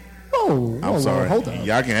nothing. Oh, I'm sorry. Hold on.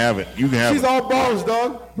 Y'all can have it. You can have She's it. all balls,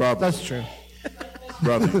 dog. Brother. That's true.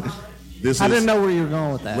 Brother. I didn't know where you were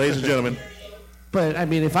going with that. Ladies and gentlemen. But, I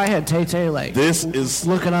mean, if I had Tay-Tay, like, this is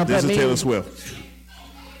looking up at me. This is Taylor Swift.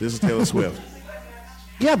 This is Taylor Swift.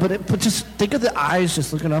 Yeah, but just think of the eyes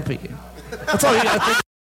just looking up at you. That's all you got to think.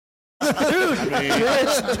 Dude,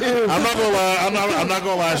 I'm not gonna lie. I'm not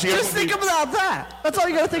gonna lie. Just think about that. That's all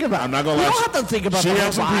you got to think about. I'm not gonna lie. You don't have to think about she the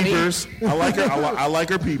has some body. peepers. I like her. I like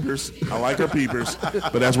her peepers. I like her peepers.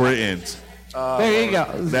 But that's where it ends. There you go.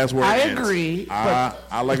 That's where it ends. I agree.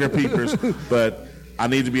 I like her peepers, but I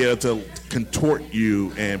need to be able to contort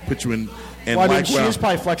you and put you in. And well, I mean, she is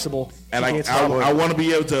probably flexible. And like, I want to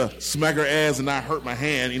be able to smack her ass and not hurt my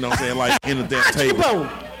hand. You know what I'm saying? Like in the damn table.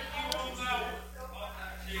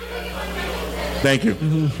 Thank you.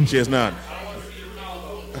 She has not.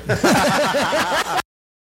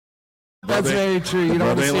 That's very true. You don't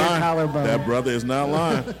want to see a collarbone. That brother is not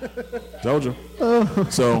lying. Told you.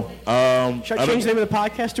 So, should I change the name of the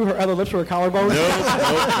podcast to Her Other Lips or Her Collarbone? No,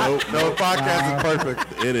 podcast is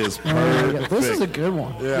perfect. It is perfect. This is a good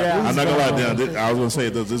one. Yeah. I'm not going to lie down. I was going to say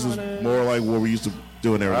this is more like what we used to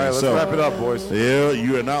do and everything. All right, let's wrap it up, boys. Yeah,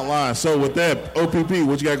 you are not lying. So with that, OPP,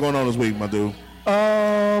 what you got going on this week, my dude?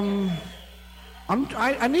 I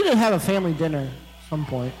need to have a family dinner at some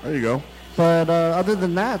point. There you go. But other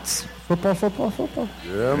than that, it's football.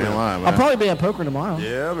 Yeah, man. Lying, man. I'll probably be at poker tomorrow.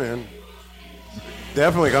 Yeah, man.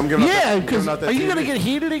 Definitely. I'm giving out that are you TV. going to get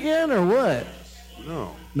heated again or what?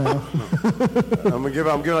 No. No. I'm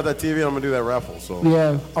giving out that TV and I'm going to do that raffle. So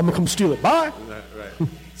Yeah. I'm going to come steal it. Bye. Right.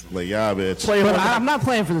 Like, yeah, bitch. But I'm not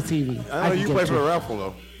playing for the TV. I know you play for the raffle,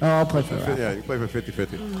 though. Oh, I'll play for the raffle. Yeah, you play for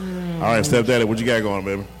 50-50. All right, Stepdaddy, what you got going,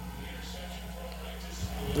 baby?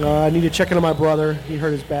 I need to check in on my brother. He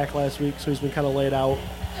hurt his back last week, so he's been kind of laid out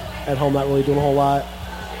at home, not really doing a whole lot.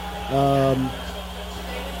 I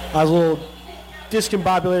was a little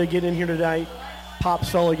discombobulated getting in here tonight. Pops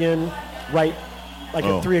fell again right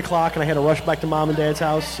at 3 o'clock, and I had to rush back to Mom and Dad's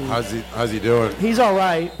house. And how's he doing? He's all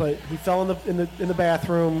right, but he fell in the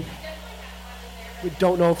bathroom. We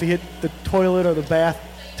don't know if he hit the toilet or the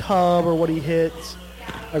bathtub or what he hit.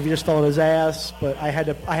 Or if he just fell on his ass, but I had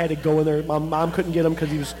to go in there. My mom couldn't get him because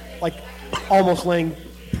he was like almost laying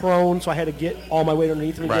prone, so I had to get all my weight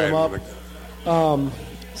underneath him and get him up.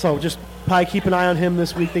 So just probably keep an eye on him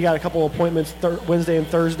this week. They got a couple of appointments Wednesday and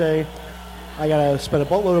Thursday. I gotta spend a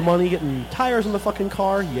boatload of money getting tires in the fucking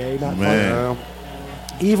car. Yay, not fun.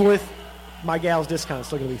 Even with my gal's discount, it's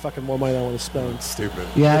still gonna be fucking more money than I want to spend. Stupid.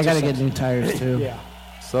 Yeah, I gotta get new tires too. Yeah.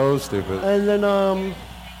 So stupid. And then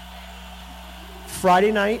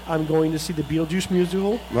Friday night, I'm going to see the Beetlejuice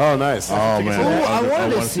musical. Oh, nice. Oh, man. I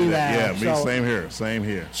wanted to see that. Yeah, me, same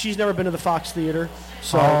here. She's never been to the Fox Theater,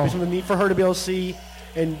 so it's something neat for her to be able to see.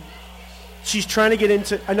 And she's trying to get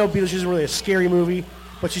into, I know Beetlejuice isn't really a scary movie,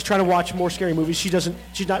 but she's trying to watch more scary movies.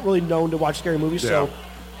 She's not really known to watch scary movies, so.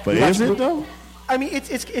 But is it, though? I mean,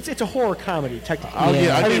 it's a horror comedy, technically.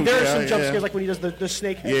 I mean, there are some jump scares, like when he does the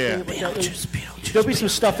snake head thing. Beetlejuice. There'll be some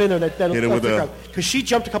stuff in there that'll because she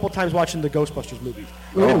jumped a couple of times watching the Ghostbusters movie.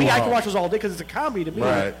 I can watch those all day because it's a comedy to me.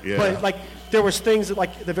 Right, yeah. But like there was things that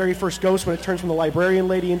like the very first Ghost when it turns from the librarian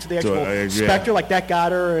lady into the actual specter, like that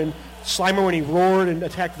got her, and Slimer when he roared and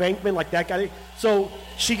attacked Venkman, like that got her. So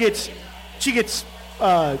she'll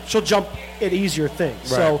jump at easier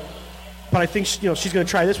things. Right. So. But I think she's going to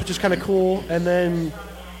try this, which is kind of cool. And then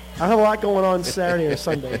I have a lot going on Saturday or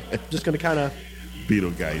Sunday. Just going to kind of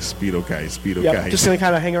Beetlegeist. Just going to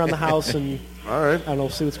kind of hang around the house and all right. I don't know,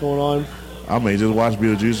 see what's going on. I may just watch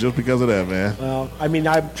Beetlejuice just because of that, man. Well, I mean,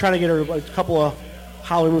 I'm trying to get her a couple of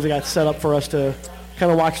Halloween movies I got set up for us to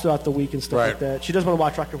kind of watch throughout the week and stuff like that. She does want to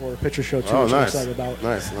watch Rocky Horror Picture Show too, which I'm excited about.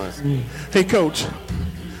 Nice. Hey, Coach.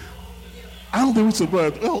 I don't think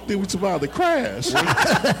we survived the crash.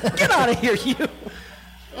 Get out of here, you.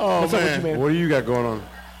 Oh, What's up with you, man? What do you got going on?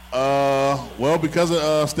 Well, because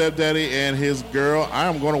of Stepdaddy and his girl, I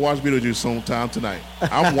am going to watch Beetlejuice sometime tonight.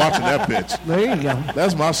 I'm watching that bitch. There you go.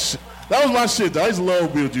 That's my shit. That was my shit, though. I used to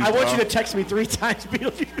love Beetlejuice. I want you to text me 3 times,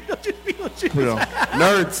 Beetlejuice. You know,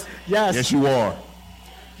 Nerds. Yes. yes, you are.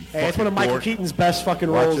 Hey, it's one of Michael dork. Keaton's best fucking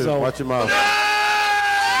roles, though. Watch your mouth.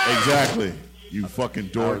 Exactly. You fucking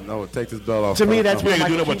dork. No, take this belt off. To me, that's You one of ain't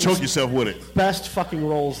gonna do Michael that but choke Keaton's yourself with it. best fucking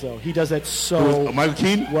roles, though. He does that so Michael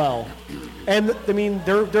Keaton? well. And, I mean,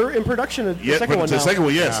 they're in production of the Yeah, second one the now. second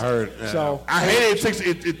one, yes. I heard. Yeah. So, I hate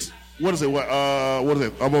it. It's what is it? What is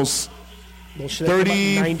it? Almost well, shit,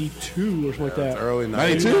 30 about 92 or something like that. Early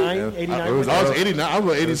 92? 89, 89. It was I was early. 89. I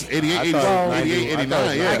was 88, 88, thought 88, 90.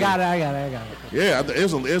 89. Yeah, I got it. yeah.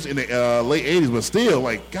 It was in the late 80s, but still,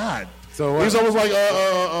 like, God. So It was almost like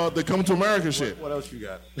the Coming to America shit. What else you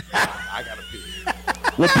got? I got a pee.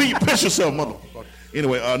 Well, Pete, piss yourself, motherfucker.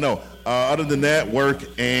 Anyway, no. Other than that, work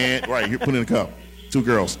and right here, put in a cup. 2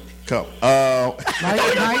 girls, cup.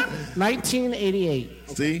 1988.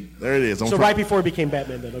 See, there it is. So right before he became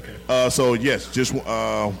Batman, then, okay. So yes, just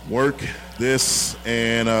work this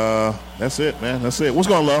and that's it, man. That's it. What's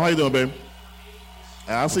going on, love? How you doing, baby?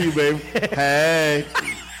 I see you, baby. Hey.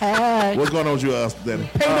 Hey. What's going on with you, Danny?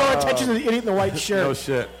 Pay no attention to the idiot in the white shirt. No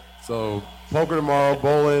shit. So poker tomorrow,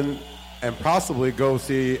 bowling, and possibly go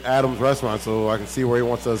see Adam's restaurant so I can see where he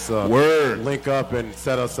wants us link up and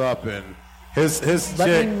set us up. And his Let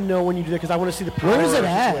chick, me know when you do that because I want to see the power Where is it of the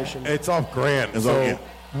at? situation. it's off Grand. It's so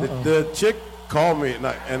off the chick called me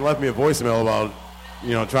and left me a voicemail about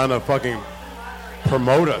trying to fucking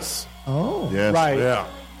promote us. Oh. Yes. Right. Yeah.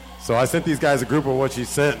 So I sent these guys a group of what she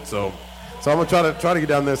sent. So I'm gonna try to get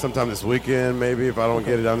down there sometime this weekend, maybe if I don't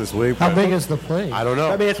get it done this week. How but big is the place? I don't know.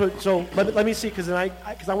 I mean, that's what. So let me see because I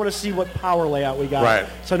want to see what power layout we got. Right.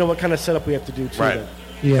 So I know what kind of setup we have to do too. Right. then.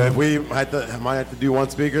 Yeah. If we might have to do one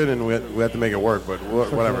speaker, then we have to make it work. But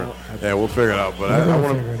whatever. Yeah, we'll figure it out. But I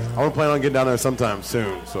want to plan on getting down there sometime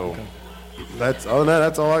soon. So that's other than that,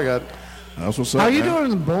 that's all I got. That's what's up. How you man. doing in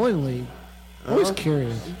the bowling league? Always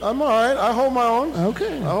curious. I'm all right. I hold my own.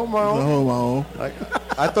 Okay. I hold my own. Oh, my own.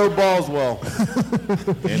 I throw balls well.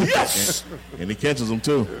 Yes. And he catches them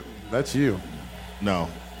too. That's you. No.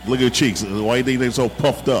 Look at your cheeks. Why you think they're so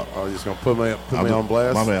puffed up? Oh, you're just gonna put me on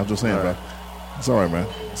blast? My man, I'm just saying, All right. bro. It's all right, man.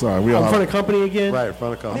 It's all right. We all In front have, of company again. Right, in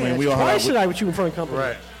front of company. I mean, we all Why have. should I with you in front of company?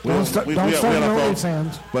 Right. Don't start we no have our folks.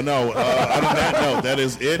 OnlyFans. But no, other than that, no, that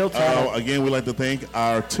is it. He'll tell. Again, we'd like to thank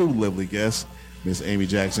our 2 lovely guests, Miss Amy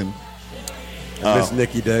Jackson. Miss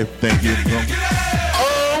Nikki Day. Thank you.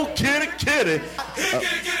 Oh, kitty, kitty.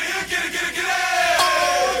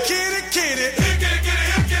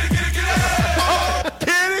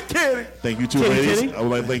 Thank you, 2 Kitty, ladies. kitty. I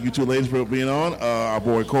would like to thank you 2 ladies for being on. Our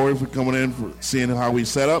boy Corey for coming in, for seeing how we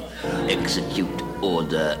set up. Execute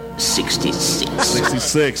Order 66.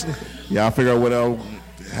 66. Yeah, I'll figure out what else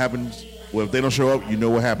happens. Well, if they don't show up, you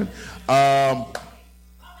know what happened.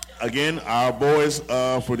 Again, our boys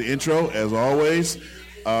for the intro, as always.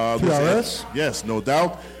 PRS? Yes, no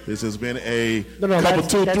doubt. This has been a No, couple,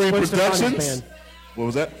 that's 2, Gwen 3 Stefani's productions. band. What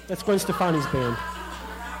was that? That's Gwen Stefani's band.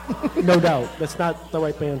 No doubt. That's not the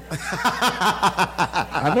right band.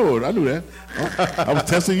 I knew that. I was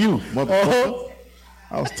testing you, motherfucker.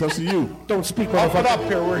 I was testing you. Don't speak, Pump it motherfucker. up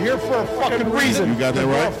here. We're here for a fucking reason. You got that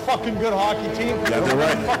We're right. a fucking good hockey team. Got that We're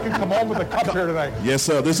right. gonna fucking come home with a cup here tonight. Yes,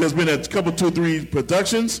 sir. This has been a couple, 2, 3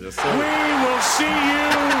 productions. Yes, We will see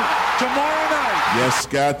you tomorrow night. Yes,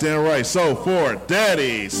 goddamn right. So for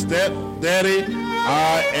Daddy, Step Daddy,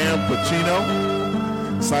 I am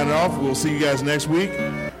Pacino. Signing off. We'll see you guys next week.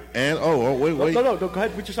 And wait. No, go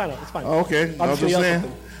ahead. Put your sign up. It's fine. Oh, okay. I I'm was just just gonna saying. yell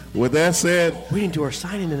something. With that said, We didn't do our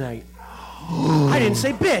signing tonight. I didn't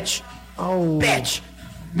say bitch. Oh. Bitch.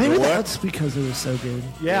 Maybe what? that's because it was so good.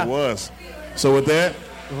 Yeah. it was. So with that,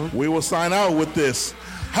 we will sign out with this.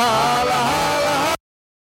 Holla, holla,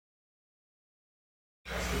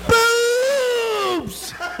 holla.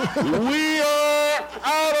 Boobs! We are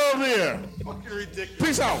out of here.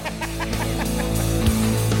 Peace out.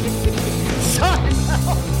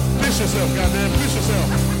 Fish yourself, goddamn. Fish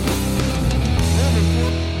yourself.